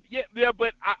Jarwin,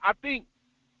 but I think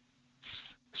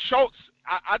Schultz,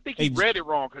 I think he read it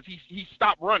wrong because he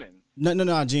stopped running.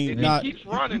 No, Gene. He keeps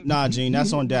running. Nah, Gene,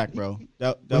 that's on Dak, bro.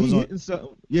 That was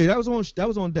on. That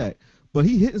was on Dak. But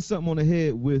he hitting something on the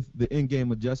head with the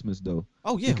in-game adjustments, though.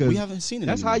 Oh yeah, we haven't seen it.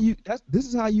 This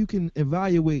is how you can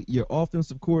evaluate your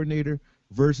offensive coordinator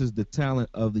versus the talent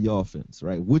of the offense,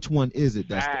 right? Which one is it?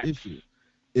 That's the issue.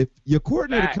 If your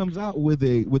coordinator comes out with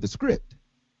a script,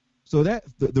 so that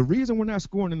the reason we're not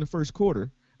scoring in the first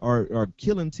quarter are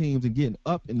killing teams and getting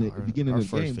up in the beginning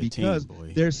of the game 15, because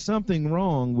there's something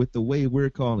wrong with the way we're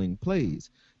calling plays.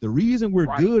 The reason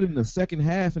we're good in the second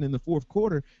half and in the fourth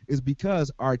quarter is because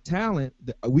our talent,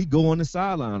 we go on the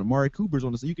sideline. Amari Cooper's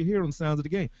on the, so you can hear it on the sounds of the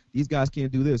game. These guys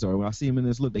can't do this, or when I see them in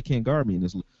this look, they can't guard me in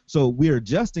this look. So we're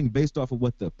adjusting based off of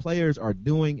what the players are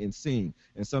doing and seeing,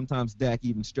 and sometimes Dak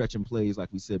even stretching plays like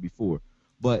we said before.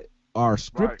 But our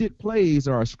scripted plays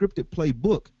or our scripted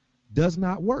playbook does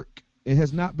not work. It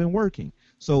has not been working.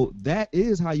 So that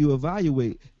is how you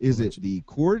evaluate, is it the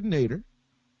coordinator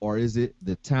or is it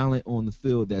the talent on the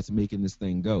field that's making this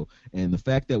thing go? And the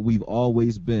fact that we've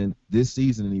always been, this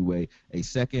season anyway, a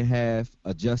second half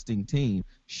adjusting team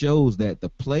shows that the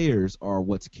players are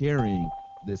what's carrying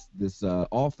this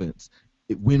offense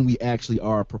when we actually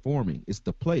are performing. It's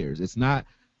the players. It's not,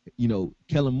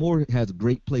 Kellen Moore has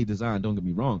great play design, don't get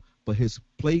me wrong, but his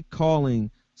play calling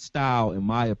style, in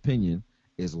my opinion,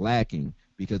 is lacking.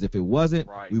 Because if it wasn't,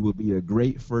 we would be a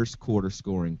great first quarter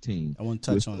scoring team. I want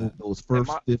to touch on that. Those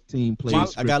first 15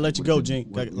 plays. I gotta let you go,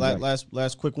 Gene.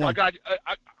 Last quick one.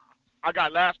 I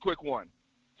got last quick one.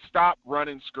 Stop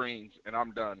running screens, and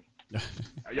I'm done.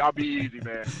 Y'all be easy,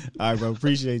 man. All right, bro.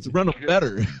 Appreciate you. Run them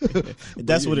better.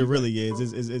 That's what it really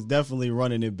is. It's definitely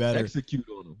running it better. Execute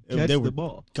on them. Catch the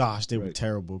ball. Gosh, they were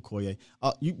terrible, Akoye.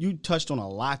 You touched on a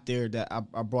lot there that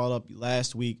I brought up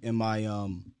last week in my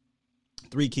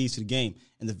 3 keys to the game.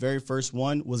 And the very first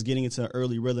one was getting into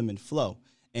early rhythm and flow.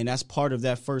 And that's part of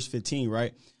that first 15,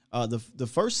 right? The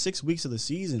first 6 weeks of the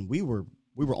season, we were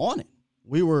on it.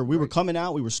 We were coming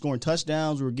out. We were scoring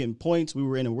touchdowns. We were getting points. We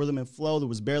were in a rhythm and flow. There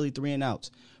was barely 3 and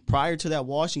outs. Prior to that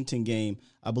Washington game,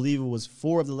 I believe it was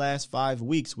 4 of the last 5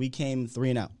 weeks, we came 3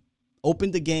 and out.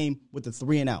 Opened the game with a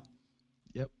 3 and out.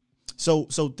 Yep. So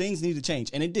things need to change,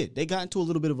 and it did. They got into a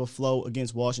little bit of a flow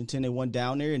against Washington. They went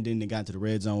down there, and then they got into the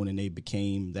red zone, and they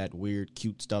became that weird,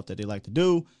 cute stuff that they like to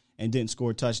do, and didn't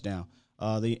score a touchdown.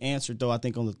 They answered, though, I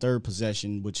think on the third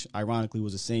possession, which ironically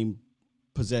was the same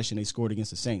possession they scored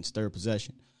against the Saints, third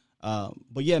possession.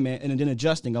 But yeah, man, and then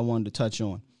adjusting, I wanted to touch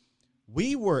on.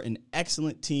 We were an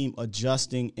excellent team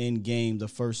adjusting in game the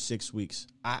first 6 weeks.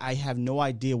 I have no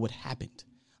idea what happened.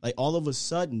 Like, all of a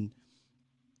sudden,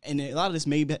 and a lot of this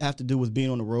may have to do with being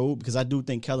on the road, because I do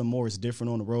think Kellen Moore is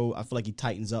different on the road. I feel like he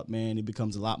tightens up, man. He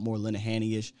becomes a lot more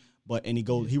Linehan-ish,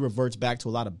 he reverts back to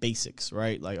a lot of basics,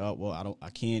 right? Like, I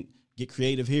can't get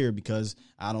creative here because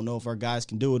I don't know if our guys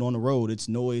can do it on the road. It's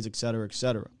noise, et cetera, et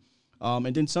cetera.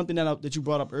 And then something that you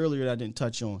brought up earlier that I didn't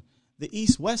touch on, the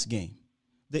East-West game.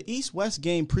 The East-West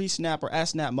game pre-snap or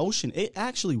at-snap motion, it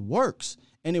actually works.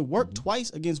 And it worked twice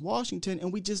against Washington,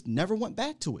 and we just never went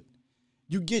back to it.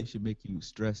 It should make you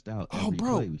stressed out every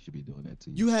play. We should be doing that to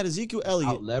you. You had Ezekiel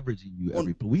Elliott. Out leveraging you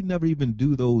every play. We never even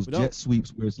do those jet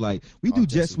sweeps where it's like, we do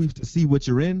jet sweeps to see what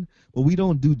you're in, but we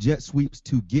don't do jet sweeps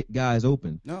to get guys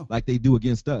open like they do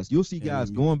against us. You'll see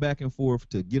guys going back and forth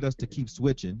to get us to keep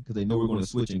switching because they know we're going to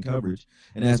switch in coverage.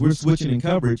 And as we're switching in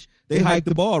coverage, they hike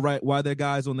the ball right while their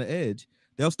guys on the edge.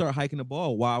 They'll start hiking the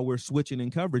ball while we're switching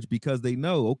in coverage because they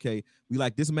know, okay, we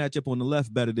like this matchup on the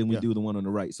left better than we do the one on the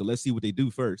right. So let's see what they do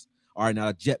first. All right,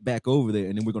 now jet back over there,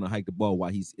 and then we're going to hike the ball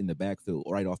while he's in the backfield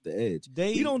right off the edge.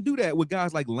 We don't do that with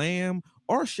guys like Lamb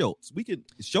or Schultz.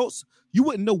 Schultz, you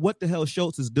wouldn't know what the hell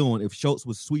Schultz is doing if Schultz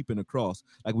was sweeping across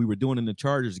like we were doing in the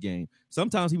Chargers game.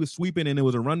 Sometimes he was sweeping and it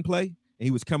was a run play, and he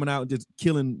was coming out and just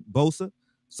killing Bosa.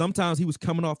 Sometimes he was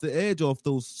coming off the edge off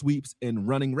those sweeps and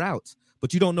running routes.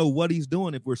 But you don't know what he's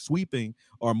doing if we're sweeping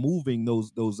or moving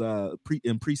those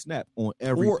pre-snap on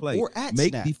every play. Or at Make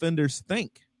snap. Defenders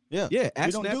think. Yeah,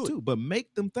 at snap too, but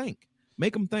make them think.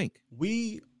 Make them think.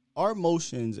 Our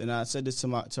motions, and I said this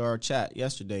to our chat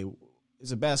yesterday,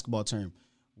 is a basketball term.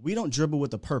 We don't dribble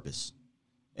with a purpose.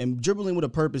 And dribbling with a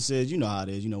purpose is, you know how it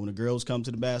is. You know, when the girls come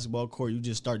to the basketball court, you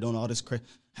just start doing all this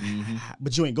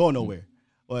but you ain't going nowhere.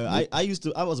 Well, I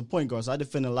was a point guard, so I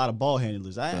defended a lot of ball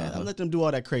handlers. I let them do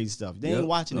all that crazy stuff. They ain't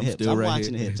watching the hips. I'm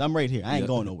watching the hips. I'm right here. I ain't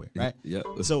going nowhere, right?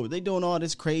 So they doing all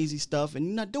this crazy stuff, and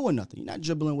you're not doing nothing. You're not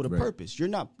dribbling with a purpose. You're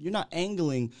not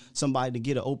angling somebody to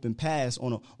get an open pass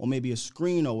on maybe a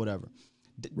screen or whatever.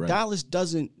 Dallas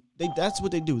doesn't. That's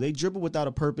what they do. They dribble without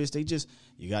a purpose.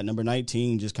 You got number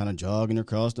 19 just kind of jogging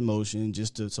across the motion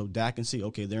so Dak can see,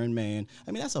 okay, they're in man.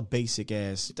 I mean, that's a basic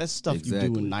ass. That's stuff you do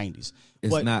in the 90s.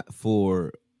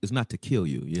 It's not to kill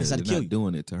you. Yeah, they're not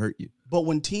doing it to hurt you. But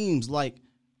when teams like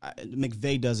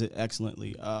McVay does it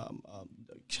excellently.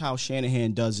 Kyle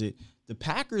Shanahan does it. The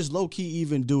Packers low-key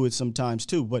even do it sometimes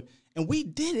too. And we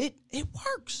did it. It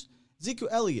works. Ezekiel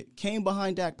Elliott came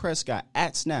behind Dak Prescott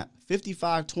at snap,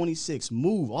 55-26,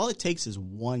 move. All it takes is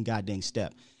one goddamn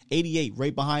step. 88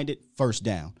 right behind it, first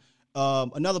down.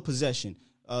 Another possession.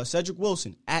 Cedric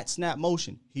Wilson at snap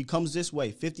motion. He comes this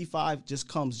way. 55 just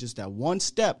comes just that one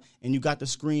step, and you got the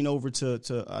screen over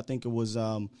to I think it was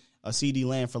a CD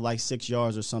Lamb for like 6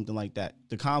 yards or something like that.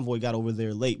 The convoy got over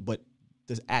there late, but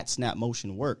the at snap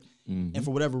motion worked. Mm-hmm. And for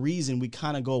whatever reason, we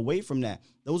kind of go away from that.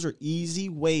 Those are easy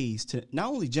ways to not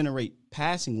only generate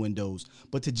passing windows,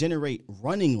 but to generate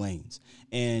running lanes.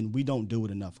 And we don't do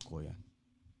it enough, Akoye.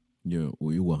 Yeah,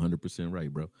 well, you're 100%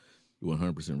 right, bro. You're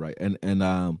 100% right. And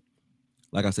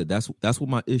like I said, that's what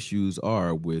my issues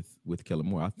are with Kellen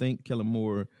Moore. I think Kellen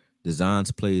Moore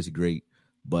designs plays great,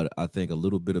 but I think a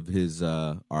lot of bit of his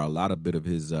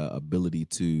ability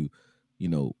to,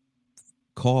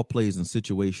 call plays in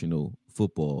situational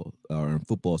football or in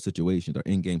football situations or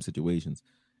in-game situations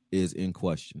is in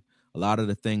question. A lot of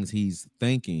the things he's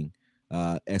thinking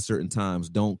at certain times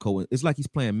don't it's like he's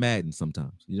playing Madden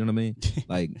sometimes. You know what I mean?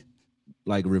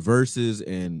 like reverses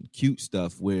and cute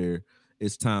stuff where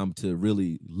it's time to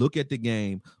really look at the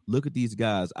game, look at these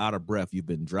guys out of breath. You've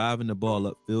been driving the ball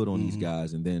upfield on these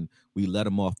guys, and then we let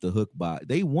them off the hook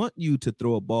they want you to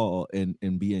throw a ball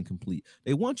and be incomplete.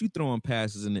 They want you throwing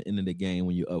passes in the end of the game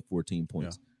when you're up 14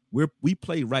 points. Yeah. We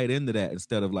play right into that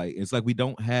instead of it's like we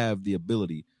don't have the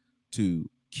ability to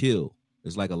kill.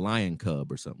 It's like a lion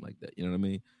cub or something like that. You know what I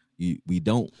mean? We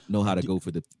don't know how to go for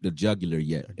the jugular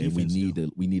yet, and we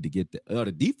need to get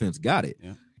the defense got it.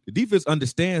 Yeah. The defense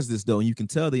understands this though, and you can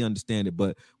tell they understand it.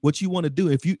 But what you want to do,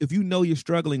 if you know you're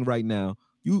struggling right now,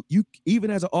 you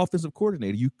even as an offensive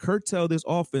coordinator, you curtail this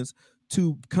offense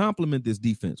to complement this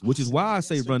defense, which is why I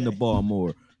say run the ball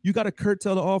more. You got to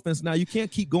curtail the offense now. You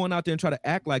can't keep going out there and try to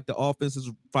act like the offense is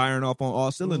firing off on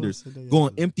all cylinders,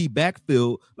 going empty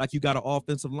backfield like you got an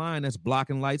offensive line that's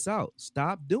blocking lights out.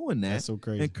 Stop doing that. That's so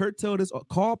crazy. And curtail this,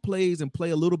 call plays and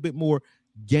play a little bit more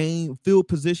field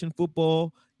position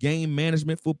football, game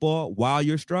management football while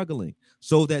you're struggling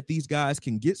so that these guys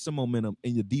can get some momentum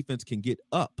and your defense can get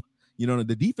up.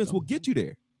 The defense will get you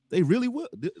there. They really will.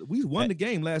 We won the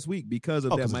game last week because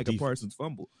of that Micah Parsons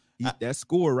fumble. That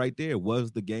score right there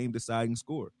was the game-deciding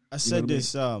score. I said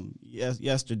this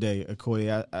yesterday,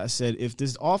 Akoye. I said if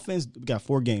this offense – we got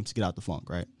 4 games to get out the funk,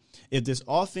 right? If this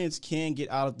offense can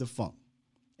get out of the funk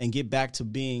and get back to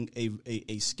being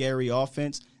a scary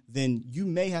offense – then you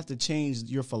may have to change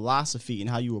your philosophy and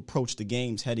how you approach the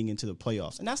games heading into the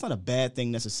playoffs. And that's not a bad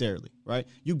thing necessarily, right?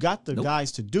 You got the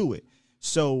guys to do it.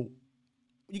 So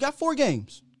you got 4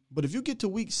 games. But if you get to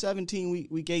week 17,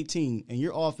 week 18, and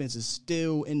your offense is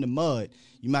still in the mud,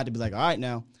 you might have to be like, all right,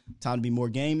 now, time to be more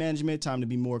game management, time to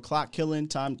be more clock killing,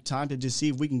 time to just see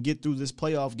if we can get through this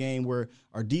playoff game where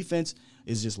our defense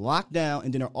is just locked down,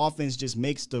 and then our offense just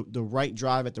makes the right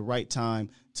drive at the right time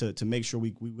to make sure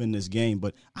we win this game.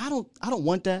 But I don't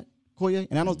want that, Akoye,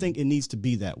 and I don't think it needs to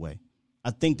be that way.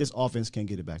 I think this offense can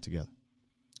get it back together.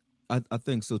 I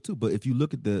think so too. But if you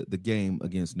look at the game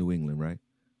against New England, right?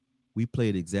 We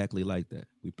played exactly like that.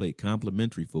 We played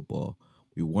complementary football.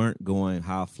 We weren't going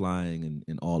high flying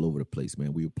and all over the place,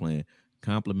 man. We were playing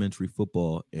complementary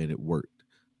football, and it worked.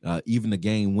 Even the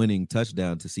game-winning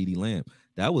touchdown to CD Lamb,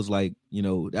 that was like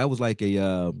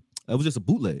just a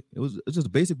bootleg. It was just a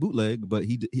basic bootleg, but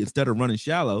he instead of running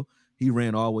shallow, he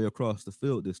ran all the way across the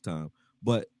field this time.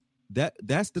 But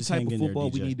that's the type of football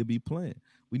we need to be playing.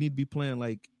 We need to be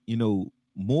playing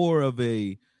more of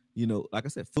a like I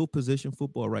said, field position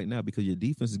football right now, because your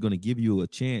defense is going to give you a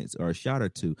chance or a shot or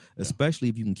two, especially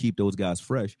if you can keep those guys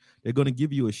fresh. They're going to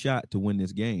give you a shot to win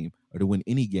this game or to win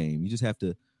any game. You just have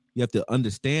to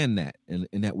understand that and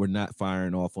that we're not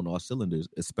firing off on all cylinders,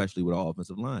 especially with our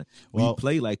offensive line. We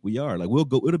play like we are. Like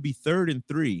it'll be 3rd and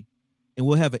 3, and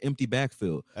we'll have an empty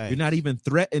backfield. You're not even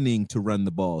threatening to run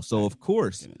the ball. So, of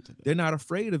course, they're not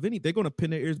afraid of anything. They're going to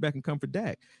pin their ears back and come for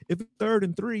Dak. If it's 3rd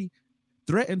and 3,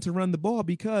 threaten to run the ball,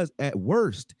 because at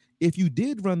worst, if you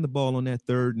did run the ball on that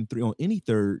 3rd and 3 on any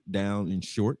 3rd down and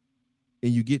short,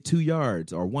 and you get 2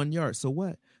 yards or 1 yard, so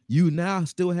what? You now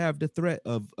still have the threat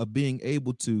of being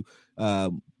able to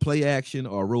play action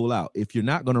or roll out. If you're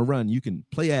not going to run, you can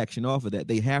play action off of that.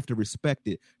 They have to respect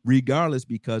it regardless,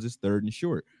 because it's 3rd and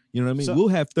short. You know what I mean? We'll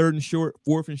have 3rd and short,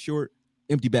 4th and short,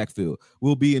 empty backfield.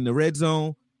 We'll be in the red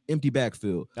zone, empty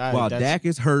backfield Right, while Dak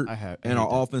is hurt and our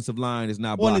that. offensive line is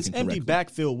not Well, blocking and it's empty correctly.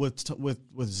 backfield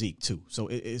with Zeke too, so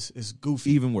it's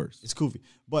goofy. Even worse. It's goofy.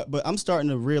 But I'm starting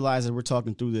to realize that we're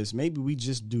talking through this. Maybe we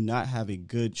just do not have a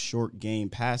good short game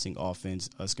passing offense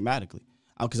schematically.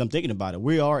 Because I'm thinking about it,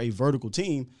 we are a vertical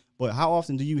team, but how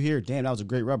often do you hear, "Damn, that was a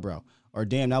great rub route," or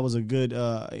 "Damn, that was a good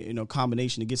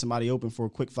combination to get somebody open for a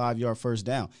quick 5-yard first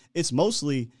down"? It's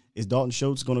mostly, is Dalton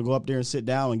Schultz going to go up there and sit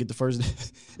down and get the first?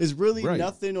 It's really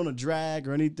nothing on a drag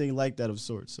or anything like that of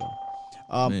sorts. So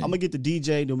I'm gonna get the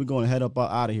DJ, then we're going to head up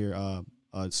out of here.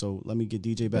 So let me get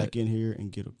DJ back in here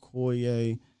and get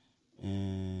Akoye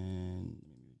and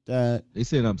that. They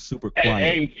said I'm super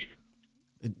quiet.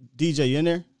 Hey, DJ, you in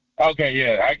there?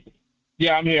 okay,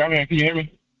 yeah, I'm here. Can you hear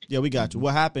me? Yeah, we got you.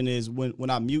 What happened is when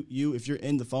I mute you, if you're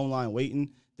in the phone line waiting,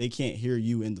 they can't hear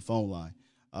you in the phone line.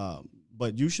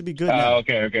 But you should be good now.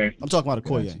 Okay. I'm talking about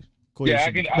Akoye. Yeah,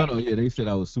 I can. No, they said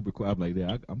I was super quiet. I'm like,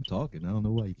 yeah, I'm talking. I don't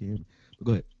know why you can't hear me. But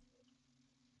go ahead.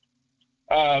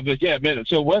 But yeah, man.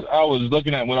 So what I was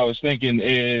looking at, what I was thinking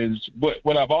is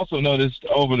what I've also noticed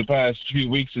over the past few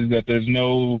weeks is that there's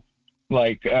no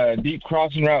deep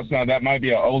crossing routes. Now that might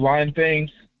be an O-line thing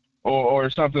or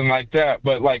something like that.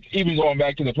 But even going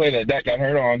back to the play that Dak got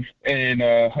hurt on and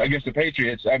against the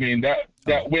Patriots, I mean that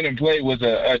winning play was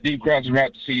a deep crossing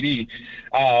route to CD,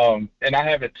 and I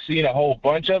haven't seen a whole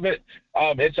bunch of it.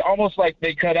 It's almost like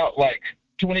they cut out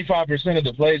 25% of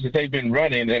the plays that they've been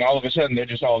running, and all of a sudden they're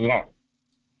just all gone.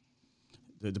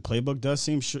 The playbook does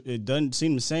seem it doesn't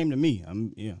seem the same to me.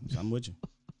 I'm with you.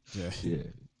 Yeah,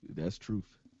 that's truth.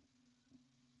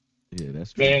 Yeah,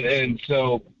 that's true. And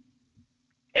so.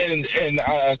 And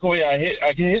Corey, I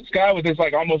hit Sky with this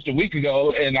almost a week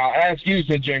ago, and I'll ask you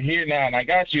since you're here now, and I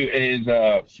got you. Is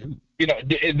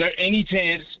is there any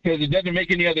chance? Because it doesn't make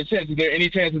any other sense. Is there any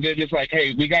chance that they're just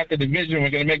hey, we got the division, we're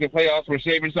going to make the playoffs, we're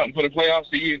saving something for the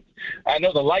playoffs? I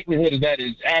know the likelihood of that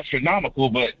is astronomical,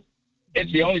 but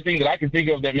it's the only thing that I can think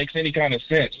of that makes any kind of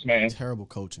sense, man. Terrible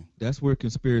coaching. That's where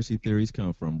conspiracy theories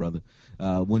come from, brother.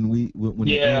 When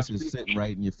the answer is sitting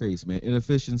right in your face, man.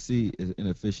 Inefficiency is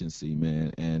inefficiency,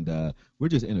 man, and we're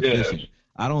just inefficient. Yeah.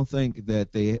 I don't think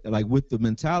that they with the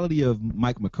mentality of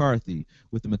Mike McCarthy,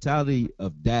 with the mentality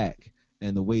of Dak,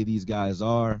 and the way these guys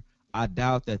are. I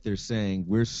doubt that they're saying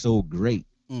we're so great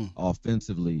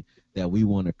offensively that we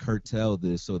want to curtail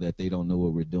this so that they don't know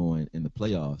what we're doing in the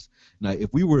playoffs. Now,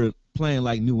 if we were playing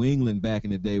like New England back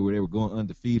in the day where they were going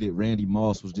undefeated, Randy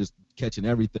Moss was just catching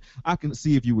everything, I can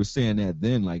see if you were saying that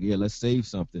then, let's save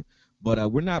something.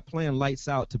 But we're not playing lights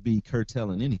out to be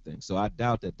curtailing anything. So I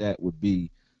doubt that would be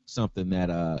something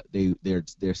that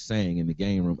they're saying in the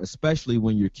game room, especially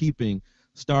when you're keeping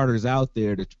starters out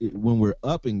there when we're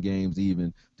up in games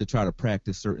even to try to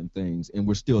practice certain things, and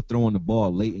we're still throwing the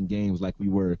ball late in games like we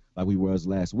were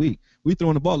last week. We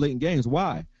throwing the ball late in games.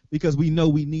 Why? Because we know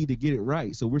we need to get it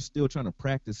right. So we're still trying to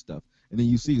practice stuff. And then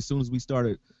you see as soon as we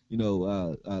started,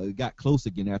 got close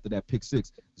again after that pick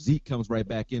six, Zeke comes right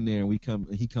back in there,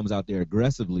 and he comes out there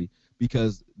aggressively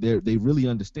because they really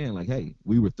understand hey,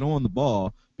 we were throwing the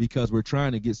ball because we're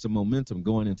trying to get some momentum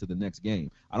going into the next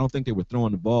game. I don't think they were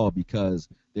throwing the ball because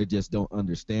they just don't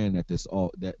understand that this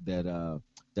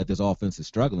offense is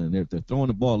struggling. They're throwing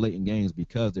the ball late in games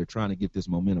because they're trying to get this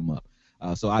momentum up.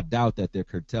 So I doubt that they're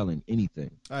curtailing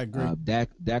anything. I agree.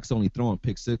 Dak's only throwing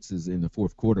pick sixes in the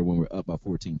fourth quarter when we're up by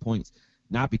 14 points.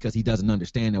 Not because he doesn't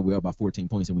understand that we're up by 14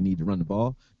 points and we need to run the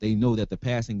ball. They know that the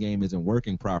passing game isn't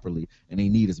working properly, and they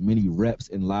need as many reps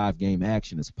in live game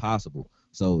action as possible.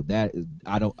 So that is,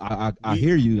 I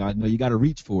hear you. I know you got to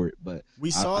reach for it, but we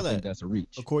saw I that. think that's a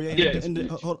reach.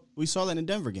 We saw that in the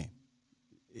Denver game.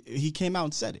 He came out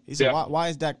and said it. He said, why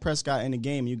is Dak Prescott in the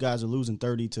game and you guys are losing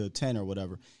 30-10 or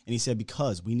whatever? And he said,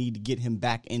 because we need to get him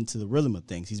back into the rhythm of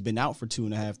things. He's been out for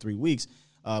 2.5, 3 weeks.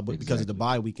 But because of the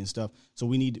bye week and stuff, so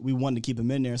we wanted to keep him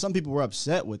in there. And some people were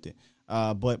upset with it,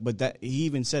 but that he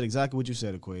even said exactly what you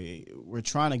said, Akoye. We're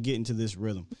trying to get into this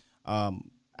rhythm.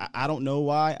 I don't know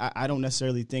why. I don't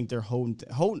necessarily think they're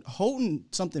holding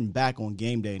something back on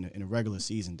game day in a regular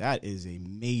season. That is a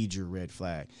major red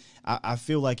flag. I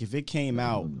feel like if it came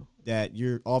out that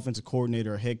your offensive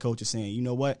coordinator or head coach is saying, you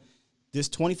know what, this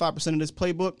 25% of this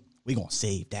playbook, we're gonna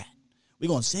save that. We're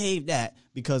gonna save that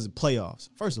because of playoffs.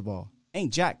 First of all,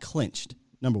 ain't Jack clinched,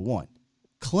 number one.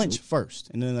 Clinch first,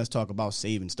 and then let's talk about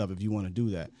saving stuff if you want to do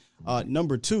that.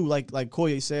 Number two, like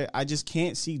Koye said, I just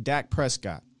can't see Dak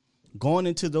Prescott going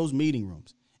into those meeting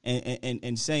rooms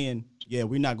and saying, yeah,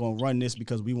 we're not going to run this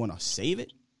because we want to save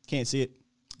it. Can't see it.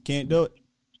 Can't do it.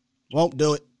 Won't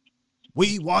do it.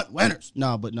 We want winners.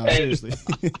 No, seriously.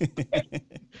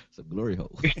 It's a glory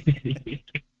hole.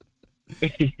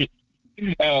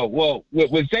 Well,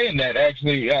 with saying that,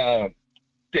 actually,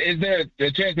 is there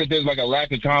a chance that there's like a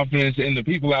lack of confidence in the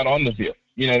people out on the field?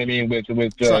 You know what I mean?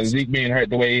 With Zeke being hurt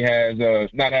the way he has,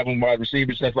 not having wide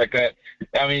receivers, stuff like that.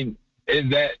 I mean,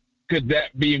 could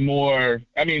that be more?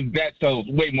 I mean, that's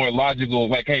way more logical.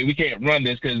 Like, hey, we can't run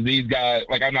this because these guys.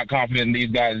 Like, I'm not confident in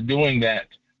these guys doing that.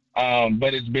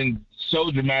 But it's been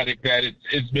so dramatic that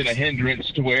it's been a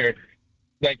hindrance to where,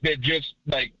 like, they're just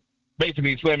like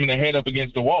basically slamming their head up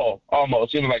against the wall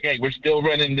almost. It was like, hey, we're still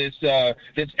running this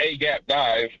A-gap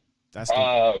dive.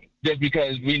 Just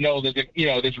because we know that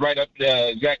this right up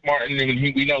Zach Martin,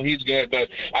 and we know he's good, but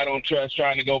I don't trust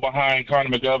trying to go behind Connor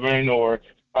McGovern, or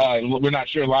we're not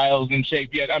sure Lyle's in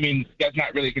shape yet. I mean, that's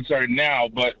not really a concern now,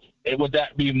 but would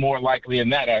that be more likely in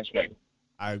that aspect?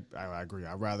 I agree.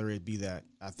 I'd rather it be that.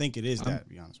 I think it is that, to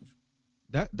be honest with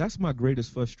you. That's my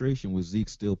greatest frustration with Zeke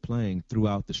still playing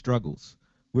throughout the struggles.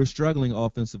 We're struggling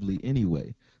offensively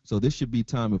anyway, so this should be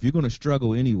time. If you're going to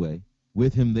struggle anyway,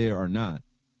 with him there or not,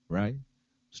 right?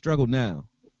 Struggle now.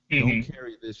 Mm-hmm. Don't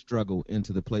carry this struggle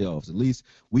into the playoffs. At least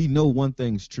we know one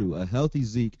thing's true. A healthy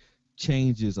Zeke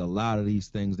changes a lot of these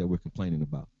things that we're complaining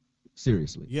about.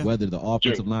 Seriously. Yeah. Whether the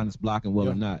offensive line is blocking well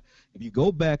or not. If you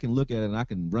go back and look at it, and I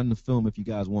can run the film if you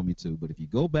guys want me to, but if you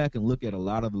go back and look at a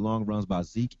lot of the long runs by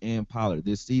Zeke and Pollard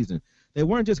this season, they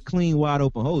weren't just clean, wide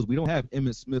open holes. We don't have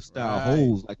Emmitt Smith-style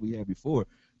holes like we had before.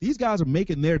 These guys are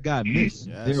making their guy miss.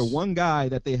 Yes. They're one guy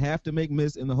that they have to make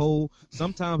miss in the hole,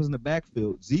 sometimes in the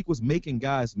backfield. Zeke was making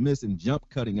guys miss and jump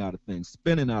cutting out of things,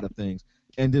 spinning out of things,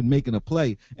 and then making a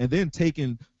play, and then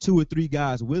taking 2 or 3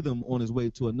 guys with him on his way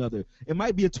to another. It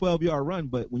might be a 12-yard run,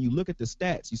 but when you look at the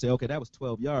stats, you say, okay, that was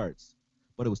 12 yards.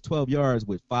 But it was 12 yards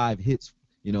with 5 hits,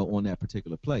 on that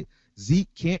particular play. Zeke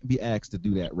can't be asked to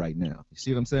do that right now. You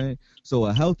see what I'm saying? So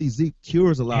a healthy Zeke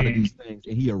cures a lot of these things,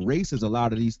 and he erases a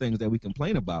lot of these things that we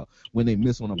complain about when they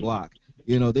miss on a block.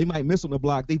 They might miss on the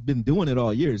block. They've been doing it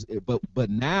all years, but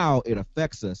now it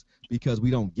affects us because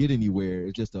we don't get anywhere.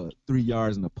 It's just 3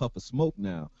 yards and a puff of smoke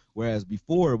now. Whereas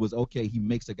before it was, okay, he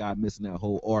makes a guy miss in that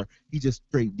hole, or he just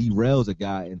straight derails a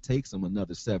guy and takes him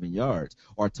another 7 yards.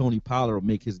 Or Tony Pollard will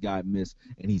make his guy miss,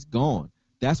 and he's gone.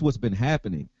 That's what's been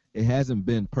happening. It hasn't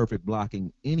been perfect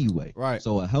blocking anyway. Right.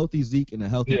 So a healthy Zeke and a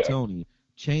healthy Tony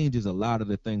changes a lot of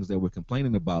the things that we're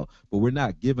complaining about, but we're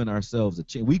not giving ourselves a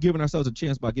chance. We're giving ourselves a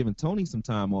chance by giving Tony some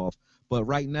time off, but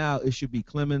right now it should be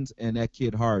Clemens and that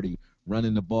kid Hardy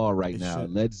running the ball right now.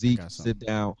 Let Zeke sit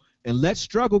down and let's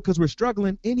struggle because we're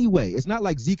struggling anyway. It's not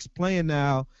like Zeke's playing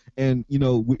now and,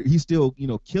 he's still,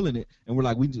 killing it, and we're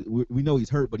like, we know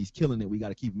he's hurt, but he's killing it. We got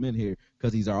to keep him in here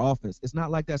because he's our offense. It's not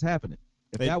like that's happening.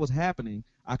 If that was happening,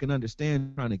 I can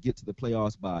understand trying to get to the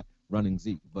playoffs by running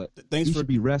Zeke, but he should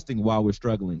be resting while we're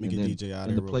struggling, and then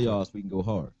in the playoffs we can go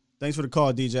hard. Thanks for the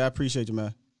call, DJ. I appreciate you,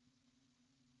 man.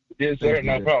 Yes, sir.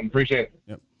 No problem. Appreciate it.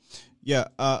 Yep. Yeah,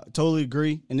 totally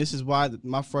agree, and this is why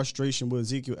my frustration with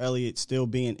Ezekiel Elliott still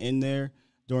being in there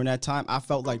during that time. I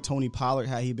felt like Tony Pollard,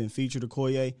 had he been featured,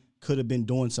 Akoye, could have been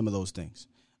doing some of those things.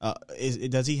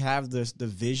 Does he have the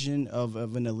vision of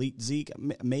an elite Zeke?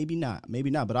 Maybe not.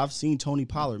 But I've seen Tony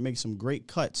Pollard make some great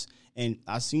cuts, and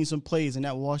I've seen some plays in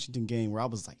that Washington game where I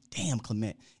was like, damn,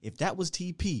 Clement, if that was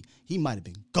TP, he might have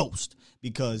been ghost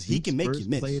because he can make you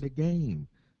miss. Play the game.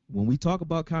 When we talk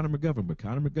about Connor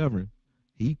McGovern,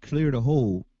 he cleared a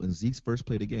hole when Zeke's first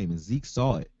play of the game, and Zeke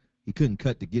saw it. He couldn't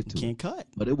cut to get to it. Can't cut.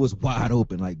 But it was wide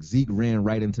open. Like Zeke ran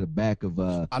right into the back of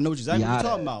I know exactly what you're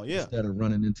talking about, yeah. Instead of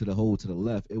running into the hole to the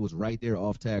left, it was right there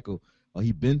off tackle.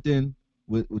 He bent in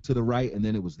to the right, and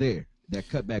then it was there. That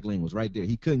cutback lane was right there.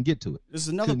 He couldn't get to it. This is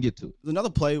another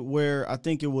play where I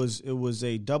think it was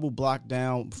a double block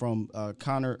down from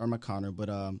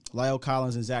Lyle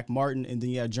Collins and Zach Martin, and then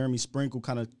you had Jeremy Sprinkle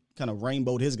kind of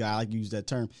rainbowed his guy, I like to use that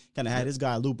term, kind of had his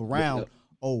guy loop around.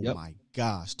 Yep. My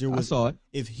gosh. I saw it.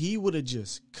 If he would have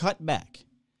just cut back,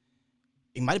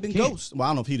 it might have been Ghost. Well, I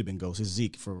don't know if he'd have been Ghost. It's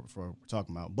Zeke for we're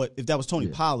talking about. But if that was Tony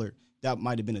Pollard, that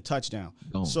might have been a touchdown.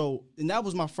 So, and that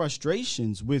was my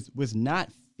frustrations with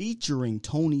not featuring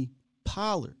Tony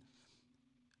Pollard.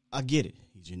 I get it.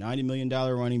 He's your $90 million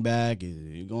running back.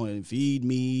 You're going to feed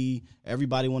me.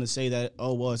 Everybody want to say that,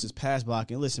 it's his pass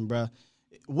blocking. Listen, bro,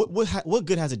 what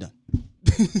good has it done?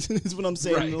 That's what I'm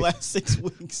saying in the last 6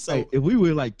 weeks. So hey, if we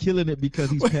were like killing it because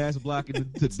he's pass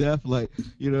blocking to death, like,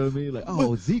 you know what I mean?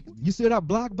 Like, Zeke, you said I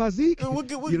blocked by Zeke? What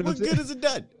good has it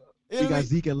done? You got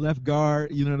Zeke at left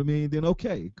guard, you know what I mean? Then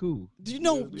okay, cool. Do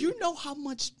you know how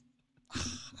much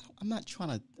I'm not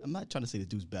trying to say the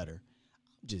dude's better.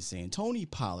 I'm just saying Tony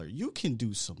Pollard, you can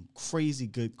do some crazy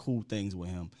good, cool things with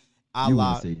him. You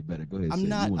want to say it better. Go ahead. I'm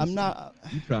not.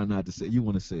 You try not to say it. You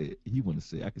want to say it. You want to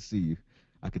say it. I can see you.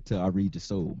 I could tell. I read your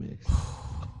soul, man.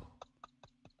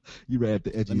 You right at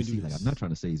the edge of your seat. this. Like, I'm not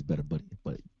trying to say he's better, but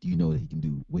do you know that he can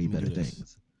do way better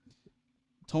things?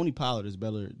 Tony Pollard is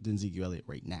better than Ezekiel Elliott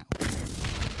right now.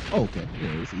 Oh, okay.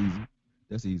 Yeah, it's easy.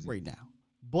 That's easy. Right now.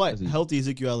 But healthy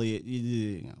Ezekiel Elliott,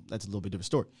 that's a little bit different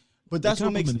story. But that's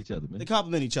what makes each other, man. They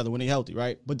complement each other when they're healthy,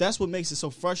 right? But that's what makes it so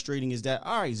frustrating is that,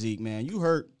 all right, Zeke, man, you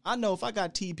hurt. I know if I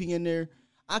got TP in there,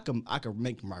 I can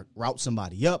make him route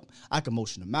somebody up. I can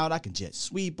motion them out. I can jet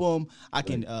sweep them. I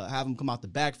can have them come out the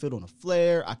backfield on a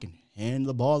flare. I can hand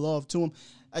the ball off to him.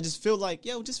 I just feel like,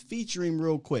 just feature him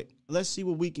real quick. Let's see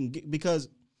what we can get. Because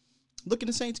look at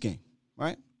the Saints game,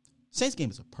 right? Saints game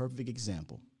is a perfect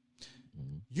example.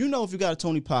 You know if you got a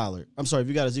Tony Pollard, if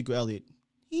you got Ezekiel Elliott,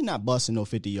 he not busting no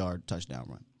 50-yard touchdown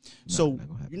run. So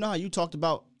you know how you talked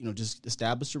about, just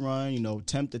establish a run,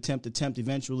 attempt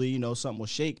eventually, something will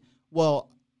shake. Well,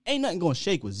 ain't nothing going to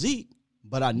shake with Zeke,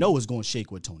 but I know it's going to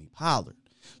shake with Tony Pollard.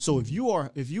 So if you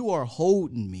are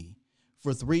holding me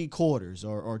for 3 quarters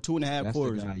or 2.5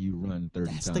 quarters, that's the guy you run 30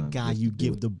 times. That's the guy you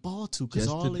give the ball to because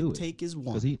all it take is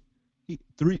one. Because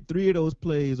three of those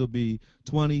plays will be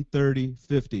 20, 30,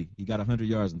 50. He got 100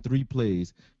 yards in 3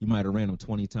 plays. You might have ran him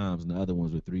 20 times, and the other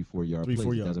ones were 3-4 yard plays.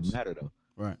 It doesn't matter though.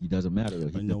 Right. It doesn't matter though.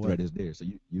 The threat is there. So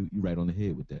you right on the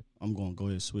head with that. I'm gonna go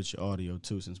ahead and switch your audio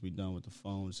too since we done with the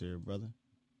phones here, brother.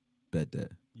 Bet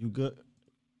that. You good?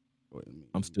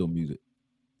 I'm still muted.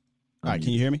 All right,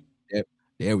 can you hear me?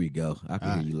 There we go. I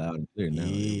can hear you loud and clear now.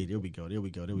 Yeah, there we go.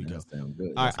 Sound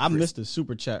good. All right, I missed the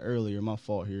super chat earlier. My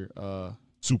fault here.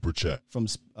 Super chat from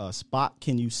Spot.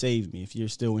 Can you save me? If you're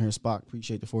still in here, Spot,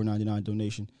 appreciate the $4.99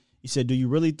 donation. He said, "Do you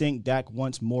really think Dak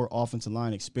wants more offensive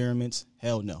line experiments?"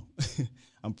 Hell no.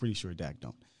 I'm pretty sure Dak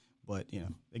don't. But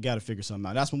they got to figure something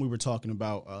out. That's when we were talking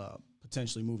about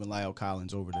potentially moving Lyle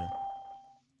Collins over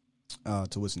there.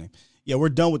 To what's his name? Yeah, we're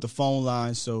done with the phone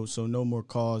line, so no more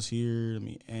calls here. Let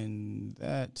me end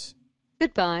that.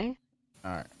 Goodbye.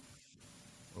 All right.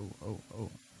 Oh.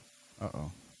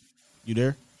 Uh-oh. You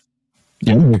there?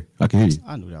 Yeah, I'm here. I can hear you.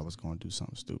 I knew that was going to do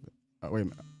something stupid. All right, wait a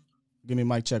minute. Give me a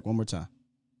mic check one more time.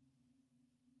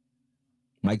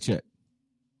 Mic check.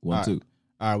 1, 2.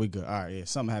 All right, we good. All right, yeah.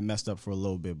 Something had messed up for a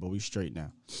little bit, but we straight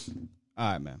now.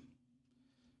 All right, man.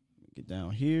 Get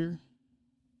down here.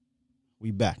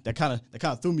 We back. That kind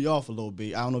of threw me off a little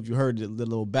bit. I don't know if you heard the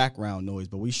little background noise,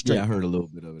 but we straight. Yeah, I heard a little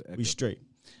bit of it. We straight.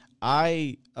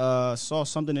 I saw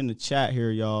something in the chat here,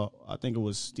 y'all. I think it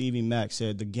was Stevie Mack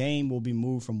said the game will be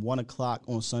moved from 1:00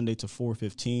 on Sunday to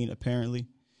 4:15. Apparently,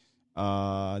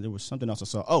 there was something else I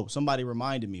saw. Oh, somebody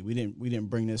reminded me. We didn't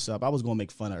bring this up. I was gonna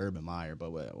make fun of Urban Meyer,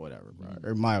 but whatever. Bro.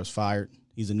 Urban Meyer was fired.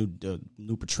 He's a new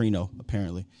Petrino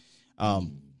apparently.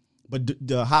 But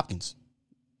the Hopkins.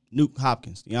 Nuke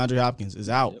Hopkins, DeAndre Hopkins is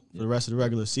out for the rest of the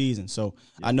regular season. So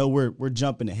I know we're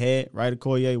jumping ahead, right,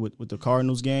 Akoye, with the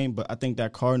Cardinals game, but I think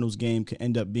that Cardinals game could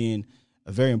end up being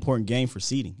a very important game for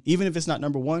seeding. Even if it's not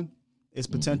number 1, it's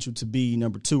potential to be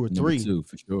number 2 or 3. Number 2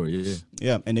 for sure, yeah.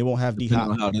 Yeah, and they won't have D Hop.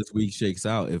 Depending on how this week shakes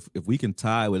out, if we can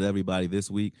tie with everybody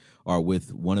this week or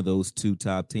with one of those 2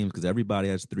 top teams, because everybody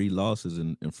has 3 losses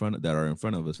in front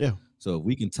of us. Yeah. So if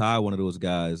we can tie one of those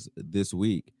guys this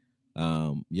week,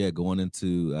 going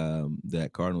into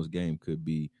that Cardinals game could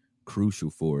be crucial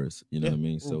for us. You know what I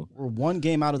mean? So we're 1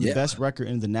 game out of the best record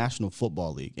in the National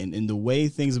Football League, and in the way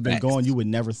things have been going, you would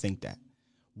never think that.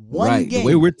 One game. The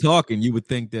way we're talking, you would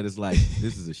think that it's like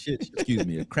this is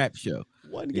a crap show.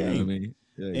 1 game. You know what I mean?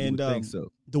 Yeah, and you would think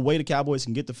so. The way the Cowboys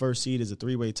can get the first seed is a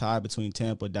 3-way tie between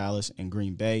Tampa, Dallas, and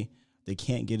Green Bay. They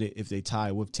can't get it if they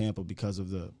tie with Tampa because of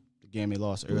the game they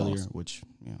lost earlier, which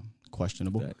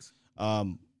questionable. Facts.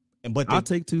 But I'll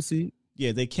take 2 seed.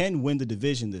 Yeah, they can win the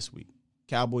division this week.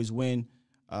 Cowboys win.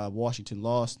 Washington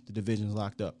lost. The division's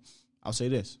locked up. I'll say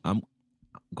this.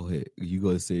 Go ahead. You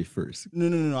go to say it first.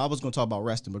 No. I was going to talk about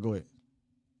resting, but go ahead.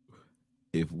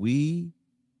 If we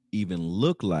even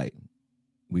look like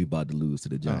we about to lose to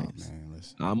the Giants, man,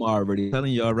 listen. I'm already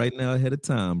telling y'all right now ahead of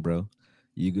time, bro.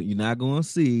 You're not going to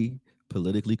see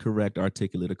politically correct,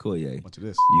 articulate Akoye. What's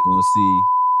this? You're going to see...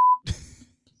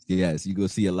 Yes, you're going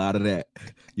to see a lot of that.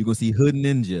 You're going to see Hood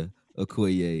Ninja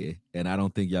Akoye, and I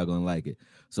don't think y'all going to like it.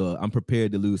 So I'm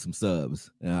prepared to lose some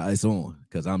subs. It's on,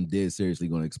 because I'm dead seriously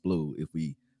going to explode if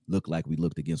we look like we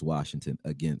looked against Washington,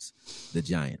 against the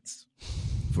Giants.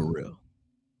 For real.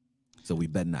 So we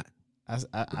better not.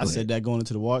 I said that going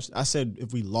into the Washington. I said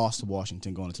if we lost to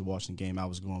Washington going into the Washington game, I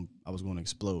was going to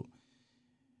explode.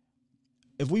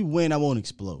 If we win, I won't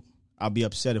explode. I'll be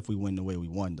upset if we win the way we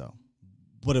won, though.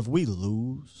 But if we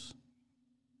lose,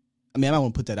 I don't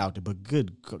want to put that out there, but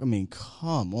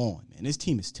come on, man. This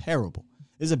team is terrible.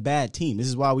 This is a bad team. This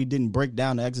is why we didn't break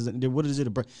down the X's. What is it?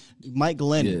 Mike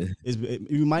Glennon is.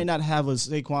 You might not have a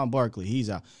Saquon Barkley. He's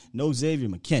out. No Xavier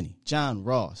McKinney. John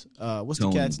Ross. What's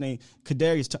Tony. The cat's name?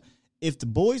 Kadarius. If the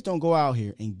boys don't go out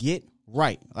here and get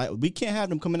right, like, we can't have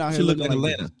them coming out here looking like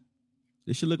Atlanta.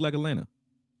 They should look like Atlanta.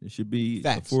 It should be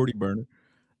a 40 burner,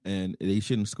 and they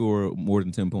shouldn't score more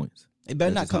than 10 points. They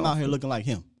better not come out here looking like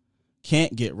him.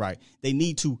 Can't get right. They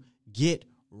need to get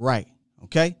right.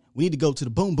 Okay, we need to go to the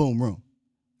boom boom room.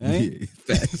 Right? Yeah,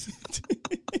 facts.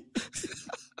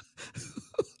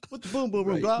 What the boom boom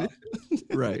room, right.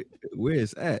 Right.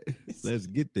 Where's that? Let's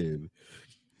get there.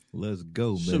 Let's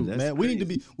go, man. Shoot, man. We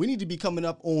need to be coming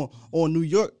up on New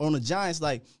York on the Giants.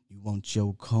 Like, you want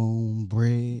your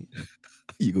cornbread?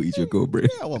 You go eat your cornbread?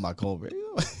 Yeah, I want my cornbread.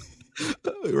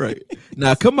 Right.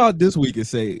 Now come out this week and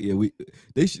say, yeah,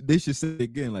 they should say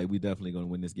again, like, we definitely gonna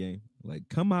win this game. Like,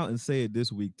 come out and say it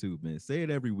this week too, man. Say it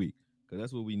every week. Cause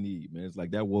that's what we need, man. It's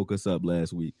like that woke us up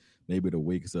last week. Maybe it'll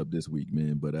wake us up this week,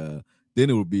 man. But then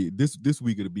it will be this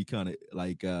week. It'll be kind of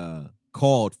like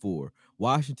called for.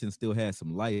 Washington still has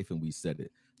some life, and we said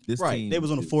it. This team, they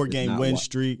was on a 4-game win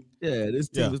streak. Yeah, this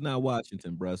team is not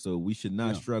Washington, bro. So we should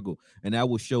not struggle, and that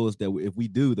will show us that if we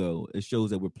do, though, it shows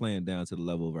that we're playing down to the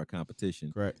level of our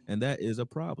competition. Correct, and that is a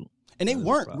problem. And they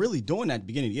weren't really doing that at the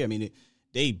beginning of the year. I mean,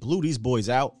 they blew these boys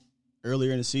out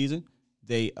earlier in the season.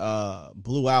 They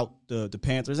blew out the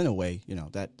Panthers in a way. You know,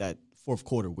 that fourth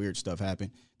quarter weird stuff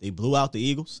happened. They blew out the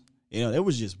Eagles. You know, it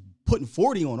was just putting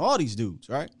 40 on all these dudes,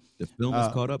 right? The film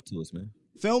has caught up to us, man.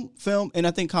 Film, and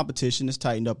I think competition has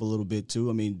tightened up a little bit too.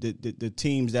 I mean, the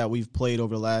teams that we've played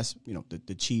over the last, you know,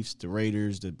 the Chiefs, the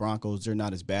Raiders, the Broncos, they're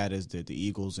not as bad as the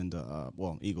Eagles and the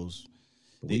Eagles.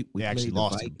 They actually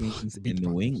lost. The Vikings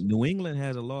and New England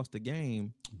hasn't lost a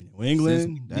game. New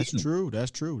England, that's true.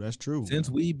 Since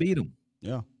we beat them.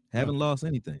 Yeah. Haven't lost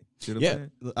anything.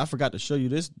 I forgot to show you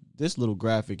this little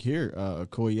graphic here,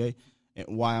 Akoye,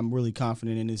 and why I'm really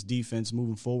confident in this defense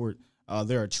moving forward.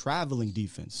 They're a traveling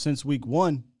defense. Since week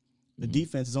 1, the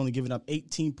defense has only given up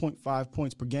 18.5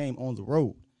 points per game on the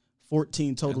road,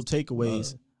 14 total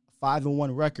takeaways,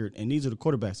 5-1 record, and these are the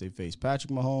quarterbacks they face: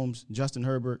 Patrick Mahomes, Justin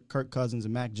Herbert, Kirk Cousins,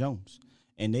 and Mac Jones.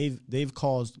 And they've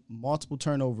caused multiple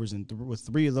turnovers with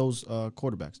 3 of those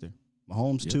quarterbacks there.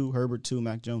 Mahomes 2, Herbert 2,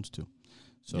 Mac Jones 2.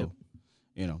 So,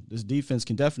 you know, this defense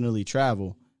can definitely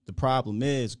travel. The problem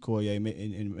is, Koye,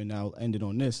 and I'll end it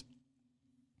on this.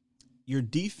 Your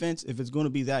defense, if it's going to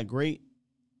be that great,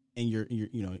 and you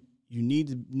need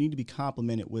to be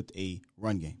complemented with a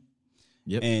run game.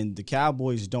 Yep. And the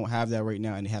Cowboys don't have that right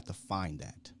now, and they have to find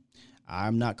that.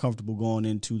 I'm not comfortable going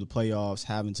into the playoffs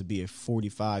having to be a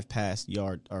 45 pass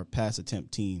yard or pass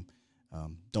attempt team.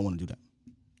 Don't want to do that.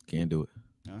 Can't do it.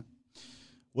 All right.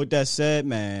 With that said,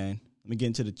 man, let me get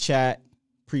into the chat.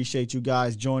 Appreciate you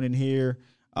guys joining here.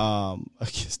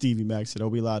 Stevie Mack said, "Are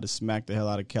we allowed to smack the hell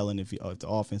out of Kellen if the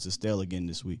offense is stale again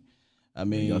this week?" I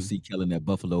mean, y'all see Kellen at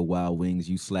Buffalo Wild Wings.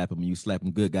 You slap him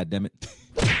good. Goddammit.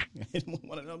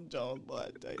 One of them Jones, boy. I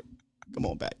tell you. Come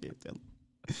on back here, Kellen.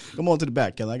 Come on to the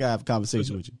back, Kellen. I gotta have a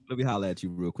conversation with you. Let me holler at you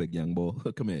real quick, young boy.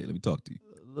 Come here. Let me talk to you.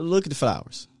 Look at the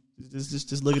flowers.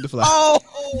 Just look at the flowers.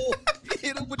 Oh,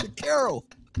 hit him with the Carol.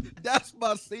 That's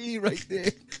my scene right there.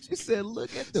 She said,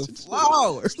 "Look at the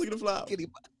flowers. Look at the flowers."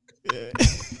 Yeah.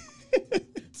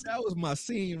 That was my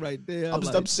scene right there.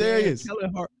 I'm serious.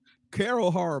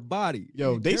 Carol hard body.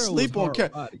 Yo, they Carol sleep on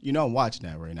Carol. Body. You know, I'm watching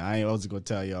that right now. I wasn't going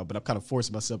to tell y'all, but I'm kind of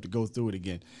forcing myself to go through it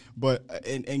again. But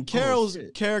and Carol's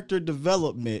character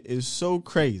development is so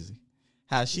crazy.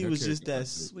 How she was just that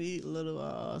sweet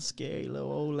little, scary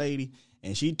little old lady,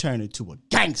 and she turned into a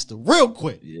gangster real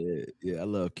quick. Yeah, I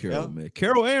love Carol, man.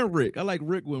 Carol and Rick. I like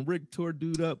Rick when Rick tore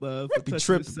dude up. Rick be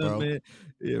tripping, bro. Man.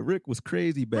 Yeah, Rick was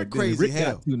crazy back then. Rick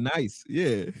got too nice.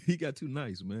 Yeah, he got too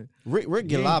nice, man. Rick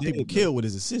get a lot of people killed with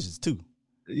his decisions too.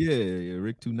 Yeah,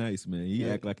 Rick too nice, man. He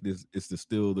act like this. It's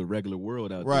still the regular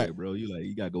world out there, bro.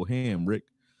 You gotta go ham, Rick.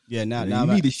 Yeah, now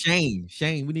we need a Shane.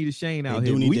 We need a Shane out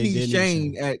here. We need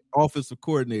Shane at offensive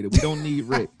coordinator. We don't need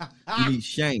Rick. We need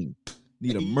Shane.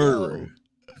 Need a murderer.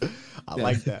 I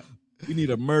like that. We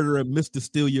need a murderer, Mr.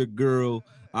 Steal Your Girl.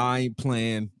 I ain't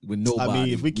playing with nobody. I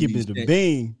mean, if we keep it the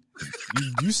bean,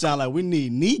 you sound like we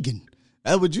need Negan.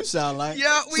 That's what you sound like.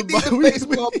 Yeah, we need a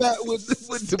baseball bat with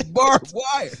the barbed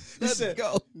wire. Let's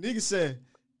go. Nigga said,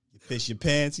 "You piss your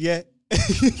pants yet?"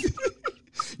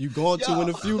 You going to in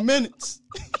a few minutes.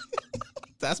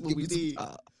 That's what we need.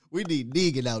 We need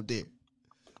Negan out there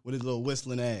with his little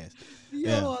whistling ass.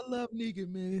 I love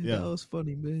Negan, man. Yeah. That was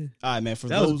funny, man. All right, man.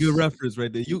 That was a good reference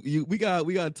right there. We got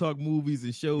to talk movies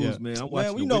and shows, man. I'm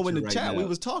watching. We know in the chat we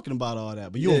was talking about all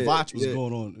that, but you and Voch was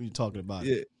going on. You talking about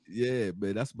it. Yeah,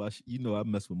 man. That's my. I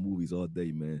mess with movies all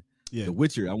day, man. Yeah. The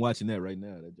Witcher. I'm watching that right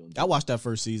now. I watched that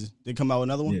first season. Did it come out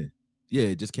another one? Yeah,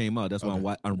 it just came out. That's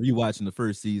why I'm rewatching the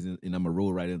first season, and I'm gonna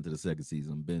roll right into the second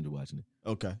season. I'm binge watching it.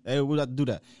 Okay. Hey, we'll have to do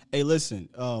that. Hey, listen.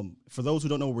 For those who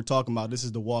don't know what we're talking about, this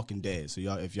is The Walking Dead. So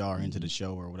y'all, if y'all are into the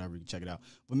show or whatever, you can check it out.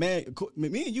 But man,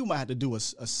 me and you might have to do a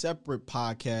separate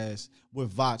podcast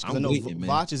with Vach, because I know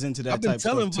Vach is into that. I've been type of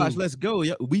stuff telling Vach, too. let's go.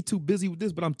 Yeah, we too busy with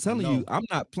this, but I'm telling you, I'm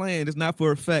not playing. It's not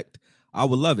for effect. I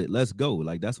would love it. Let's go.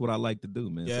 Like, that's what I like to do,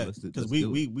 man. Yeah, because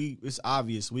we it's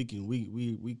obvious we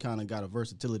kind of got a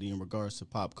versatility in regards to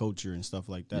pop culture and stuff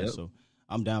like that. Yep. So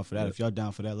I'm down for that. If y'all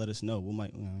down for that, let us know. We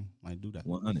might do that.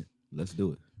 100. Let's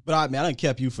do it. But I done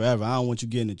kept you forever. I don't want you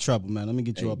getting in trouble, man. Let me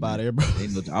get you up out of here, bro.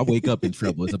 I wake up in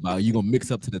trouble. It's about you gonna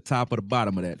mix up to the top or the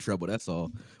bottom of that trouble. That's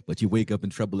all. But you wake up in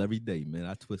trouble every day, man.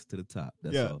 I twist to the top.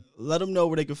 That's all. Let them know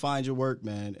where they can find your work,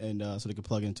 man, and so they can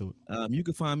plug into it. You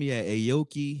can find me at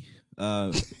Akoye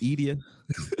Media.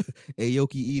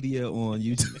 Akoye Media on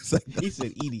YouTube. He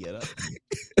said Media.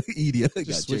 Media.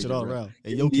 Just switch it all around.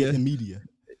 Akoye Media.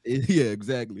 Yeah,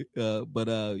 exactly. But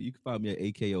you can find me at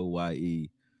Akoye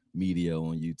Media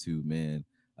on YouTube, man.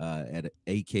 At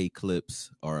AK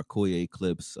Clips or Akoye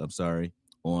Clips. I'm sorry,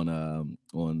 on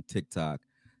TikTok,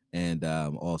 and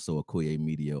also Akoye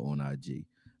Media on IG.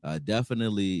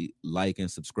 Definitely like and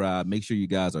subscribe. Make sure you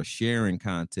guys are sharing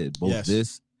content, both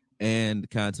this and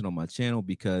content on my channel,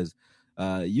 because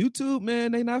YouTube,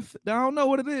 man, I don't know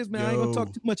what it is, man. I ain't gonna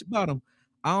talk too much about them.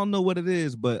 I don't know what it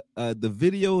is, but the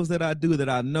videos that I do that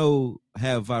I know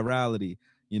have virality,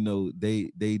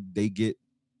 they get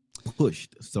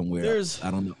pushed somewhere.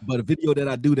 I don't know. But a video that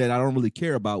I do that I don't really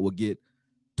care about will get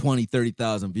 20,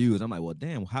 30,000 views. I'm like, well,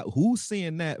 damn, who's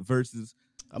seeing that versus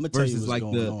I'm gonna tell you what's like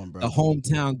going on, bro. The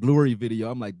hometown glory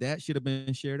video. I'm like, that should have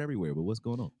been shared everywhere, but what's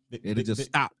going on? It just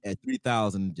stopped at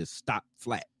 3,000 and just stopped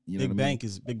flat. Big Bank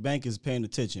is paying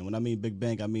attention. When I mean Big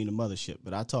Bank, I mean the mothership.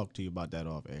 But I talk to you about that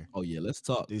off air. Oh yeah, let's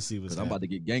talk. Let's see what's I'm about to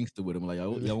get gangster with him. Like,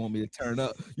 y'all want me to turn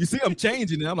up? You see, I'm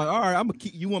changing it. I'm like, all right, I'm gonna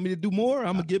keep. You want me to do more?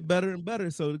 I'm gonna get better and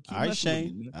better. So keep all right,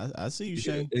 Shane. I see you,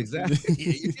 Shane. Exactly.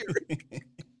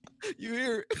 You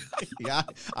hear it? Yeah,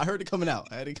 I heard it coming out.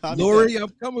 I had it coming. Lori,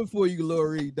 I'm coming for you,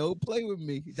 Lori. Don't play with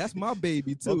me. That's my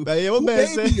baby too. What man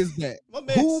said? Is that? My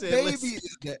man Who said, baby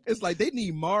is that? It's like they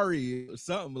need Mari or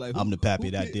something. Like, I'm the pappy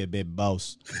that there, baby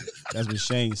boss. That's what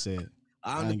Shane said.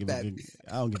 I don't give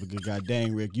a good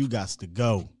goddamn, Rick. You got to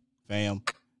go, fam.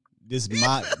 This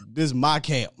is my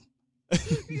camp.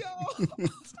 Yo.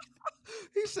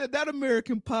 He said that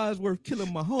American pie is worth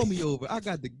killing my homie over. I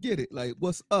got to get it. Like,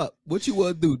 what's up? What you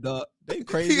want to do, dog? They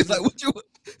crazy. He's like, what you want?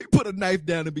 He put a knife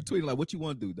down in between. Like, what you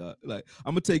want to do, dog? Like,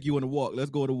 I'm gonna take you on a walk. Let's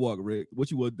go on a walk, Rick.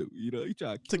 What you want to do? He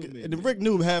tried to kill me. And Rick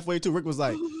knew halfway too. Rick was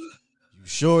like, "You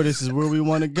sure this is where we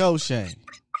want to go, Shane?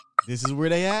 This is where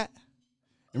they at?"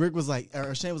 And Rick was like,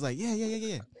 or Shane was like, "Yeah."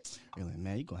 You're like,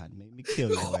 man, you gonna have to make me kill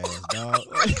your ass, dog.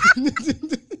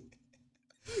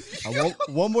 I want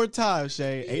one more time,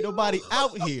 Shane. Ain't nobody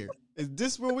out here. Is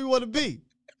this where we want to be?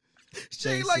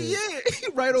 Shane like, yeah,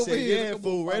 right over here. Yeah,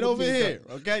 fool, right over here.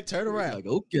 Okay, turn around. Like,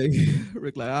 okay.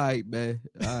 Rick like, all right, man.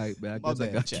 I guess I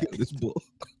got to kill this bull.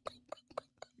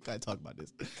 Gotta talk about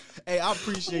this. Hey, I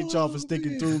appreciate y'all for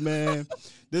sticking through, man.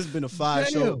 This has been a fire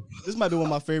show. This might be one of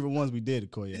my favorite ones we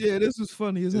did, Akoye. Yeah, this was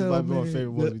funny as hell. This might be my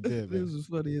favorite ones we did, man. This was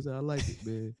funny as hell. I like it,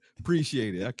 man.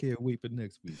 Appreciate it. I can't wait for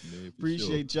next week, man.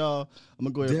 Appreciate y'all. I'm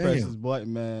gonna go ahead and press this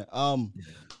button, man.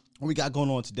 What we got going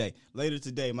on today? Later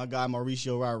today, my guy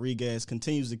Mauricio Rodriguez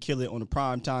continues to kill it on the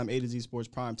primetime A to Z Sports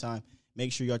Primetime.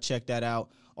 Make sure y'all check that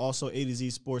out. Also,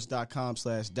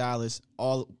 AtoZSports.com/Dallas.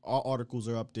 All articles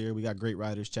are up there. We got great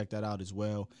writers. Check that out as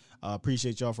well.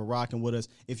 Appreciate y'all for rocking with us.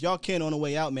 If y'all can on the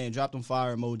way out, man, drop them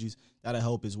fire emojis. That'll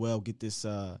help as well. Get this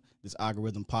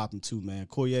algorithm popping too, man.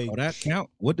 Akoye. Oh, that count?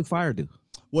 What do fire do?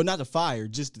 Well, not the fire,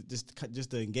 just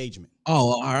the engagement.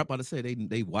 Oh, all right. I'm about to say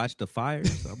they watch the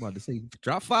fires. So I'm about to say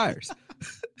drop fires.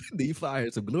 Need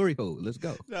fires, some glory hole. Let's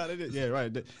go. No, yeah, right.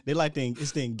 They like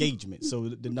it's the engagement. So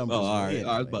the numbers. Oh, all right.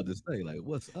 I was about to say, like,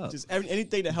 what's up? Just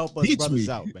anything to help us brothers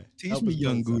out, man. Teach me,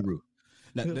 young guru.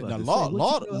 Now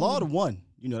Law the one.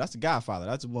 You know, that's the Godfather.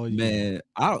 That's the one. Man,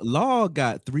 Law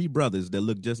got 3 brothers that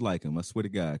look just like him. I swear to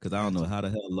God, because I don't know how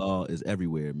the hell Law is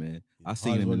everywhere, man. I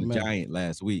seen him in the Giant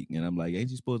last week, and I'm like,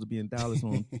 ain't you supposed to be in Dallas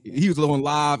on? He was on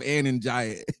Live and in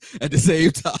Giant at the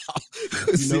same time.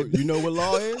 You know what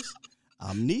Law is?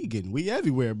 I'm Negan. We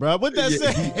everywhere, bro. What that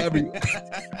say?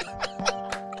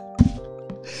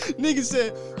 Nigga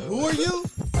said, "Who are you?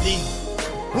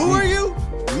 Negan. Who are you?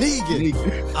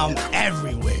 Negan. I'm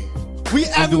everywhere. We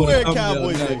everywhere,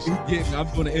 Cowboys Nation." I'm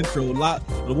doing the intro.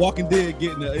 The Walking Dead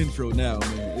getting the intro now,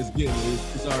 man.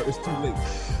 It's too late.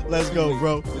 Let's go,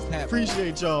 bro. It's happening.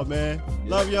 Appreciate y'all, man. Yeah.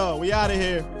 Love y'all. We out of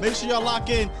here. Make sure y'all lock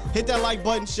in. Hit that like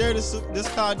button. Share this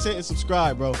content and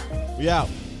subscribe, bro. We out.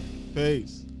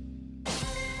 Peace.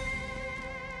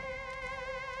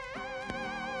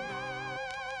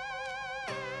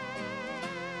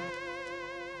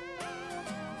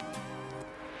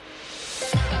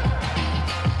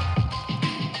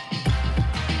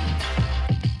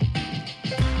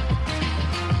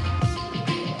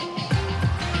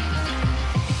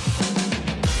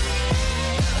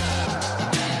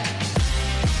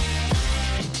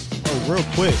 Real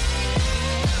quick.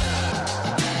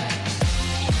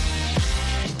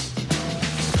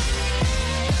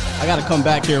 I gotta come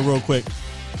back here real quick.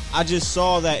 I just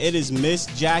saw that it is Miss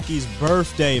Jackie's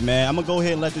birthday, man. I'm gonna go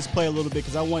ahead and let this play a little bit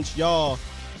because I want y'all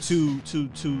to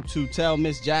tell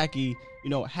Miss Jackie,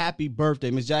 happy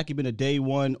birthday. Miss Jackie been a day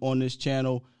one on this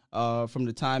channel from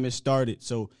the time it started.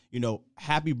 So,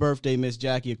 happy birthday, Miss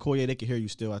Jackie. Akoye, they can hear you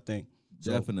still, I think.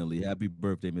 Definitely. Happy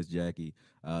birthday, Miss Jackie.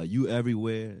 You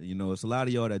everywhere. It's a lot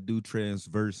of y'all that do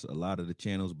transverse a lot of the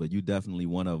channels, but you definitely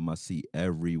one of them I see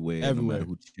everywhere. No matter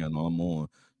who channel I'm on,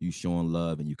 you showing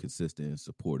love and you consistent and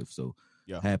supportive. So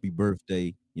happy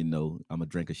birthday. I'm going to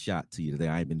drink a shot to you today.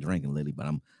 I ain't been drinking lately, but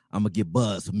I'm going to get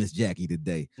buzzed for Miss Jackie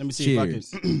today. Let me see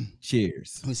Cheers. if I can.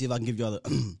 Cheers. Let me see if I can give y'all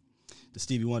the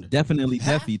Stevie Wonder. Definitely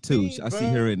Heffy too. I see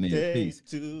her in there. Peace.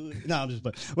 No, I'm just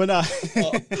playing. Well, no.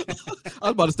 I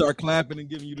was about to start clapping and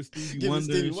giving you the Stevie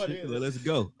Wonder. Let's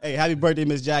go. Hey, happy birthday,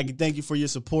 Miss Jackie. Thank you for your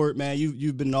support, man.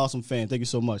 You've been an awesome fan. Thank you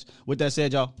so much. With that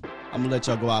said, y'all, I'm gonna let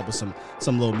y'all go out with some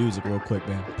little music real quick,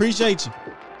 man. Appreciate you.